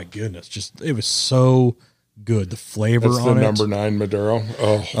 Oh my goodness. It was so good. The flavor That's on the it. number 9 Maduro.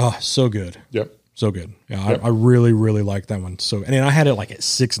 Oh, so good. Yep. So good. Yeah. I really, really like that one. So, and I had it like at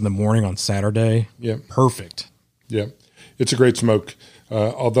 6 a.m. on Saturday. Yeah. Perfect. Yeah. It's a great smoke.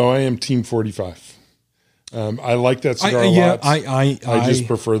 Although I am Team 45. I like that cigar a lot. I just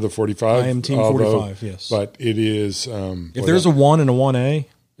prefer the 45. I am Team 45, yes. But it is... if there's a 1 and a 1A,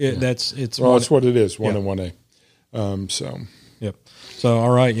 it's what it is, 1 and 1A. Yep. So,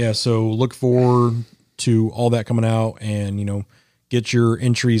 all right, yeah. So look forward to all that coming out and, get your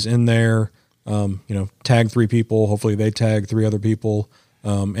entries in there. Tag 3 people. Hopefully they tag 3 other people.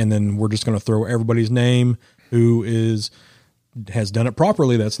 And then we're just going to throw everybody's name who has done it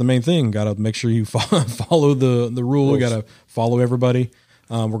properly. That's the main thing. Got to make sure you follow the rule. You got to follow everybody.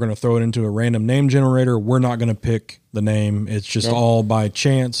 We're going to throw it into a random name generator. We're not going to pick the name. It's just all by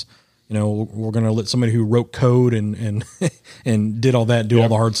chance. We're going to let somebody who wrote code and did all that do all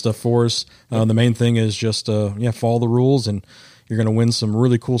the hard stuff for us. The main thing is just follow the rules, and you're going to win some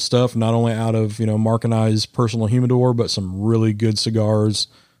really cool stuff. Not only out of Mark and I's personal humidor, but some really good cigars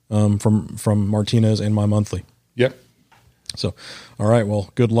from Martinez and My Monthly. Yep. So, all right.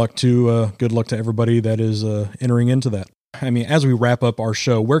 Well, good luck to everybody that is entering into that. I mean, as we wrap up our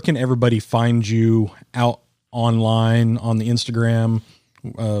show, where can everybody find you out online on the Instagram?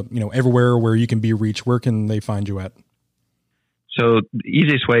 Everywhere where you can be reached. Where can they find you at? So the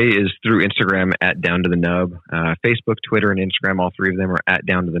easiest way is through Instagram at Down To The Nub. Facebook, Twitter, and Instagram, all 3 of them are at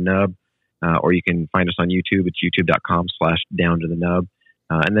Down To The Nub. Or you can find us on YouTube. It's youtube.com/Down To The Nub.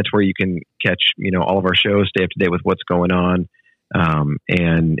 And that's where you can catch, all of our shows, stay up to date with what's going on,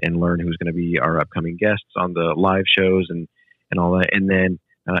 and learn who's going to be our upcoming guests on the live shows and all that. And then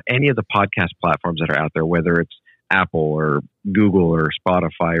any of the podcast platforms that are out there, whether it's Apple or Google or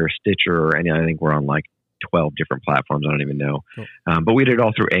Spotify or Stitcher or any, I think we're on like 12 different platforms. I don't even know. Cool. But we did it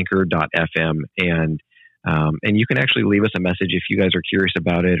all through Anchor.fm, and you can actually leave us a message if you guys are curious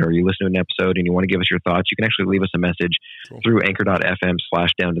about it, or you listen to an episode and you want to give us your thoughts. You can actually leave us a message through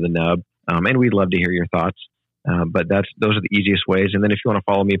Anchor.fm/Down To The Nub. And we'd love to hear your thoughts. But those are the easiest ways. And then if you want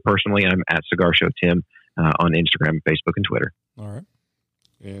to follow me personally, I'm at Cigar Show Tim on Instagram, Facebook, and Twitter. All right.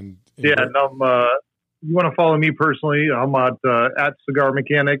 And you want to follow me personally, I'm at Cigar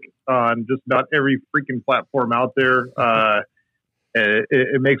Mechanic on just about every freaking platform out there.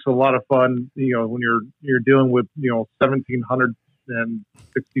 It makes a lot of fun, when you're dealing with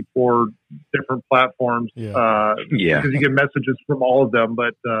 1,764 different platforms. Because you get messages from all of them.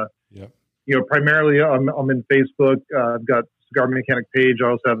 But primarily I'm in Facebook. I've got Cigar Mechanic page. I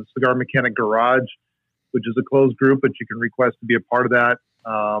also have the Cigar Mechanic Garage, which is a closed group, but you can request to be a part of that.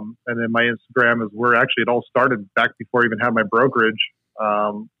 And then my Instagram is where actually it all started back before I even had my brokerage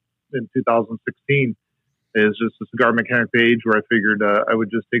in 2016. is just a cigar mechanic page where I figured I would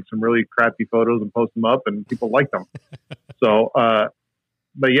just take some really crappy photos and post them up, and people like them. So,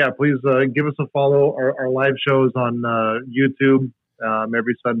 but yeah, please give us a follow. Our live shows on YouTube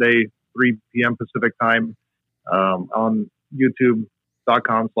every Sunday, 3 p.m. Pacific time, on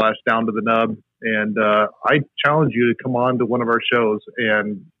youtube.com/Down To The Nub. And I challenge you to come on to one of our shows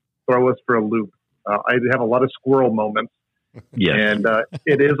and throw us for a loop. I have a lot of squirrel moments. Yeah. And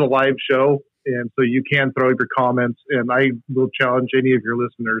it is a live show. And so you can throw your comments, and I will challenge any of your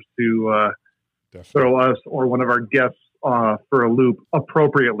listeners to throw us or one of our guests for a loop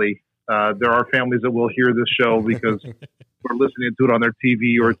appropriately. There are families that will hear this show because we're listening to it on their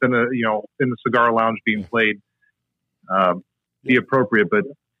TV or it's in the cigar lounge being played. Be appropriate, but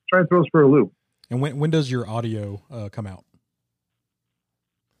try and throw us for a loop. And when does your audio come out?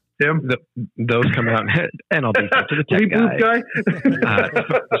 Tim? Those come out, and I'll be to the tech guy.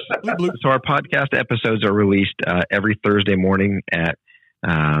 So our podcast episodes are released every Thursday morning at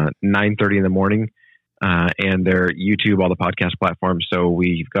 9:30 in the morning, and they're YouTube, all the podcast platforms. So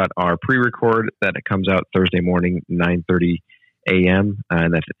we've got our pre-record that comes out Thursday morning, 9:30 a.m.,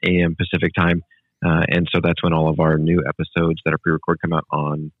 and that's a.m. Pacific time. And so that's when all of our new episodes that are pre-record come out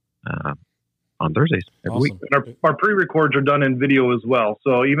on Thursdays every week. And our pre-records are done in video as well.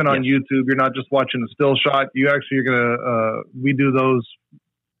 So even on YouTube, you're not just watching a still shot. You actually are going to, we do those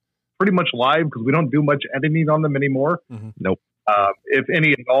pretty much live because we don't do much editing on them anymore. Mm-hmm. Nope. If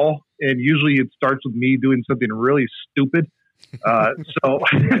any at all. And usually it starts with me doing something really stupid. Awesome.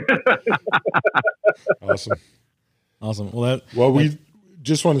 We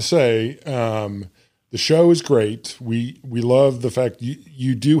just want to say, the show is great. We love the fact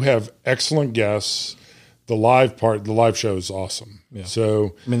you do have excellent guests. The live show is awesome. Yeah.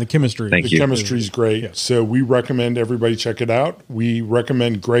 So the chemistry. Chemistry is great. Yeah. So we recommend everybody check it out. We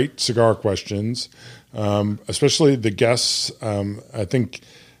recommend great cigar questions, especially the guests. I think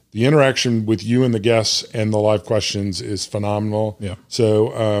the interaction with you and the guests and the live questions is phenomenal. Yeah.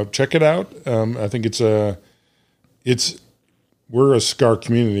 So check it out. I think we're a cigar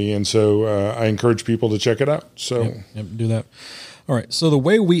community, and so I encourage people to check it out. So do that. All right. So the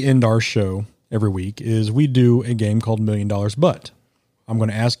way we end our show every week is we do a game called $1 Million But. I'm going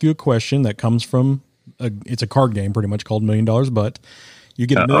to ask you a question that comes from it's a card game pretty much called $1 Million But. You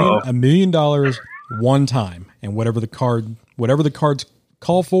get $1 million one time, and whatever the cards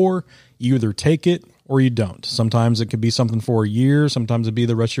call for, you either take it or you don't. Sometimes it could be something for a year. Sometimes it'd be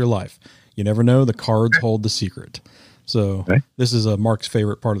the rest of your life. You never know. The cards hold the secret. So This is Mark's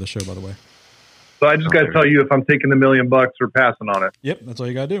favorite part of the show, by the way. So I just got to tell you if I'm taking the $1 million or passing on it. Yep, that's all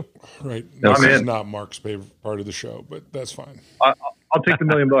you got to do. Right. This is not Mark's favorite part of the show, but that's fine. I'll take the $1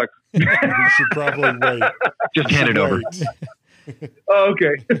 million. You should probably wait. Just hand it over. Oh,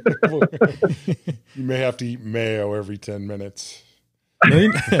 okay. You may have to eat mayo every 10 minutes.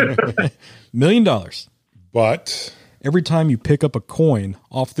 $1 million. But every time you pick up a coin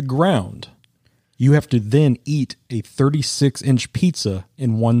off the ground, you have to then eat a 36-inch pizza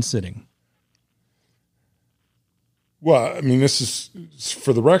in one sitting. Well, this is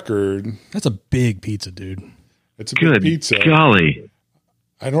for the record. That's a big pizza, dude. It's a big pizza. Golly.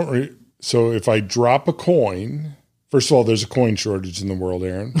 So if I drop a coin, first of all, there's a coin shortage in the world,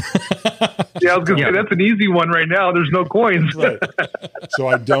 Aaron. Yeah, I was going to say, that's an easy one right now. There's no coins. Right. So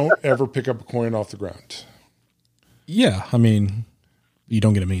I don't ever pick up a coin off the ground. Yeah, you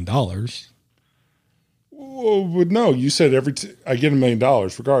don't get $1 million. Well, but no, you said I get $1 million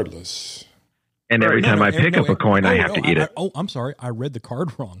regardless. And every time I pick up a coin, I have to eat it. I'm sorry. I read the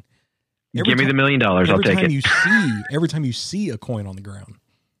card wrong. Give me the $1 million. I'll take it. Every time you see a coin on the ground,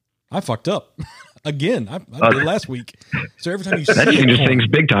 I fucked up. Again, I did last week. So every time you see that changes things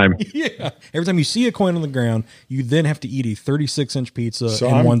big time. Yeah. Every time you see a coin on the ground, you then have to eat a 36-inch pizza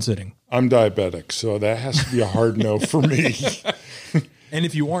in one sitting. I'm diabetic, so that has to be a hard no for me. And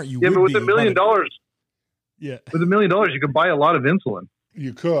if you aren't, you would but with $1 million. Yeah. With $1 million, you could buy a lot of insulin.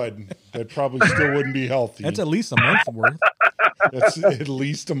 You could. That probably still wouldn't be healthy. That's at least a month's worth. That's at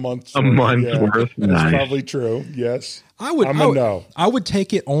least a month's worth. A month's worth. That's nice. probably true. Yes. I would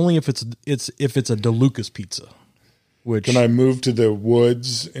take it only if it's a DeLucas pizza. Which can I move to the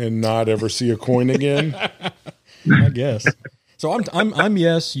woods and not ever see a coin again? I guess. So I'm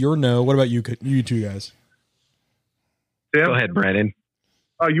yes, you're no. What about you two guys? Sam? Go ahead, Brandon.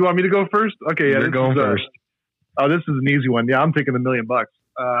 Oh, you want me to go first? Okay, yeah, you're going first. This is an easy one. Yeah, I'm taking $1 million.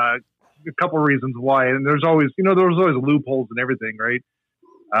 A couple of reasons why, and there's always loopholes and everything, right?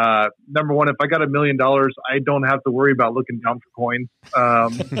 Number one, if I got $1 million, I don't have to worry about looking down for coins.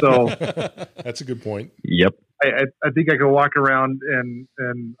 So that's a good point. Yep. I think I could walk around and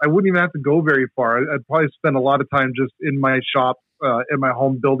I wouldn't even have to go very far. I'd probably spend a lot of time just in my shop, in my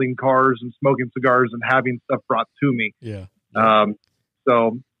home, building cars and smoking cigars and having stuff brought to me. Yeah.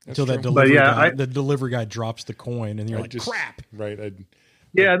 So until that delivery guy, the delivery guy drops the coin and you're like, crap. Right.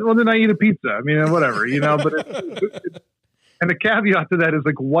 Yeah. Well, then I eat a pizza. I mean, whatever, but and the caveat to that is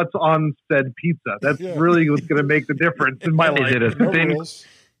like, what's on said pizza? That's really what's going to make the difference in my life. Is it a thin?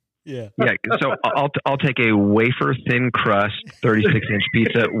 Yeah. So I'll take a wafer thin crust 36-inch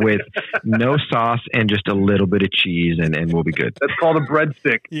pizza with no sauce and just a little bit of cheese, and we'll be good. That's called a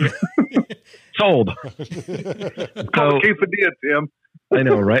breadstick. Yeah. Sold. It's called a quesadilla, Tim. I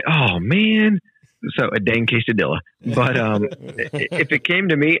know, right? Oh man. So a dang quesadilla. But if it came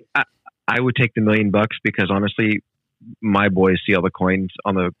to me, I would take the $1 million because honestly, my boys see all the coins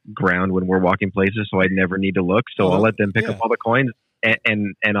on the ground when we're walking places, so I'd never need to look. So I'll let them pick up all the coins.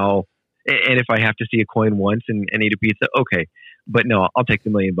 And if I have to see a coin once and eat a pizza, okay. But no, I'll take the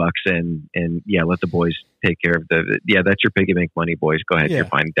 $1 million and let the boys take care of that's your piggy bank money, boys. Go ahead. Yeah. You're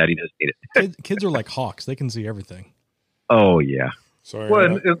fine. Daddy doesn't need it. Kids are like hawks. They can see everything. Oh yeah. Sorry.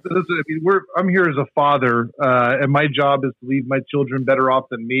 Well, I'm here as a father, and my job is to leave my children better off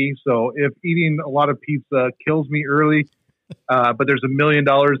than me. So if eating a lot of pizza kills me early, but there's $1 million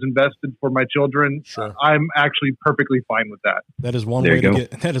invested for my children, sure. I'm actually perfectly fine with that. That is one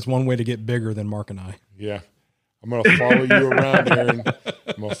way to get bigger than Mark and I. Yeah. I'm going to follow you around,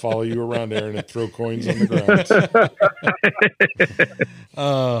 Aaron. And throw coins on the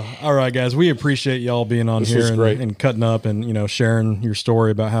ground. All right, guys. We appreciate y'all being on here and cutting up and, sharing your story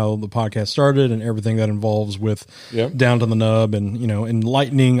about how the podcast started and everything that involves with Down to the Nub and,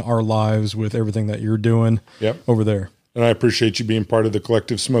 enlightening our lives with everything that you're doing over there. And I appreciate you being part of the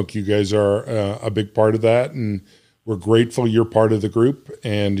Collective Smoke. You guys are a big part of that, and we're grateful you're part of the group,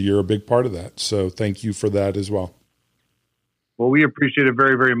 and you're a big part of that. So thank you for that as well. Well, we appreciate it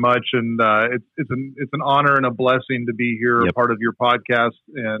very, very much, and it's an honor and a blessing to be here, a part of your podcast,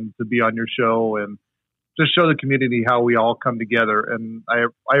 and to be on your show, and just show the community how we all come together. And I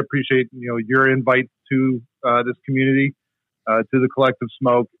appreciate your invite to this community, to the Collective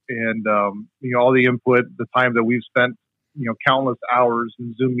Smoke, and all the input, the time that we've spent, countless hours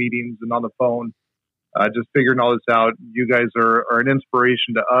in Zoom meetings and on the phone. Just figuring all this out. You guys are an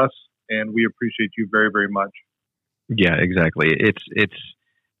inspiration to us, and we appreciate you very, very much. Yeah, exactly. It's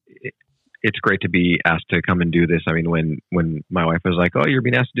great to be asked to come and do this. I mean, when my wife was like, "Oh, you're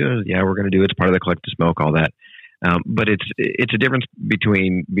being asked to do it," yeah, we're going to do it. It's part of the Collective Smoke, all that. But it's a difference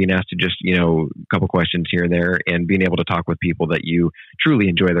between being asked to just a couple questions here and there, and being able to talk with people that you truly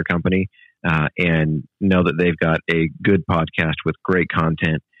enjoy their company, and know that they've got a good podcast with great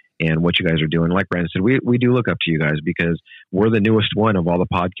content. And what you guys are doing, like Brandon said, we do look up to you guys because we're the newest one of all the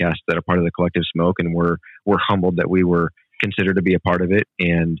podcasts that are part of the Collective Smoke, and we're humbled that we were considered to be a part of it,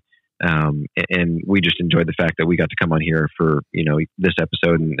 and we just enjoyed the fact that we got to come on here for this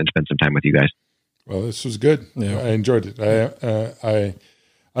episode and spend some time with you guys. Well, this was good. Yeah. I enjoyed it.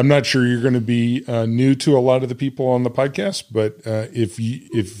 I'm not sure you're going to be new to a lot of the people on the podcast, but if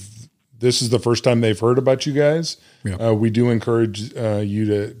this is the first time they've heard about you guys, we do encourage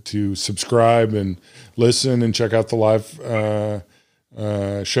you to subscribe and listen and check out the live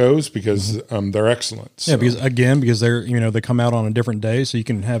shows because they're excellent. So. Yeah, because they're they come out on a different day, so you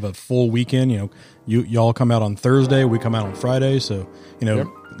can have a full weekend. Y'all come out on Thursday, we come out on Friday, so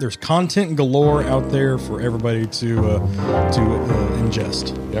there's content galore out there for everybody to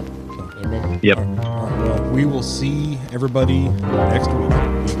ingest. Yep. So, amen. Yep. All right, well, we will see everybody next week.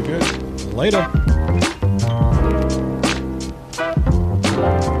 Be good. Later.